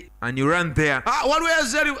is he? And you run there.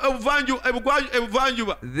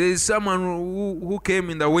 There's someone who came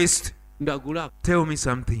in the west. Tell me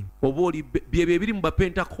something.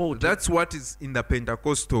 That's what is in the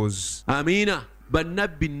Pentecostals.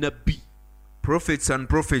 Prophets and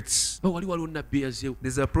prophets.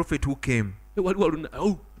 There's a prophet who came.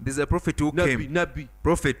 There's a prophet who came.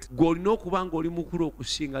 Prophet.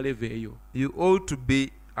 You ought to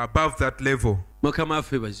be above that level.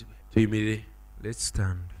 Let's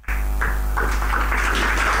stand.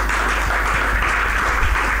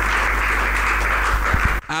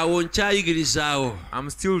 I'm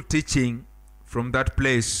still teaching from that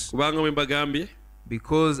place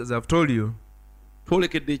because, as I've told you,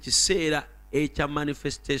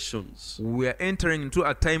 we are entering into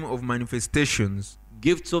a time of manifestations.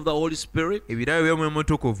 Gifts of the Holy Spirit,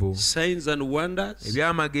 signs and wonders,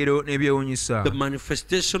 the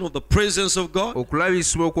manifestation of the presence of God.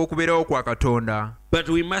 But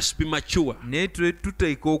we must be mature.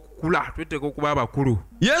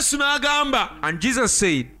 Yes, and Jesus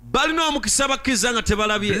said,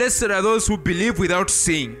 blessed are those who believe without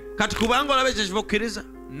seeing.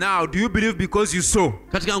 Now, do you believe because you saw?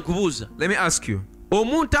 Let me ask you.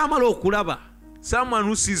 Someone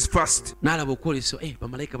who sees first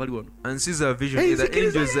and sees a vision, the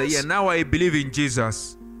angels are here. Now I believe in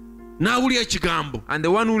Jesus. And the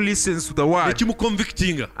one who listens to the word,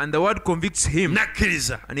 and the word convicts him,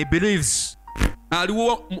 and he believes.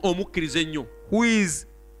 Who is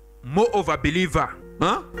more of a believer?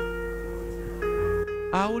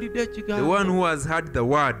 The one who has heard the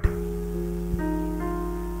word.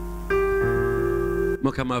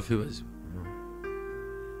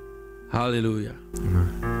 Hallelujah.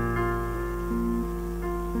 Amen.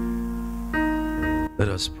 Let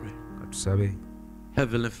us pray.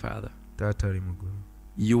 Heavenly Father,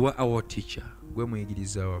 you are our teacher.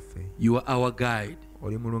 You are our guide.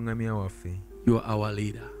 You are our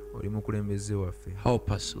leader.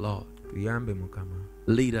 Help us, Lord.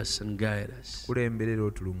 Lead us and guide us.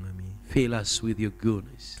 Fill us with your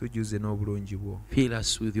goodness. Fill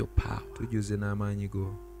us with your power.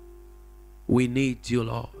 We need you,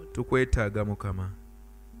 Lord.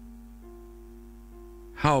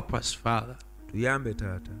 Help us, Father.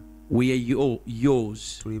 We are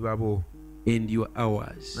yours and you are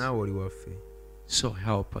ours. So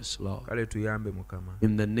help us, Lord.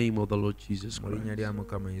 In the name of the Lord Jesus Christ.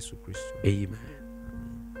 Amen.